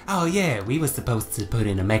go, Oh yeah, we were supposed to put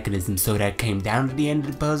in a mechanism so that came down to the end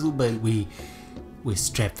of the puzzle, but we're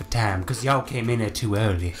strapped for time because y'all came in here too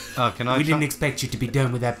early. oh, can I? We didn't expect you to be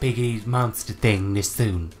done with that big monster thing this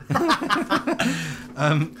soon.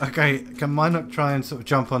 Okay, can Minoc try and sort of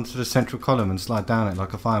jump onto the central column and slide down it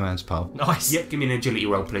like a fireman's pole? Nice. yeah, give me an agility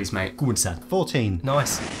roll, please, mate. Good son. 14.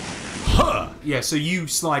 Nice. Yeah, so you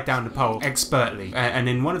slide down the pole expertly, and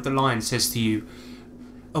then one of the lions says to you,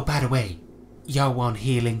 Oh, by the way, y'all want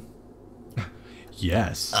healing?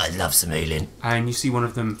 Yes. I love some healing. and you see one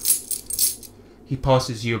of them, he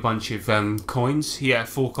passes you a bunch of coins,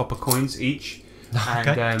 4 copper coins each,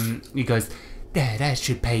 and he goes, That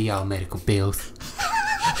should pay y'all medical bills.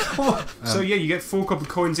 so yeah, you get 4 copper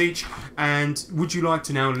coins each, and would you like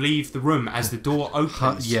to now leave the room as the door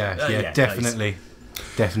opens? Yeah, definitely.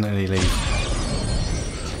 Definitely leave.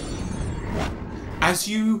 As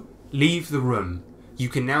you leave the room, you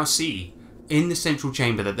can now see in the central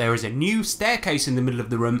chamber that there is a new staircase in the middle of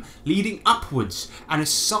the room leading upwards, and a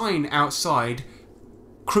sign outside,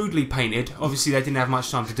 crudely painted, obviously they didn't have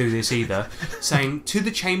much time to do this either, saying, to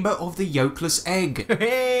the chamber of the yolkless egg.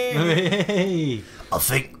 Hey! I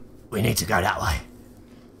think we need to go that way.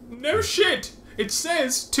 No shit! It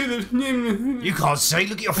says to the... You can't see,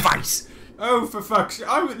 look at your face. Oh, for fuck's sake.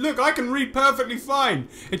 Look, I can read perfectly fine.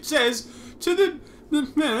 It says, to the...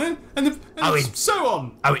 and Owen. so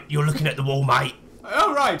on. Oh, you're looking at the wall, mate.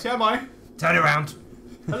 Oh, right, am I? Turn around.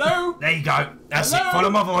 Hello? There you go. That's Hello? it. Follow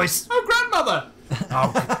my voice. Oh, grandmother!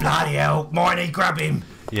 Oh, bloody hell. Miney, grab him.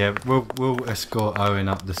 Yeah, we'll escort Owen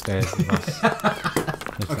up the stairs with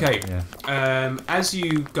us. Okay, Yeah. as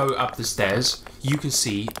you go up the stairs, you can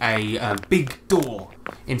see a big door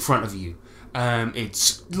in front of you.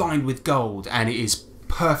 It's lined with gold, and it is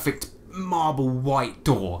perfect marble white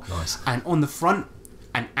door. Nice. And on the front,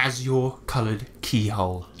 an azure coloured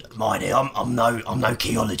keyhole. Miney, I'm no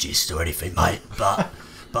keyologist or anything, mate, but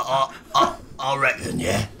I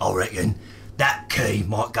reckon that key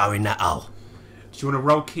might go in that hole. Do you want to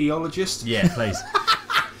roll keyologist? Yeah, please.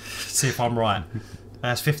 See if I'm right.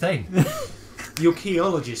 That's 15. Your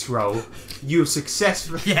keyologist roll, you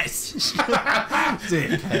successfully Yes.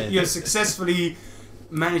 you successfully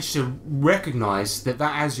managed to recognise that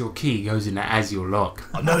azure key goes in that azure lock.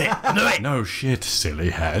 I knew it. No shit, silly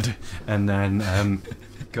head. And then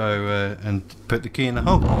go and put the key in the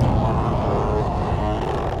hole.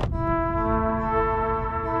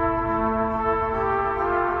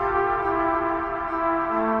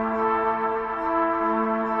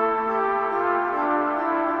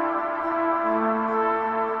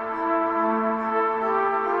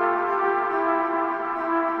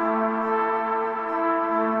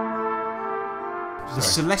 The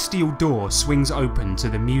celestial door swings open to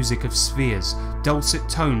the music of spheres, dulcet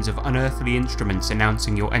tones of unearthly instruments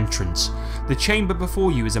announcing your entrance. The chamber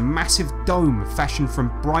before you is a massive dome fashioned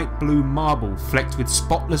from bright blue marble flecked with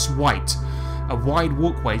spotless white. A wide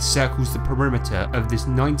walkway circles the perimeter of this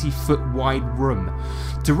 90-foot wide room.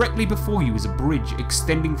 Directly before you is a bridge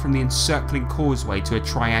extending from the encircling causeway to a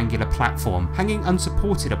triangular platform, hanging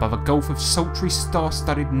unsupported above a gulf of sultry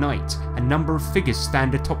star-studded night. A number of figures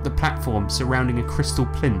stand atop the platform surrounding a crystal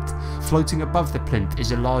plinth. Floating above the plinth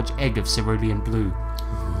is a large egg of cerulean blue.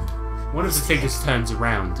 One of the figures turns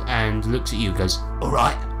around and looks at you and goes,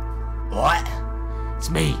 Alright. What? It's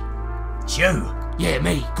me. It's you. Yeah,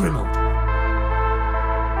 me, Grimald.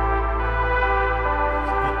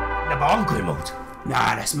 No, but I'm Grimald.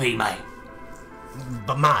 Nah, that's me, mate.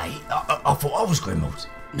 But mate, I thought I was Grimald.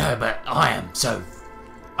 No, but I am, so...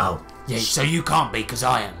 Oh. Yeah, so you can't be, because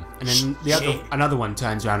I am. and then another one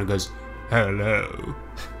turns around and goes, "Hello,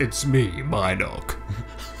 it's me, Minoc."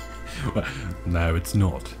 No, it's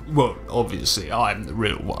not. Well, obviously, I'm the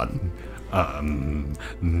real one.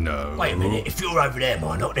 No. Wait a minute, if you're over there,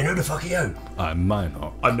 Minoc, then who the fuck are you? I'm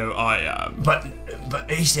Minoc. I know I am. But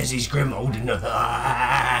he says he's Grimald and...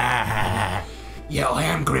 Yeah, I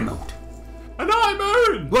am Grimald. And I'm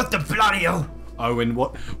Owen! What the bloody hell? Owen,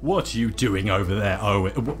 what are you doing over there,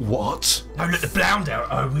 Owen? What? No, look, the Bloundale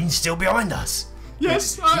Owen's still behind us.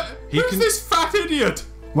 Yes, he who's can- this fat idiot?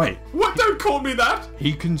 Wait, What, don't call me that!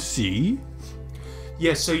 he can see?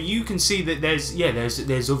 Yeah, so you can see that there's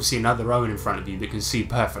obviously another Owen in front of you that can see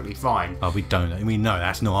perfectly fine. Oh, we know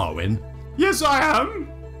that's not Owen. Yes, I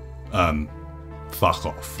am! Fuck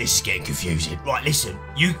off. This is getting confusing. Right, listen,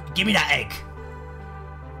 you give me that egg.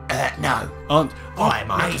 No. Why,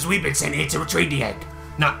 mate? Because we've been sent here to retrieve the egg.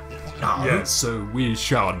 No. Yes, so we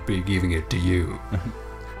shan't be giving it to you.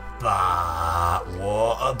 But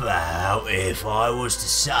what about if I was to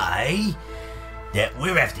say that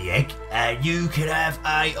we'll have the egg and you can have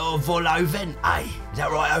a volo vente? Is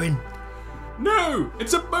that right, Owen? No!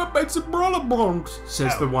 It's a Brolabronx,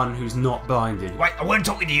 says the one who's not blinded. Wait, I wasn't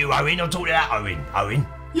talking to you, Owen. I'm talking to that Owen. Owen?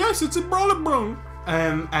 Yes, it's a Brolabronx.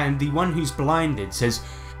 And the one who's blinded says,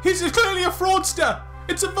 "He's clearly a fraudster!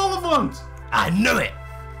 It's a Volavant!" I knew it.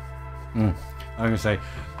 I'm gonna say,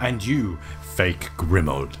 and you, fake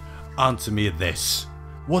Grimald, answer me this.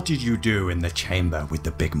 What did you do in the chamber with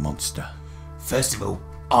the big monster? First of all,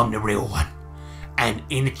 I'm the real one. And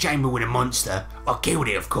in the chamber with a monster, I killed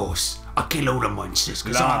it, of course. I kill all the monsters,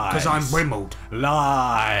 because I'm Grimald.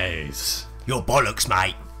 Lies! You're bollocks,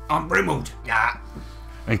 mate. I'm Grimald. Nah.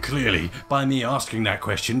 And clearly, by me asking that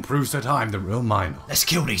question proves that I'm the real Minoc. Let's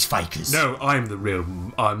kill these fakers. No, I'm the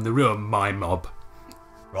real my mob.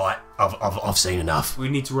 Right, I've seen enough. We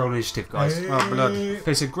need to roll initiative, guys. Oh, blood.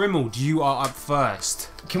 Okay, so Grimald, you are up first.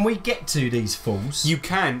 Can we get to these fools? You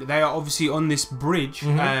can. They are obviously on this bridge,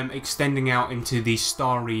 extending out into the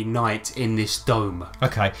starry night in this dome.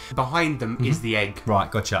 Okay. Behind them is the egg. Right,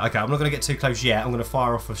 gotcha. Okay, I'm not going to get too close yet. I'm going to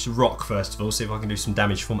fire off a rock first of all, see if I can do some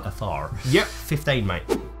damage from afar. Yep. 15, mate.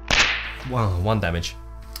 Wow, 1 damage.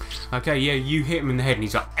 Okay, yeah, you hit him in the head and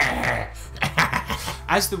he's like, "Ah."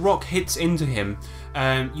 As the rock hits into him,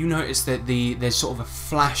 you notice that there's sort of a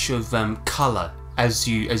flash of colour as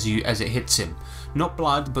it hits him. Not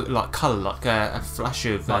blood, but like colour, like a flash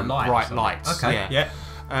of Like light or bright something. light. Okay,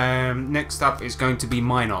 yeah. Next up is going to be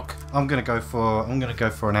Minoc. I'm gonna go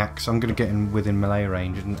for an axe. I'm gonna get in within melee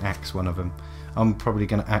range and axe one of them. I'm probably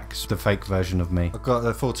gonna axe the fake version of me. I've got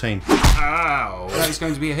a 14. Ow! That is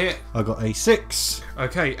going to be a hit. I got a 6.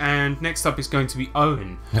 Okay, and next up is going to be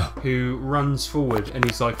Owen, who runs forward and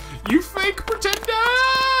he's like, "You fake pretender!"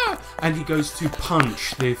 And he goes to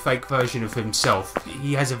punch the fake version of himself.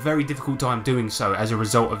 He has a very difficult time doing so as a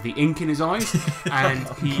result of the ink in his eyes, and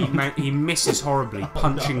he misses horribly,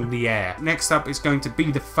 punching the air. Next up is going to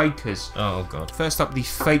be the fakers. Oh, God. First up, the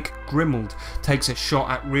fake Grimald takes a shot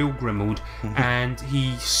at real Grimald, and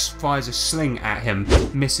he fires a sling at him,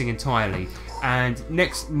 missing entirely. And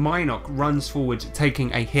next, Minoc runs forward,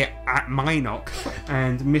 taking a hit at Minoc,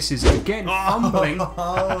 and misses again, fumbling.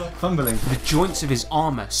 Fumbling. The joints of his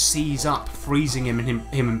armour seize up, freezing him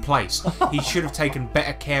in place. He should have taken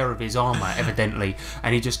better care of his armour, evidently,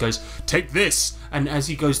 and he just goes, "Take this!" And as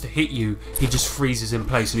he goes to hit you, he just freezes in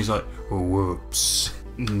place, and he's like, "Whoops.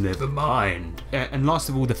 Never mind." And last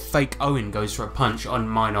of all, the fake Owen goes for a punch on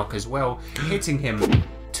Minoc as well, hitting him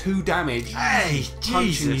 2 damage, Hey,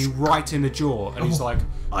 punching Jesus. you right in the jaw, and he's like,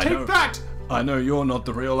 I "Take know. that!" I know you're not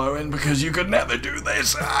the real Owen because you could never do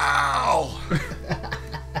this. Ow!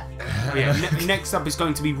 Oh, yeah, next up is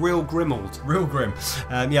going to be real Grimald. Real grim.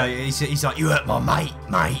 Yeah, he's like, "You hurt my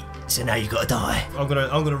mate, so now you got to die." I'm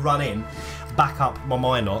gonna run in, back up my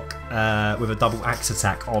Minoc with a double axe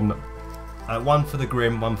attack on 1 for the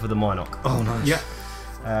Grim, 1 for the Minoc. Oh, nice. Yeah.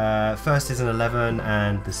 First is an 11,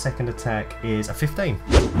 and the second attack is a 15.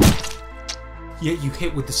 Yeah, you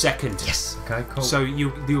hit with the second. Yes. Okay, cool. So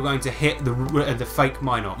you're going to hit the fake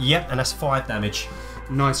Minoc. Yep, and that's 5 damage.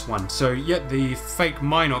 Nice one. So yeah, the fake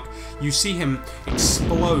Minoc, you see him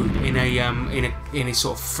explode in a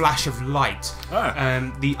sort of flash of light.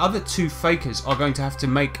 The other 2 fakers are going to have to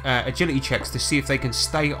make agility checks to see if they can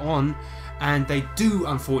stay on, and they do,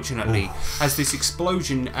 unfortunately, as this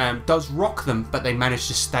explosion does rock them, but they manage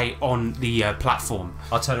to stay on the platform.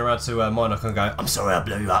 I'll turn around to Minoc and go, I'm sorry I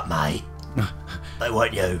blew you up, mate. They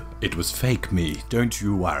weren't you. It was fake me, don't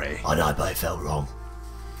you worry. I know, but it felt wrong.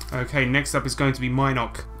 Okay, next up is going to be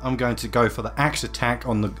Minoc. I'm going to go for the axe attack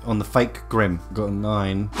on the fake Grim. Got a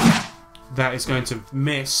 9. That is going to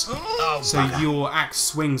miss. So your axe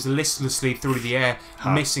swings listlessly through the air,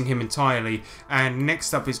 missing him entirely. And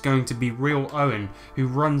next up is going to be Real Owen, who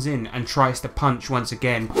runs in and tries to punch once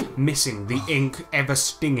again, missing, the ink ever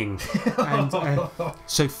stinging. And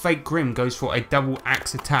so fake Grim goes for a double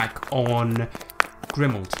axe attack on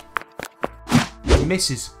Grimald.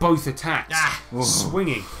 Misses both attacks,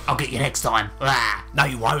 swinging. I'll get you next time. No,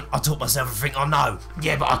 you won't. I taught myself everything I know.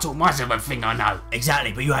 Yeah, but I taught myself everything I know.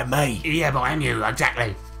 Exactly, but you had me. Yeah, but I am you,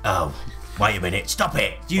 exactly. Oh, wait a minute. Stop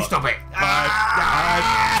it. You stop it.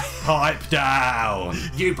 Pipe down.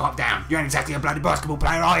 You pop down. You ain't exactly a bloody basketball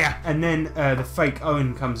player, are you? And then the fake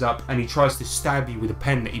Owen comes up and he tries to stab you with a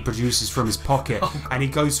pen that he produces from his pocket. And he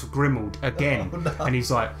goes for Grimald again. And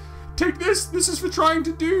he's like, take this is for trying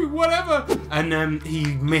to do whatever. And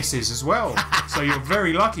he misses as well. So you're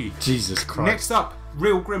very lucky. Jesus Christ. Next up,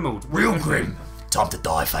 Real Grimald. Real Grim. Time to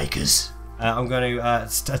die, fakers. I'm going to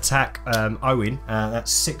attack Owen. That's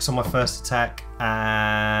 6 on my first attack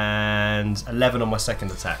and 11 on my second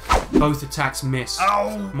attack. Both attacks miss.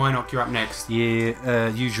 Oh! Minoc, you're up next. Yeah,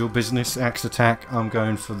 usual business axe attack. I'm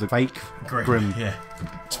going for the fake Grim. Yeah.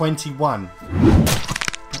 21.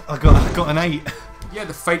 I got an 8. Yeah,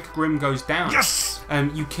 the fake Grim goes down. Yes!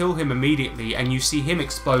 You kill him immediately, and you see him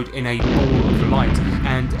explode in a ball of light.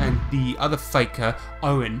 And the other faker,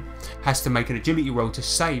 Owen, has to make an agility roll to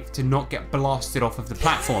save to not get blasted off of the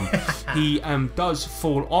platform. He does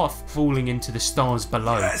fall off, falling into the stars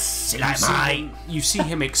below. Yes! Mate. You see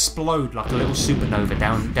him explode like a little supernova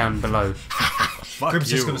down below. Grim's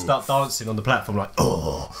just going to start dancing on the platform like,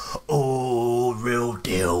 Oh, real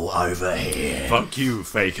deal over here. Fuck you,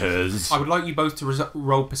 fakers. I would like you both to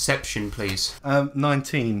roll perception, please.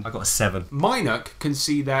 19. I got a 7. Minoc can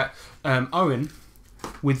see that Owen,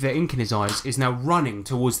 with the ink in his eyes, is now running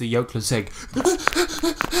towards the yolkless egg.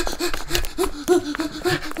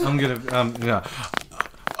 I'm gonna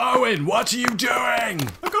Owen, what are you doing? I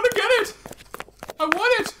gotta get it! I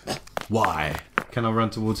want it! Why? Can I run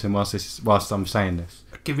towards him whilst I'm saying this?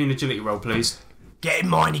 Give me an agility roll, please. Get him,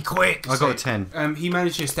 Miney, quick. I got a 10. He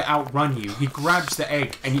manages to outrun you. He grabs the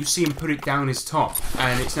egg, and you see him put it down his top,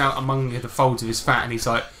 and it's now among the folds of his fat, and he's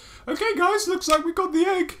like, okay, guys, looks like we got the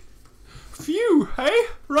egg. Phew, hey?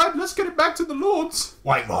 Right, let's get it back to the Lords.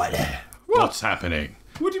 Wait right there. What's happening?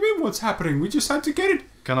 What do you mean, what's happening? We just had to get it.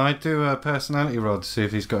 Can I do a personality roll to see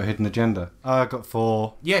if he's got a hidden agenda? I got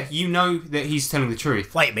 4. Yeah, you know that he's telling the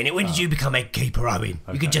truth. Wait a minute, when did you become egg keeper, Owen?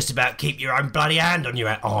 You could just about keep your own bloody hand on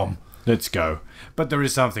your arm. Let's go. But there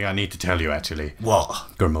is something I need to tell you, actually.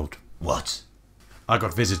 What? Grimald. What? I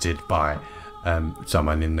got visited by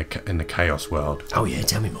someone in the chaos world. Oh yeah,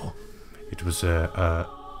 tell me more. It was a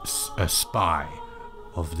spy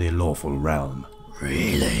of the lawful realm.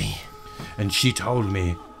 Really? And she told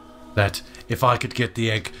me that if I could get the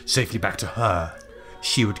egg safely back to her,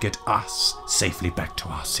 she would get us safely back to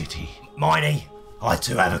our city. Miney, I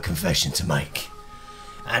too have a confession to make.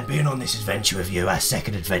 And being on this adventure with you, our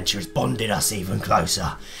second adventure, has bonded us even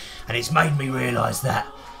closer. And it's made me realise that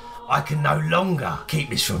I can no longer keep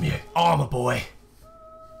this from you. Armour boy.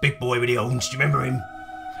 Big boy with the horns, do you remember him?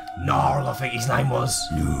 Gnarl, I think his name was.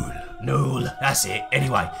 Nool, that's it.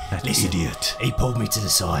 Anyway, listen, idiot. He pulled me to the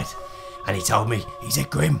side and he told me, he said,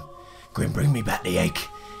 Grim, bring me back the egg.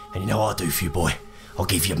 And you know what I'll do for you, boy? I'll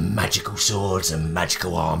give you magical swords and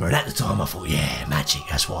magical armour. And at the time I thought, yeah, magic,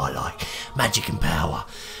 that's what I like. Magic and power.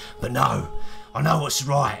 But no, I know what's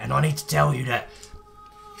right, and I need to tell you that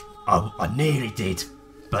I nearly did.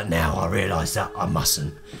 But now I realise that I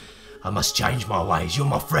mustn't. I must change my ways. You're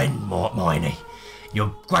my friend, Miney.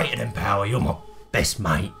 You're greater than power. You're my best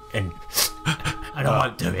mate. And I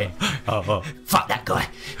won't do it. Fuck that guy.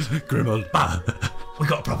 Grimald. But we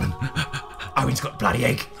got a problem. Owen's got the bloody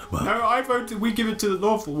egg. No, I voted we give it to the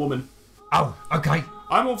lawful woman. Oh, okay.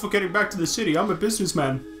 I'm all for getting back to the city. I'm a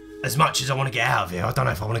businessman. As much as I want to get out of here, I don't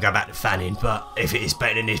know if I want to go back to Fanning, but if it is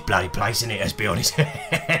better than this bloody place, isn't it? Let's be honest.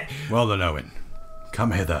 Well then, Owen,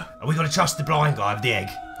 come hither. Are we got to trust the blind guy with the egg?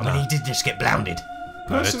 I mean, he did just get blounded.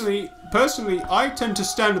 Personally, I tend to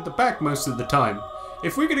stand at the back most of the time.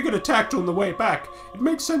 If we're going to get attacked on the way back, it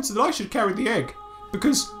makes sense that I should carry the egg.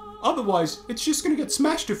 Because otherwise, it's just going to get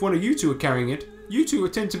smashed if one of you two are carrying it. You two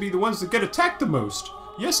tend to be the ones that get attacked the most.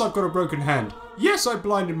 Yes, I've got a broken hand. Yes, I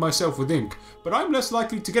blinded myself with ink. But I'm less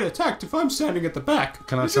likely to get attacked if I'm standing at the back.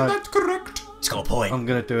 Isn't that correct? It's got a point. I'm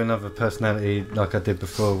going to do another personality like I did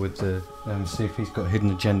before with the see if he's got a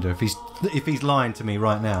hidden agenda. If he's lying to me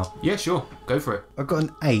right now. Yeah, sure. Go for it. I've got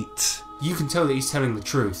an 8. You can tell that he's telling the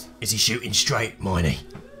truth. Is he shooting straight, Miney?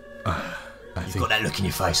 You've got that look in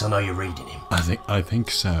your face. I know you're reading him. I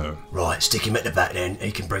think so. Right, stick him at the back then.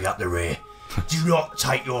 He can bring up the rear. Do not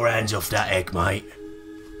take your hands off that egg, mate.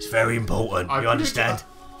 It's very important. You understand?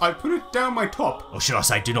 I put it down my top. Or should I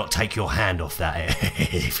say, do not take your hand off that egg,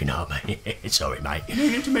 if you know what I mean. Sorry, mate. You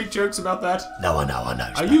don't need to make jokes about that. No, I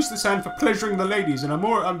know. I use this hand for pleasuring the ladies, and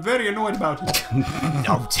I'm very annoyed about it.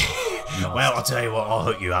 Oh, dear. Well, I'll tell you what, I'll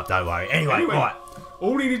hook you up, don't worry. Anyway, right.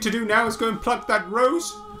 All we need to do now is go and pluck that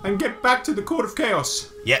rose and get back to the Court of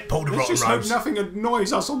Chaos. Yeah, pull the rotten Let's just rose. hope nothing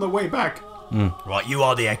annoys us on the way back. Right, you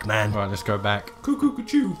are the Eggman. Right, let's go back.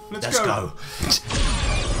 Cuckoo-cuckoo. Let's go.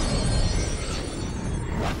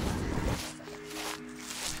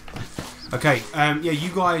 Okay, yeah, you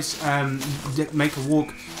guys make a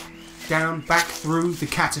walk down, back through the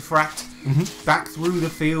cataphract, back through the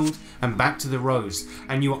field, and back to the rose.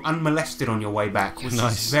 And you're unmolested on your way back, which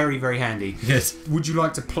is very, very handy. Yes. Would you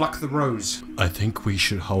like to pluck the rose? I think we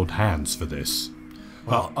should hold hands for this.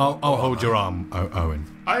 Well, I'll hold your arm, Owen.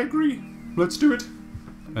 I agree. Let's do it.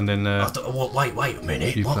 And then... wait a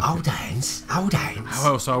minute. What? Hold hands? Hold hands?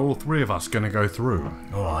 How else are all three of us going to go through?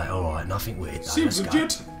 Alright. Nothing weird. Seems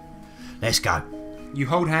legit. Let's go. You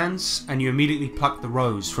hold hands and you immediately pluck the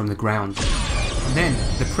rose from the ground. And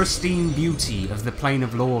then the pristine beauty of the plane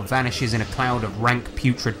of law vanishes in a cloud of rank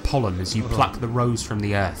putrid pollen as you pluck the rose from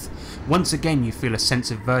the earth. Once again you feel a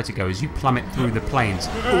sense of vertigo as you plummet through the plains,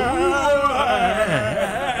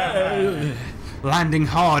 landing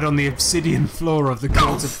hard on the obsidian floor of the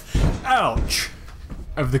court of... Ouch!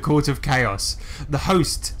 Of the Court of Chaos. The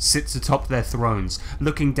host sits atop their thrones,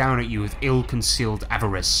 looking down at you with ill-concealed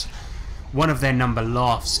avarice. One of their number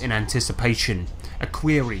laughs in anticipation. A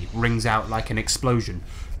query rings out like an explosion.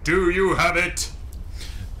 Do you have it?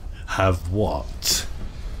 Have what?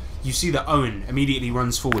 You see that Owen immediately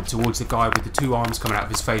runs forward towards the guy with the two arms coming out of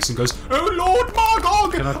his face and goes, "Oh Lord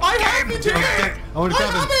Margog! I have it here! I want to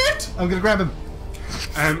grab him. I'm going to grab him.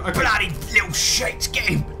 Okay. Bloody little shit, get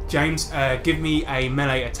him! James, give me a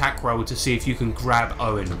melee attack roll to see if you can grab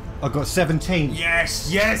Owen. I've got 17.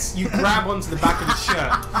 Yes, you grab onto the back of his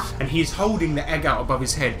shirt, and he is holding the egg out above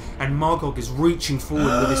his head, and Margog is reaching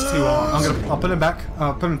forward with his two arms. I'll pull him back.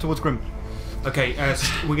 I'll pull him towards Grim. Okay,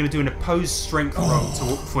 we're going to do an opposed strength roll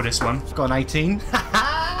for this one. He's got an 18.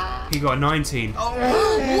 He got a 19.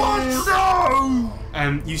 What? No!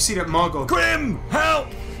 You see that Margog... Grim, help!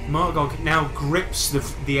 Margog now grips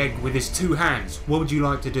the egg with his two hands. What would you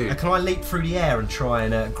like to do? Can I leap through the air and try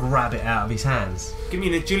and grab it out of his hands? Give me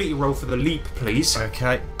an agility roll for the leap, please.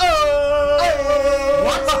 Okay.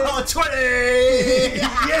 What? 20!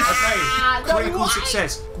 Yes! Okay, critical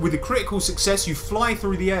success. With a critical success, you fly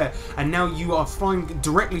through the air, and now you are flying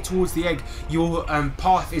directly towards the egg. Your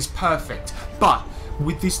path is perfect, but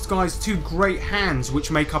with this guy's two great hands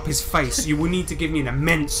which make up his face, you will need to give me an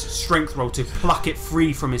immense strength roll to pluck it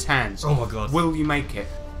free from his hands. Oh my god. Will you make it?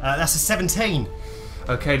 That's a 17.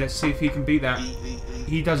 Okay, let's see if he can beat that.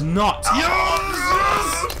 He does not.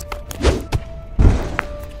 Yes!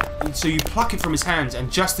 So you pluck it from his hands, and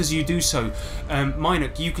just as you do so,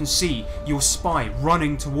 Minoc, you can see your spy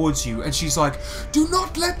running towards you, and she's like, "Do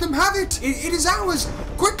not let them have it! It is ours!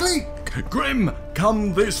 Quickly!" Grim,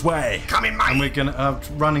 come this way. Come in, mate! And we're gonna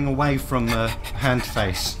running away from the hand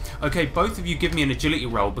face. Okay, both of you give me an agility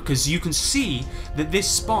roll, because you can see that this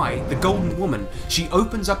spy, the Golden Woman, she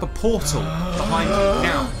opens up a portal behind you.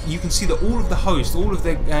 Now, you can see that all of the hosts, all of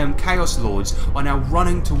the Chaos Lords are now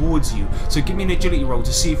running towards you. So give me an agility roll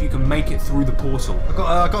to see if you can make it through the portal.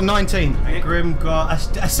 I got 19. Grim got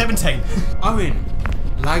a 17. Owen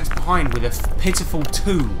lags behind with a pitiful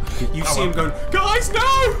 2. You see him going, "Guys,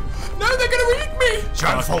 no! No, they're going to eat me!" It's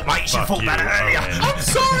your own fault, mate. You should have thought about it earlier. I'm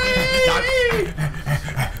sorry!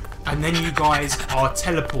 And then you guys are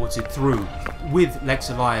teleported through with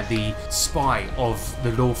Lexilia, the spy of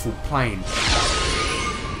the lawful plane.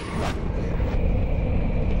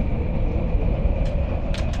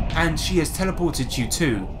 And she has teleported you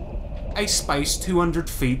to a space 200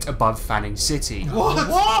 feet above Fanning City. What?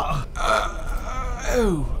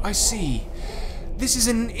 Oh, I see. This is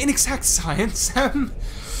an inexact science.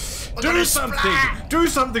 Do something! Do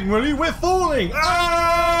something, will you? We're falling!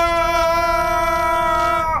 Ah!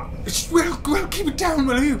 Well, keep it down,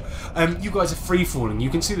 will you? You guys are free falling. You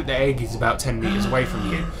can see that the egg is about 10 meters away from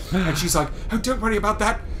you, and she's like, "Oh, don't worry about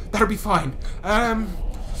that. That'll be fine."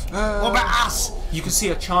 What about us? You can see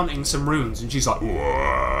her chanting some runes, and she's like, Go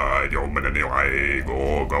and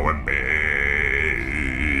be.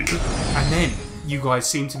 and then you guys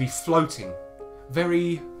seem to be floating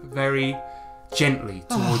very, very gently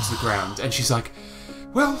towards the ground, and she's like,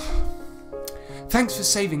 "Well, thanks for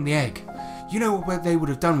saving the egg. You know what they would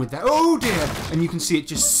have done with that? Oh dear!" And you can see it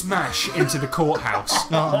just smash into the courthouse.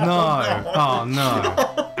 Oh no! Oh no!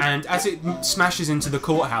 And as it smashes into the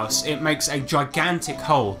courthouse, it makes a gigantic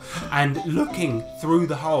hole. And looking through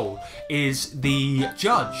the hole is the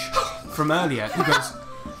judge from earlier, who goes,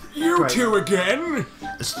 "You two again?"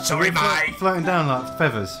 Sorry, mate. Floating down like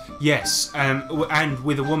feathers. Yes, and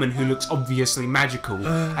with a woman who looks obviously magical.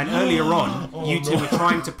 And earlier on, you two were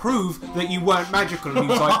trying to prove that you weren't magical. And he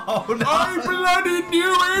was like, "I bloody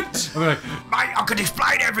knew it!" I'm like, Mate, I can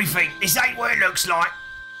explain everything. This ain't what it looks like.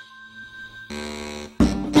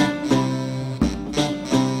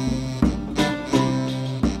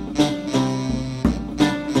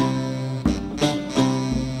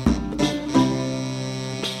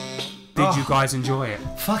 Did you guys enjoy it?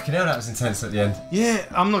 Fucking hell, that was intense at the end. yeah,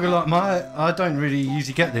 I'm not gonna lie. I don't really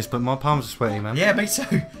usually get this, but my palms are sweaty, man. Yeah, me too. So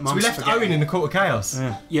we Mum's left spaghetti. Owen in the Court of Chaos.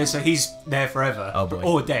 Yeah, so he's there forever. Oh, boy.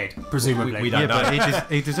 Or dead, presumably. We don't Yeah, know.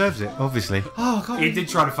 but he deserves it, obviously. Oh, God. He did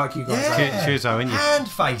try to fuck you guys up. Yeah. Cheers, Owen. You. And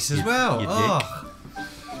face as well. you dick. Oh.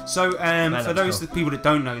 So, that for was those cool. people that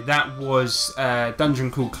don't know, that was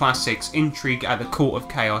Dungeon Crawl Classics Intrigue at the Court of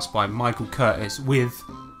Chaos by Michael Curtis with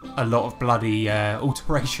a lot of bloody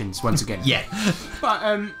alterations once again. Yeah. But,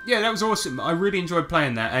 yeah, that was awesome. I really enjoyed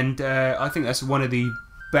playing that, and I think that's one of the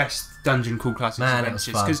best Dungeon Crawl Classics Man, that was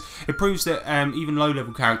adventures, fun. because it proves that even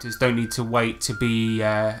low-level characters don't need to wait to be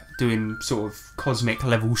doing sort of cosmic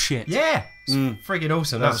level shit. Yeah. It's friggin'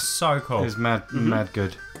 awesome. That was so It cool. was mad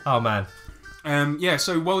good. Oh, man. Yeah,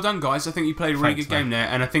 so well done, guys. I think you played a really Thanks, good game there,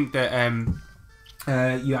 and I think that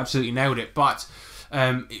you absolutely nailed it. But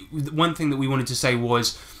one thing that we wanted to say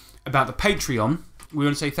was about the Patreon. We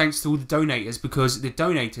want to say thanks to all the donators, because the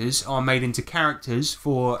donators are made into characters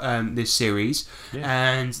for this series,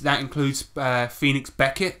 and that includes Phoenix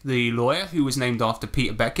Beckett, the lawyer, who was named after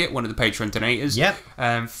Peter Beckett, one of the Patreon donators.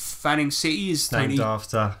 Yep. Fanning City is Named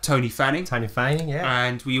after Tony Fanning. Tony Fanning, yeah.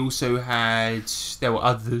 And we also had, there were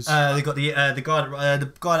others. They got the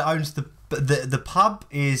guy that owns the pub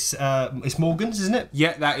is it's Morgan's, isn't it?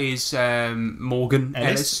 Yeah, that is Morgan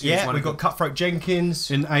Ellis. who's Yeah, one we've of got Cutthroat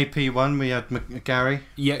Jenkins. In AP1, we had Gary.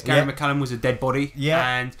 Yeah, Gary Yeah. McCallum was a dead body.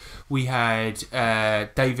 Yeah. And we had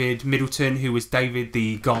David Middleton, who was David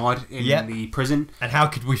the guard in Yep. the prison. And how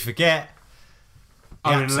could we forget the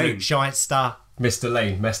Owen absolute Lean. shyster, Mr.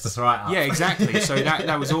 Lean, messed us right up. Yeah, exactly. So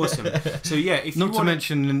that was awesome. So yeah, if Not you to want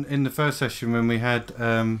mention in the first session when we had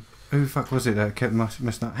who the fuck was it that kept messing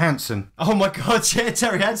up? Hanson. Oh my God, yeah,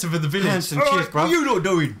 Terry Hansen for the village. Hanson, All cheers, right, bruv. What are you lot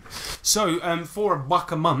doing? So, for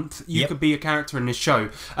 $1 a month, you Yep. could be a character in this show.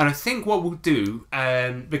 And I think what we'll do,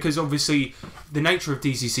 because obviously the nature of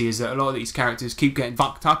DCC is that a lot of these characters keep getting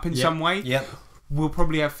fucked up in some way, Yep. we'll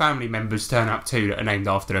probably have family members turn up too that are named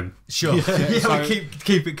after them. Sure. Yeah, so- we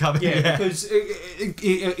keep it coming. Yeah, because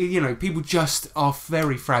you know, people just are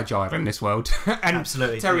very fragile in this world. And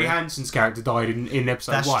Absolutely. Terry Yeah. Hanson's character died in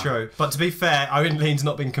episode That's 1. true. But to be fair, Owen Lean's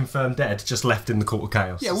not been confirmed dead, just left in the Court of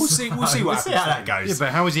Chaos. Yeah, we'll see. We'll see what We'll happens. see how that goes. Yeah, but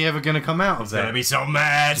how is he ever going to come out of Gonna there? be so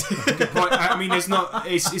mad. Right, I mean, there's not.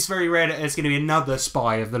 It's very rare that there's going to be another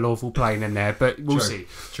spy of the lawful plane in there, but we'll True. see.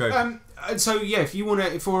 True. So yeah, if you want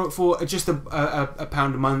to, for just a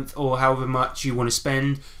 £1 a month or however much you want to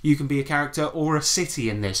spend, you can be a character or a city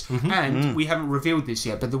in this. And we haven't revealed this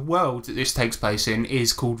yet, but the world that this takes place in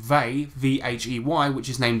is called Vey, Vhey, which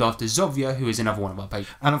is named after Zovia, who is another one of our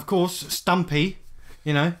patrons. And of course, Stumpy.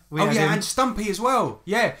 You know. We had him. And Stumpy as well.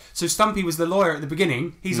 Yeah, so Stumpy was the lawyer at the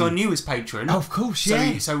beginning. He's our newest patron. Oh, of course, So,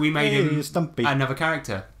 yeah. so we made him Hey, Stumpy. another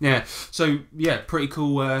character. Yeah. So yeah, pretty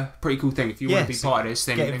cool thing. If you want to be so part of this,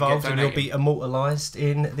 then get involved and you'll donated. be immortalised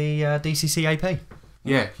in the DCC AP.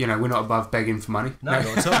 Yeah, you know, we're not above begging for money. No, not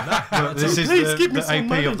at all. No, not at This all. is Please give me the some AP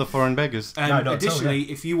money. of the foreign beggars. No, not at all,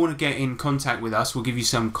 Additionally, if you want to get in contact with us, we'll give you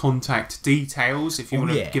some contact details. If you want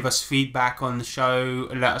to yeah. give us feedback on the show,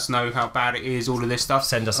 let us know how bad it is, all of this stuff.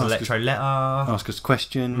 Send us an electro letter. Ask us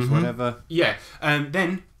questions, whatever. Yeah.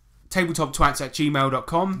 Then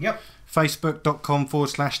tabletoptwats@gmail.com. Yep.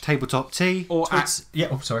 Facebook.com/tabletopT. Or Tweets. Yeah.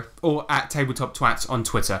 Oh, sorry. at tabletoptwats on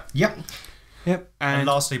Twitter. Yep. Yep. And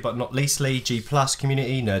lastly but not leastly, G Plus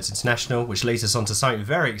community, Nerds International, which leads us on to something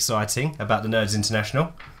very exciting about the Nerds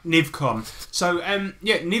International. NivCon. So,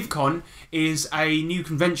 NivCon is a new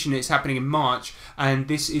convention. It's happening in March, and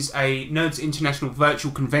this is a Nerds International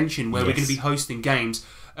virtual convention where we're going to be hosting games.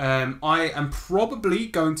 I am probably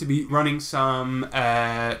going to be running some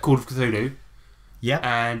Call of Cthulhu. Yeah.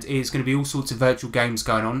 And it's going to be all sorts of virtual games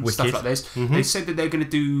going on, stuff like this. Mm-hmm. They said that they're going to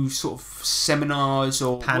do sort of seminars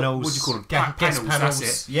or panels. What do you call them? Panels.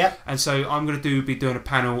 That's it. Yeah. And so I'm going to be doing a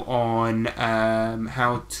panel on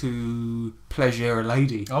how to pleasure a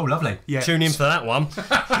lady. Oh, lovely. Yeah. Tune in for that one.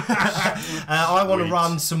 I want to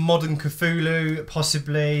run some modern Cthulhu,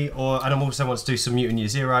 possibly, and I also want to do some Mutant Year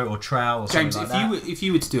Zero or Trowel or James, something like that. if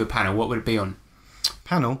you were to do a panel, what would it be on?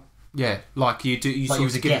 Panel? Yeah, like you do. You Like sort you of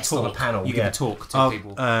was a give guest a talk. on a panel, You yeah. give a talk to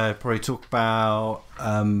people. Probably talk about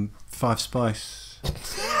 5 Spice.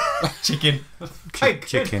 Chicken.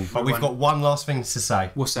 Chicken. But we've got one last thing to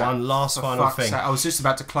say. What's that? One last For final fuck's thing. sake, I was just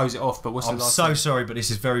about to close it off, but what's I'm the last so thing? sorry, but this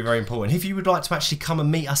is very, very important. If you would like to actually come and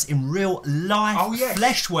meet us in real life,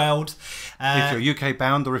 flesh world, if you're UK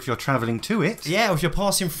bound or if you're travelling to it. Yeah, if you're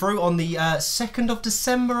passing through on the 2nd of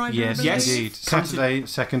December, I believe. Yes, indeed. Saturday,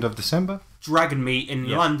 2nd of December. Dragon Meet in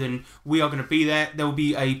London. We are going to be there. There will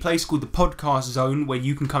be a place called the Podcast Zone where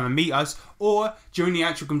you can come and meet us, or during the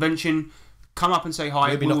actual convention, come up and say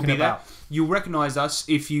hi. We'll be there. about. You'll recognise us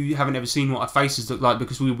if you haven't ever seen what our faces look like,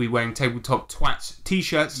 because we will be wearing TableTopTwats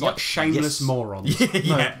t-shirts like shameless morons.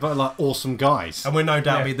 No, but like awesome guys. And we'll no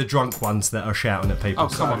doubt be the drunk ones that are shouting at people. Oh,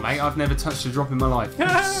 come on, mate. I've never touched a drop in my life.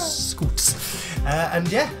 Scoots.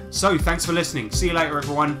 And yeah. So, thanks for listening. See you later,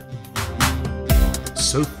 everyone.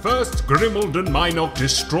 So first Grimald and Minoc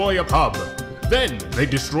destroy a pub. Then they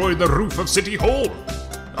destroy the roof of City Hall.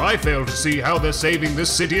 I fail to see how they're saving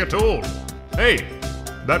this city at all. Hey,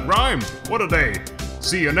 that rhymed. What a day.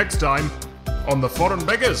 See you next time on the Foreign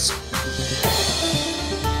Beggars.